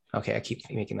 2020. Okay, I keep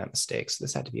making that mistake. So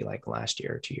this had to be like last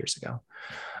year or 2 years ago.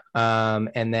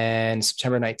 And then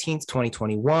September 19th,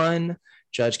 2021,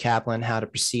 Judge Kaplan had a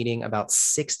proceeding about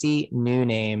 60 new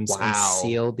names and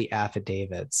sealed the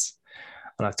affidavits.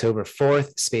 On October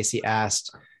 4th, Spacey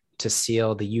asked to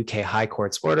seal the UK High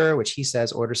Court's order, which he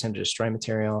says orders him to destroy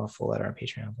material, full letter on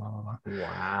Patreon, blah, blah, blah.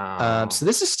 Wow. So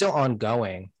this is still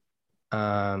ongoing.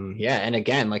 And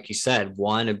again, like you said,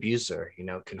 one abuser,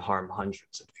 can harm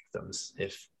hundreds of victims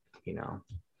if,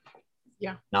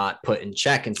 not put in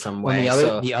check in some way.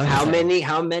 How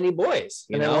many boys?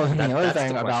 The other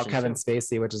thing about Kevin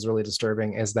Spacey, which is really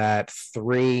disturbing, is that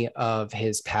 3 of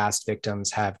his past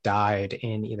victims have died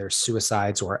in either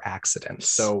suicides or accidents.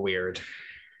 So weird.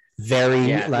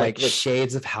 Very like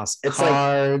shades of House of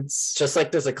Cards. Just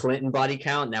like there's a Clinton body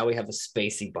count, now we have a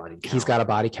Spacey body count. He's got a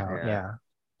body count. Yeah.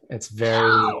 It's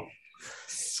very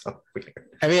so weird.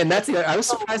 I mean, I was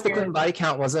surprised the Clinton body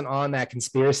count wasn't on that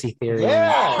conspiracy theory.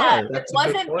 Yeah, it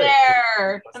wasn't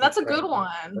there. And that's a good one.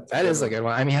 That is a good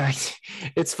one. I mean,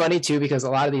 it's funny too, because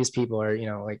a lot of these people are,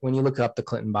 like when you look up the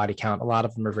Clinton body count, a lot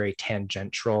of them are very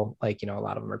tangential. Like, a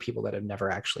lot of them are people that have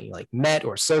never actually like met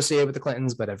or associated with the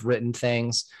Clintons, but have written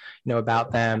things,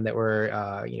 about them that were,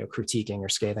 critiquing or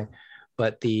scathing.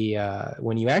 But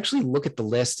when you actually look at the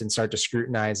list and start to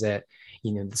scrutinize it,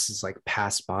 this is like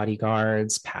past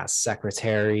bodyguards, past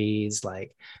secretaries,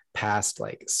 like past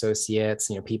like associates,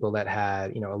 people that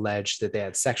had, alleged that they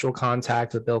had sexual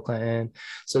contact with Bill Clinton.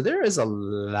 So there is a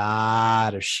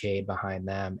lot of shade behind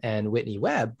them. And Whitney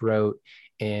Webb wrote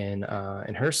in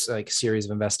her like series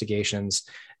of investigations.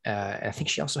 I think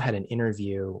she also had an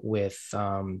interview with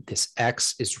this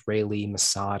ex-Israeli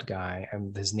Mossad guy,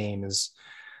 and his name is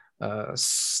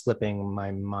slipping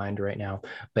my mind right now,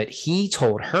 but he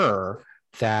told her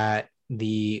that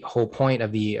the whole point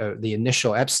of the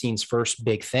initial Epstein's first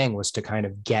big thing was to kind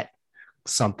of get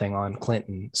something on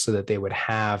Clinton so that they would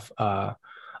have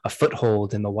a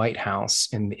foothold in the White House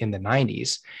in the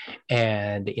 90s.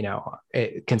 And,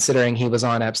 considering he was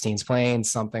on Epstein's plane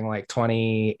something like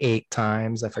 28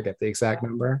 times, I forget the exact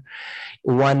number,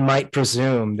 one might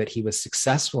presume that he was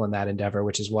successful in that endeavor,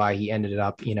 which is why he ended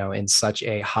up, in such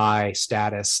a high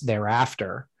status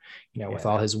thereafter, with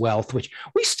all his wealth, which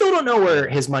we still don't know where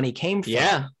his money came from.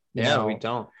 Yeah, we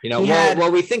don't.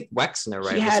 Well, we think Wexner,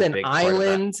 right? He had an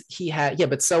island. He had,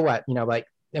 but so what?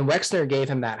 And Wexner gave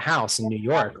him that house in New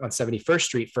York on 71st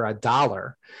Street for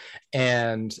 $1.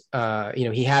 And,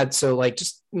 he had,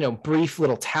 brief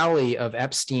little tally of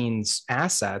Epstein's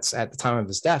assets at the time of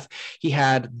his death. He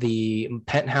had the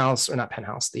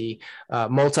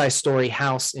multi-story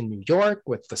house in New York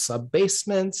with the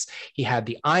sub-basements. He had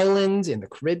the island in the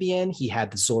Caribbean. He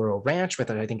had the Zorro Ranch with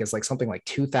it, I think is something like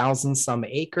 2,000 some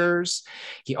acres.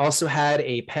 He also had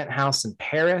a penthouse in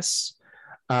Paris.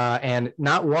 And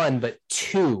not one, but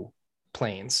 2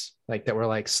 planes that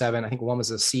were 7. I think one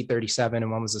was a C-37 and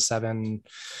one was a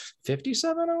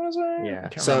 757, I want to say. Yeah.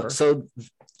 So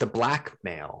the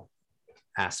blackmail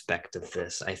aspect of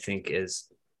this, I think, is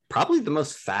probably the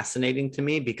most fascinating to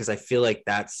me, because I feel like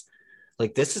that's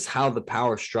this is how the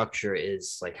power structure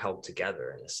is held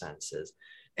together in a sense.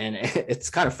 And it's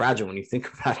kind of fragile when you think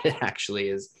about it, actually,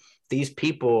 is these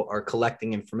people are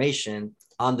collecting information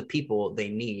on the people they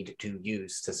need to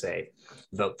use to say,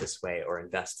 vote this way or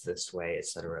invest this way, et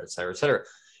cetera, et cetera, et cetera.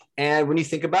 And when you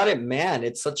think about it, man,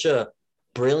 it's such a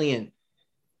brilliant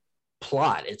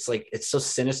plot. It's it's so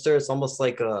sinister. It's almost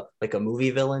like a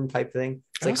movie villain type thing.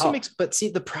 But see,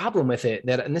 the problem with it,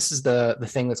 and this is the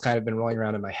thing that's kind of been rolling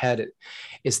around in my head,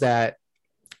 is that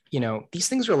these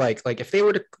things are if they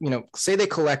were to say they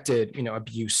collected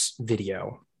abuse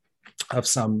video of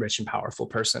some rich and powerful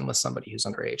person with somebody who's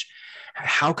underage,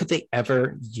 how could they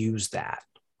ever use that?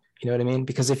 You know what I mean?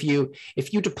 Because if you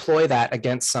deploy that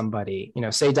against somebody,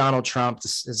 say Donald Trump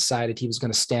decided he was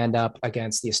going to stand up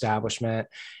against the establishment,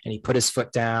 and he put his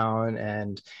foot down,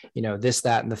 and this,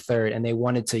 that, and the third, and they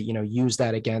wanted to use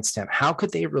that against him, how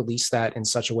could they release that in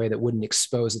such a way that wouldn't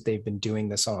expose that they've been doing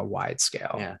this on a wide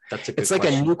scale? Yeah, that's a good It's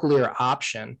question. A nuclear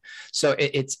option. So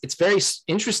it's very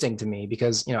interesting to me,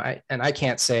 because I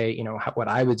can't say what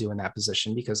I would do in that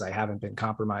position, because I haven't been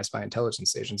compromised by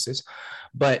intelligence agencies,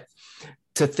 but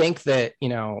to think that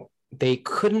they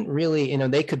couldn't really,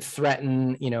 they could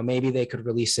threaten, maybe they could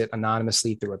release it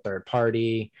anonymously through a third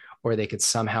party, or they could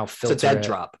somehow filter it's a dead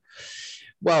drop.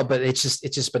 Well, but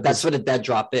but that's what a dead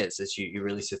drop is you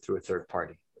release it through a third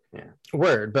party. Yeah.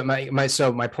 Word. But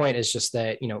my point is just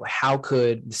that, how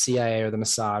could the CIA or the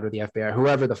Mossad or the FBI,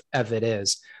 whoever the F it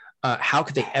is, how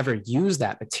could they ever use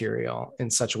that material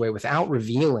in such a way without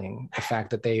revealing the fact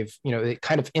that they've, it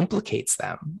kind of implicates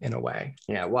them in a way.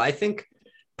 Yeah. Well, I think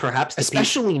perhaps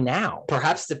especially now,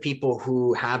 perhaps the people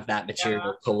who have that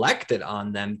material collected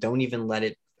on them don't even let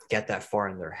it get that far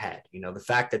in their head. The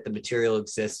fact that the material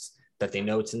exists, that they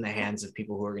know it's in the hands of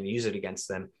people who are going to use it against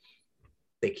them,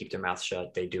 they keep their mouth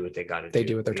shut. They do what they got to do. They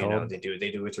do what they're told. They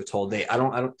do what they're told.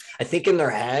 I think in their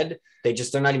head,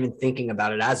 they're not even thinking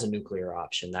about it as a nuclear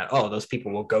option, that, those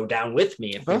people will go down with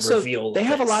me if we reveal they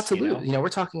have a lot to lose. We're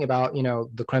talking about,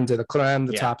 the creme de la creme,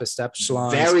 the top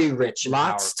echelons. Very rich.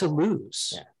 Lots to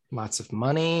lose. Yeah. Lots of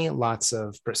money, lots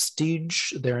of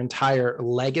prestige, their entire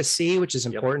legacy, which is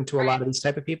important to a lot of these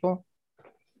type of people.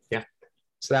 Yeah.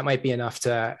 So that might be enough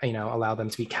to, allow them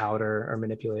to be cowed or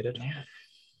manipulated. Yeah.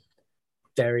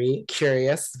 Very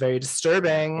curious, very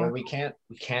disturbing. Well, we can't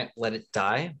let it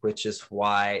die, which is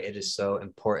why it is so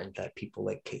important that people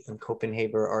like Katelyn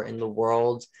Kopenhaver are in the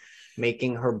world,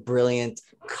 making her brilliant,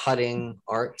 cutting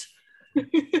art.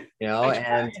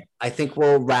 And I think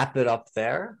we'll wrap it up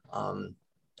there.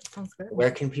 Sounds good.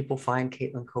 Where can people find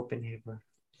Katelyn Kopenhaver?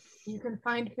 You can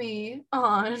find me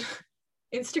on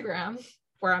Instagram,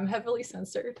 where I'm heavily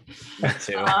censored. Me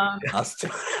too. Us too.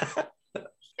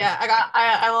 Yeah,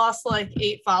 I lost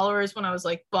 8 followers when I was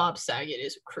like, Bob Saget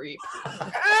is a creep.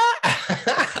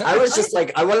 I was just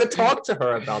I want to talk to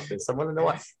her about this. I want to know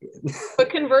why. But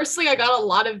conversely, I got a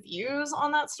lot of views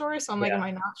on that story, so I'm am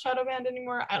I not shadow banned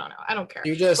anymore? I don't know. I don't care.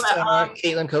 You just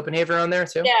Katelyn Kopenhaver on there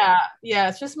too? Yeah,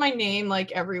 it's just my name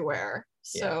everywhere.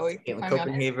 So Katelyn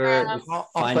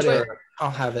Kopenhaver. I'll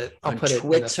have it. I'll put it on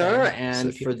Twitter.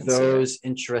 And for those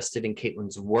interested in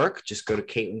Katelyn's work, just go to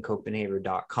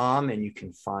KatelynKopenhaver.com and you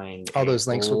can find all those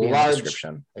links will be in the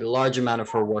description. A large amount of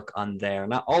her work on there.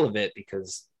 Not all of it,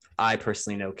 because I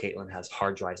personally know Katelyn has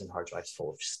hard drives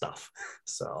full of stuff.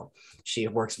 So she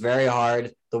works very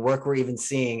hard. The work we're even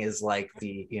seeing is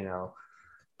the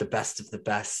best of the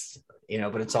best,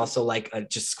 but it's also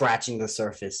just scratching the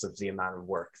surface of the amount of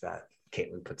work that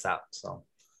Katelyn puts out. So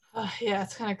yeah,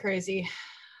 it's kind of crazy.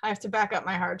 I have to back up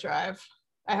my hard drive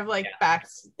I have like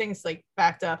backed things like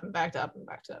backed up and backed up and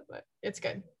backed up, but it's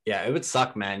good. Yeah, it would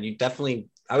suck, man.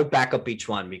 I would back up each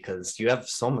one because you have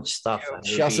so much stuff.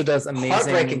 She also does amazing,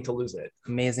 heartbreaking to lose it.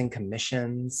 Amazing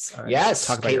commissions. Yes,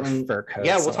 talk about Katelyn, your fur coats.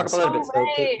 Yeah, we'll talk about it a bit. So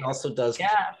right. Katelyn also does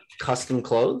custom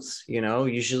clothes.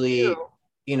 Usually,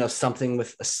 something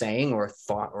with a saying or a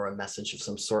thought or a message of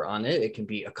some sort on it. It can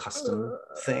be a custom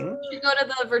thing. You go to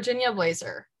the Virginia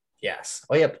blazer. Yes.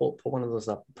 Oh yeah, pull one of those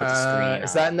up. Put the screen.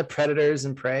 Is that in the Predators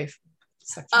and Prey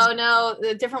section? Oh no,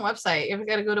 the different website. You've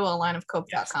got to go to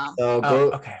alineofcope.com. So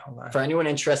okay, hold on. For anyone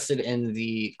interested in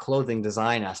the clothing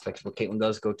design aspect of what Katelyn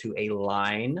does, go to a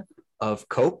line of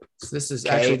Cope. So this is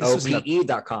actually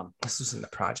Kope.com. This was in the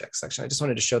project section. I just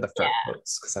wanted to show the fur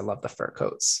coats because I love the fur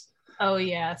coats. Oh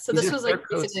yeah. So this was like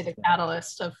basically the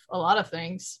catalyst of a lot of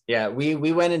things. Yeah, we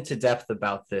went into depth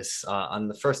about this on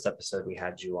the first episode we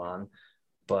had you on.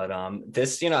 But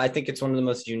this, I think it's one of the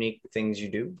most unique things you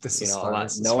do. This is a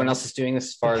lot. No one else is doing this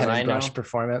as far as I know. Brush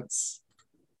performance.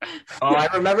 Oh, I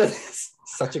remember this.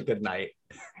 Such a good night.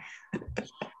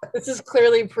 This is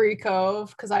clearly pre-Cove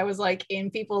because I was like in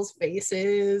people's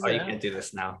faces. Oh, you can't do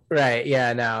this now. Right.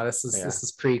 Yeah. No, this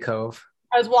is pre-Cove.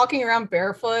 I was walking around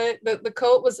barefoot. The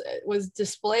coat was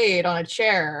displayed on a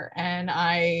chair, and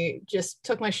I just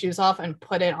took my shoes off and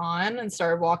put it on and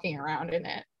started walking around in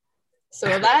it. So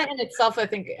that in itself, I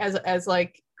think, as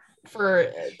like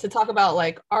to talk about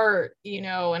like art,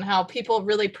 and how people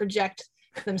really project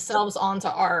themselves onto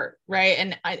art, right?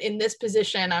 And in this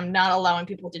position, I'm not allowing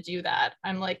people to do that.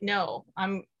 I'm like, no,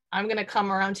 I'm gonna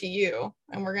come around to you,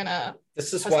 and we're gonna.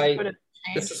 This is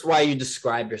why you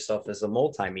describe yourself as a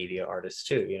multimedia artist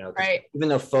too. Right? Even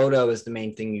though photo is the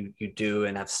main thing you do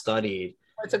and have studied.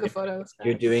 I took a photo.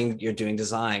 You're doing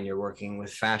design, you're working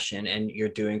with fashion, and you're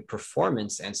doing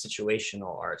performance and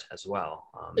situational art as well.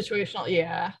 Situational,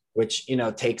 yeah. Which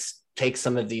takes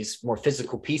some of these more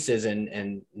physical pieces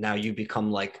and now you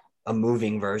become like a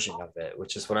moving version of it,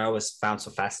 which is what I always found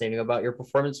so fascinating about your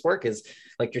performance work is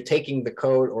like you're taking the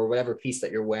coat or whatever piece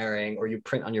that you're wearing or you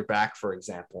print on your back, for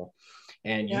example,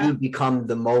 and you become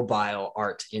the mobile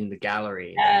art in the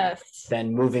gallery. Yes.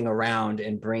 Then moving around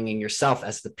and bringing yourself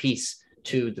as the piece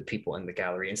to the people in the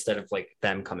gallery instead of like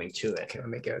them coming to it. Okay, let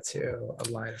me go to a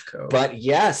line of code. But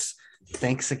yes,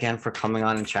 thanks again for coming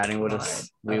on and chatting with us.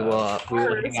 We will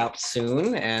hang out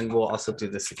soon, and we'll also do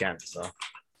this again. So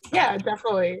yeah,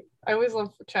 definitely. I always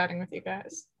love chatting with you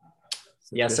guys.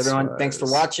 Yes, everyone. Thanks for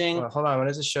watching. Hold on. What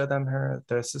does it show them?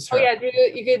 This is her. Oh yeah,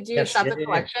 you could do shop the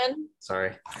collection.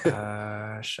 Sorry.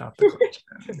 Shop the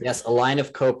collection. Yes, a line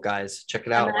of Cope, guys. Check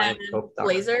it out.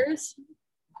 Blazers.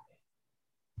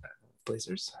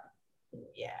 Blazers.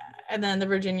 Yeah, and then the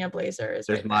Virginia Blazers.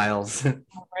 There's Miles.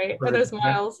 Right. Oh, there's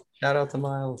Miles. Shout out to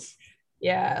Miles.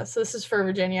 Yeah. So this is for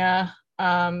Virginia.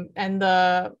 And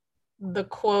the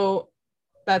quote.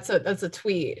 That's a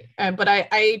tweet, but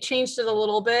I changed it a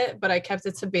little bit, but I kept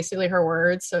it to basically her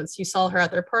words. So it's, you saw her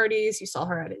at their parties, you saw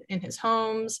her in his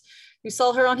homes, you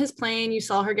saw her on his plane, you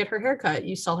saw her get her hair cut,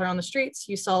 you saw her on the streets,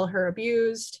 you saw her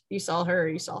abused, you saw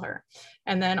her.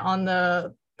 And then on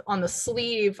the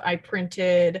sleeve, I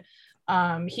printed,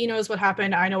 he knows what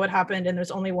happened, I know what happened, and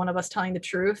there's only one of us telling the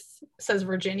truth, says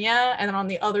Virginia. And then on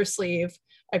the other sleeve,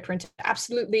 I printed,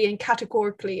 absolutely and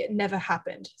categorically, it never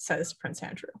happened, says Prince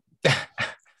Andrew.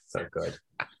 So good.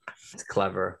 It's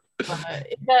clever.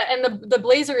 And the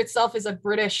blazer itself is a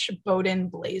British Bowden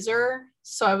blazer.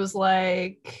 So I was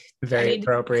like, very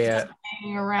appropriate.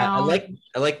 Around.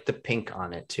 I like the pink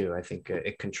on it too. I think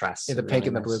it contrasts. Yeah, the pink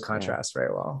and the blue contrast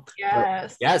very well.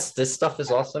 Yes. Yes, this stuff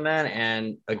is awesome, man.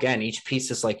 And again, each piece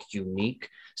is like unique.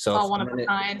 So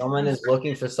if someone is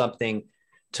looking for something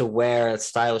to wear, it's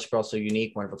stylish but also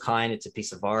unique, one of a kind, it's a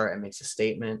piece of art, it makes a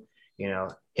statement.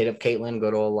 Hit up Katelyn, go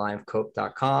to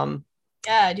alivecope.com.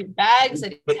 Yeah, I do bags, I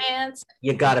do pants.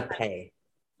 You gotta pay.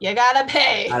 You gotta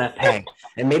pay.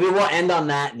 And maybe we'll end on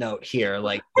that note here.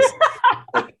 Like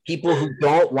people who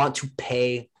don't want to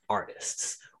pay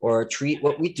artists or treat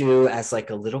what we do as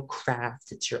like a little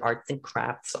craft. It's your arts and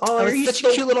crafts. Oh, it's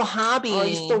such a cute little hobby. Oh,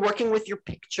 you're still working with your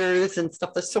pictures and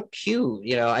stuff. That's so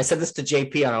cute. I said this to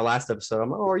JP on our last episode. I'm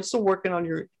like, are you still working on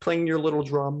playing your little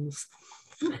drums?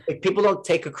 Like people don't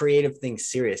take a creative thing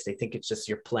serious. They think it's just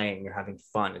you're playing, you're having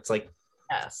fun. It's like,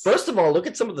 yes. First of all, look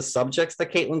at some of the subjects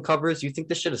that Katelyn covers. You think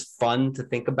this shit is fun to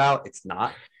think about? It's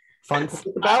not fun to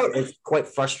think about. It's quite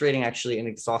frustrating, actually, and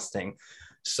exhausting.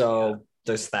 So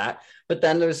there's that. But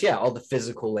then there's, all the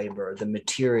physical labor, the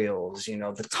materials,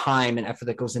 the time and effort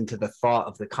that goes into the thought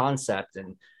of the concept,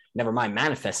 and never mind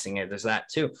manifesting it. There's that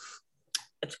too.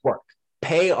 It's work.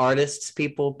 pay artists,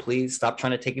 people. Please stop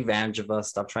trying to take advantage of us.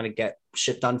 Stop trying to get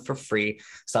shit done for free.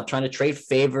 Stop trying to trade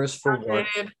favors for work.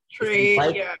 If you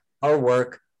like our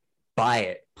work, buy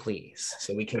it, please,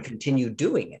 so we can continue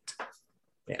doing it.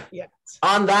 Yeah.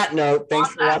 On that note,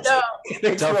 thanks for watching.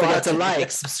 Don't forget to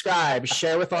like, subscribe,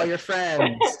 share with all your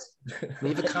friends.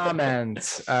 Leave a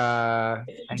comment. Dare.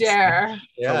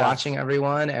 For watching,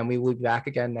 everyone, and we will be back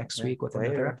again next week with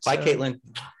another episode. Bye, Katelyn.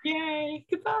 Yay!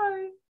 Goodbye.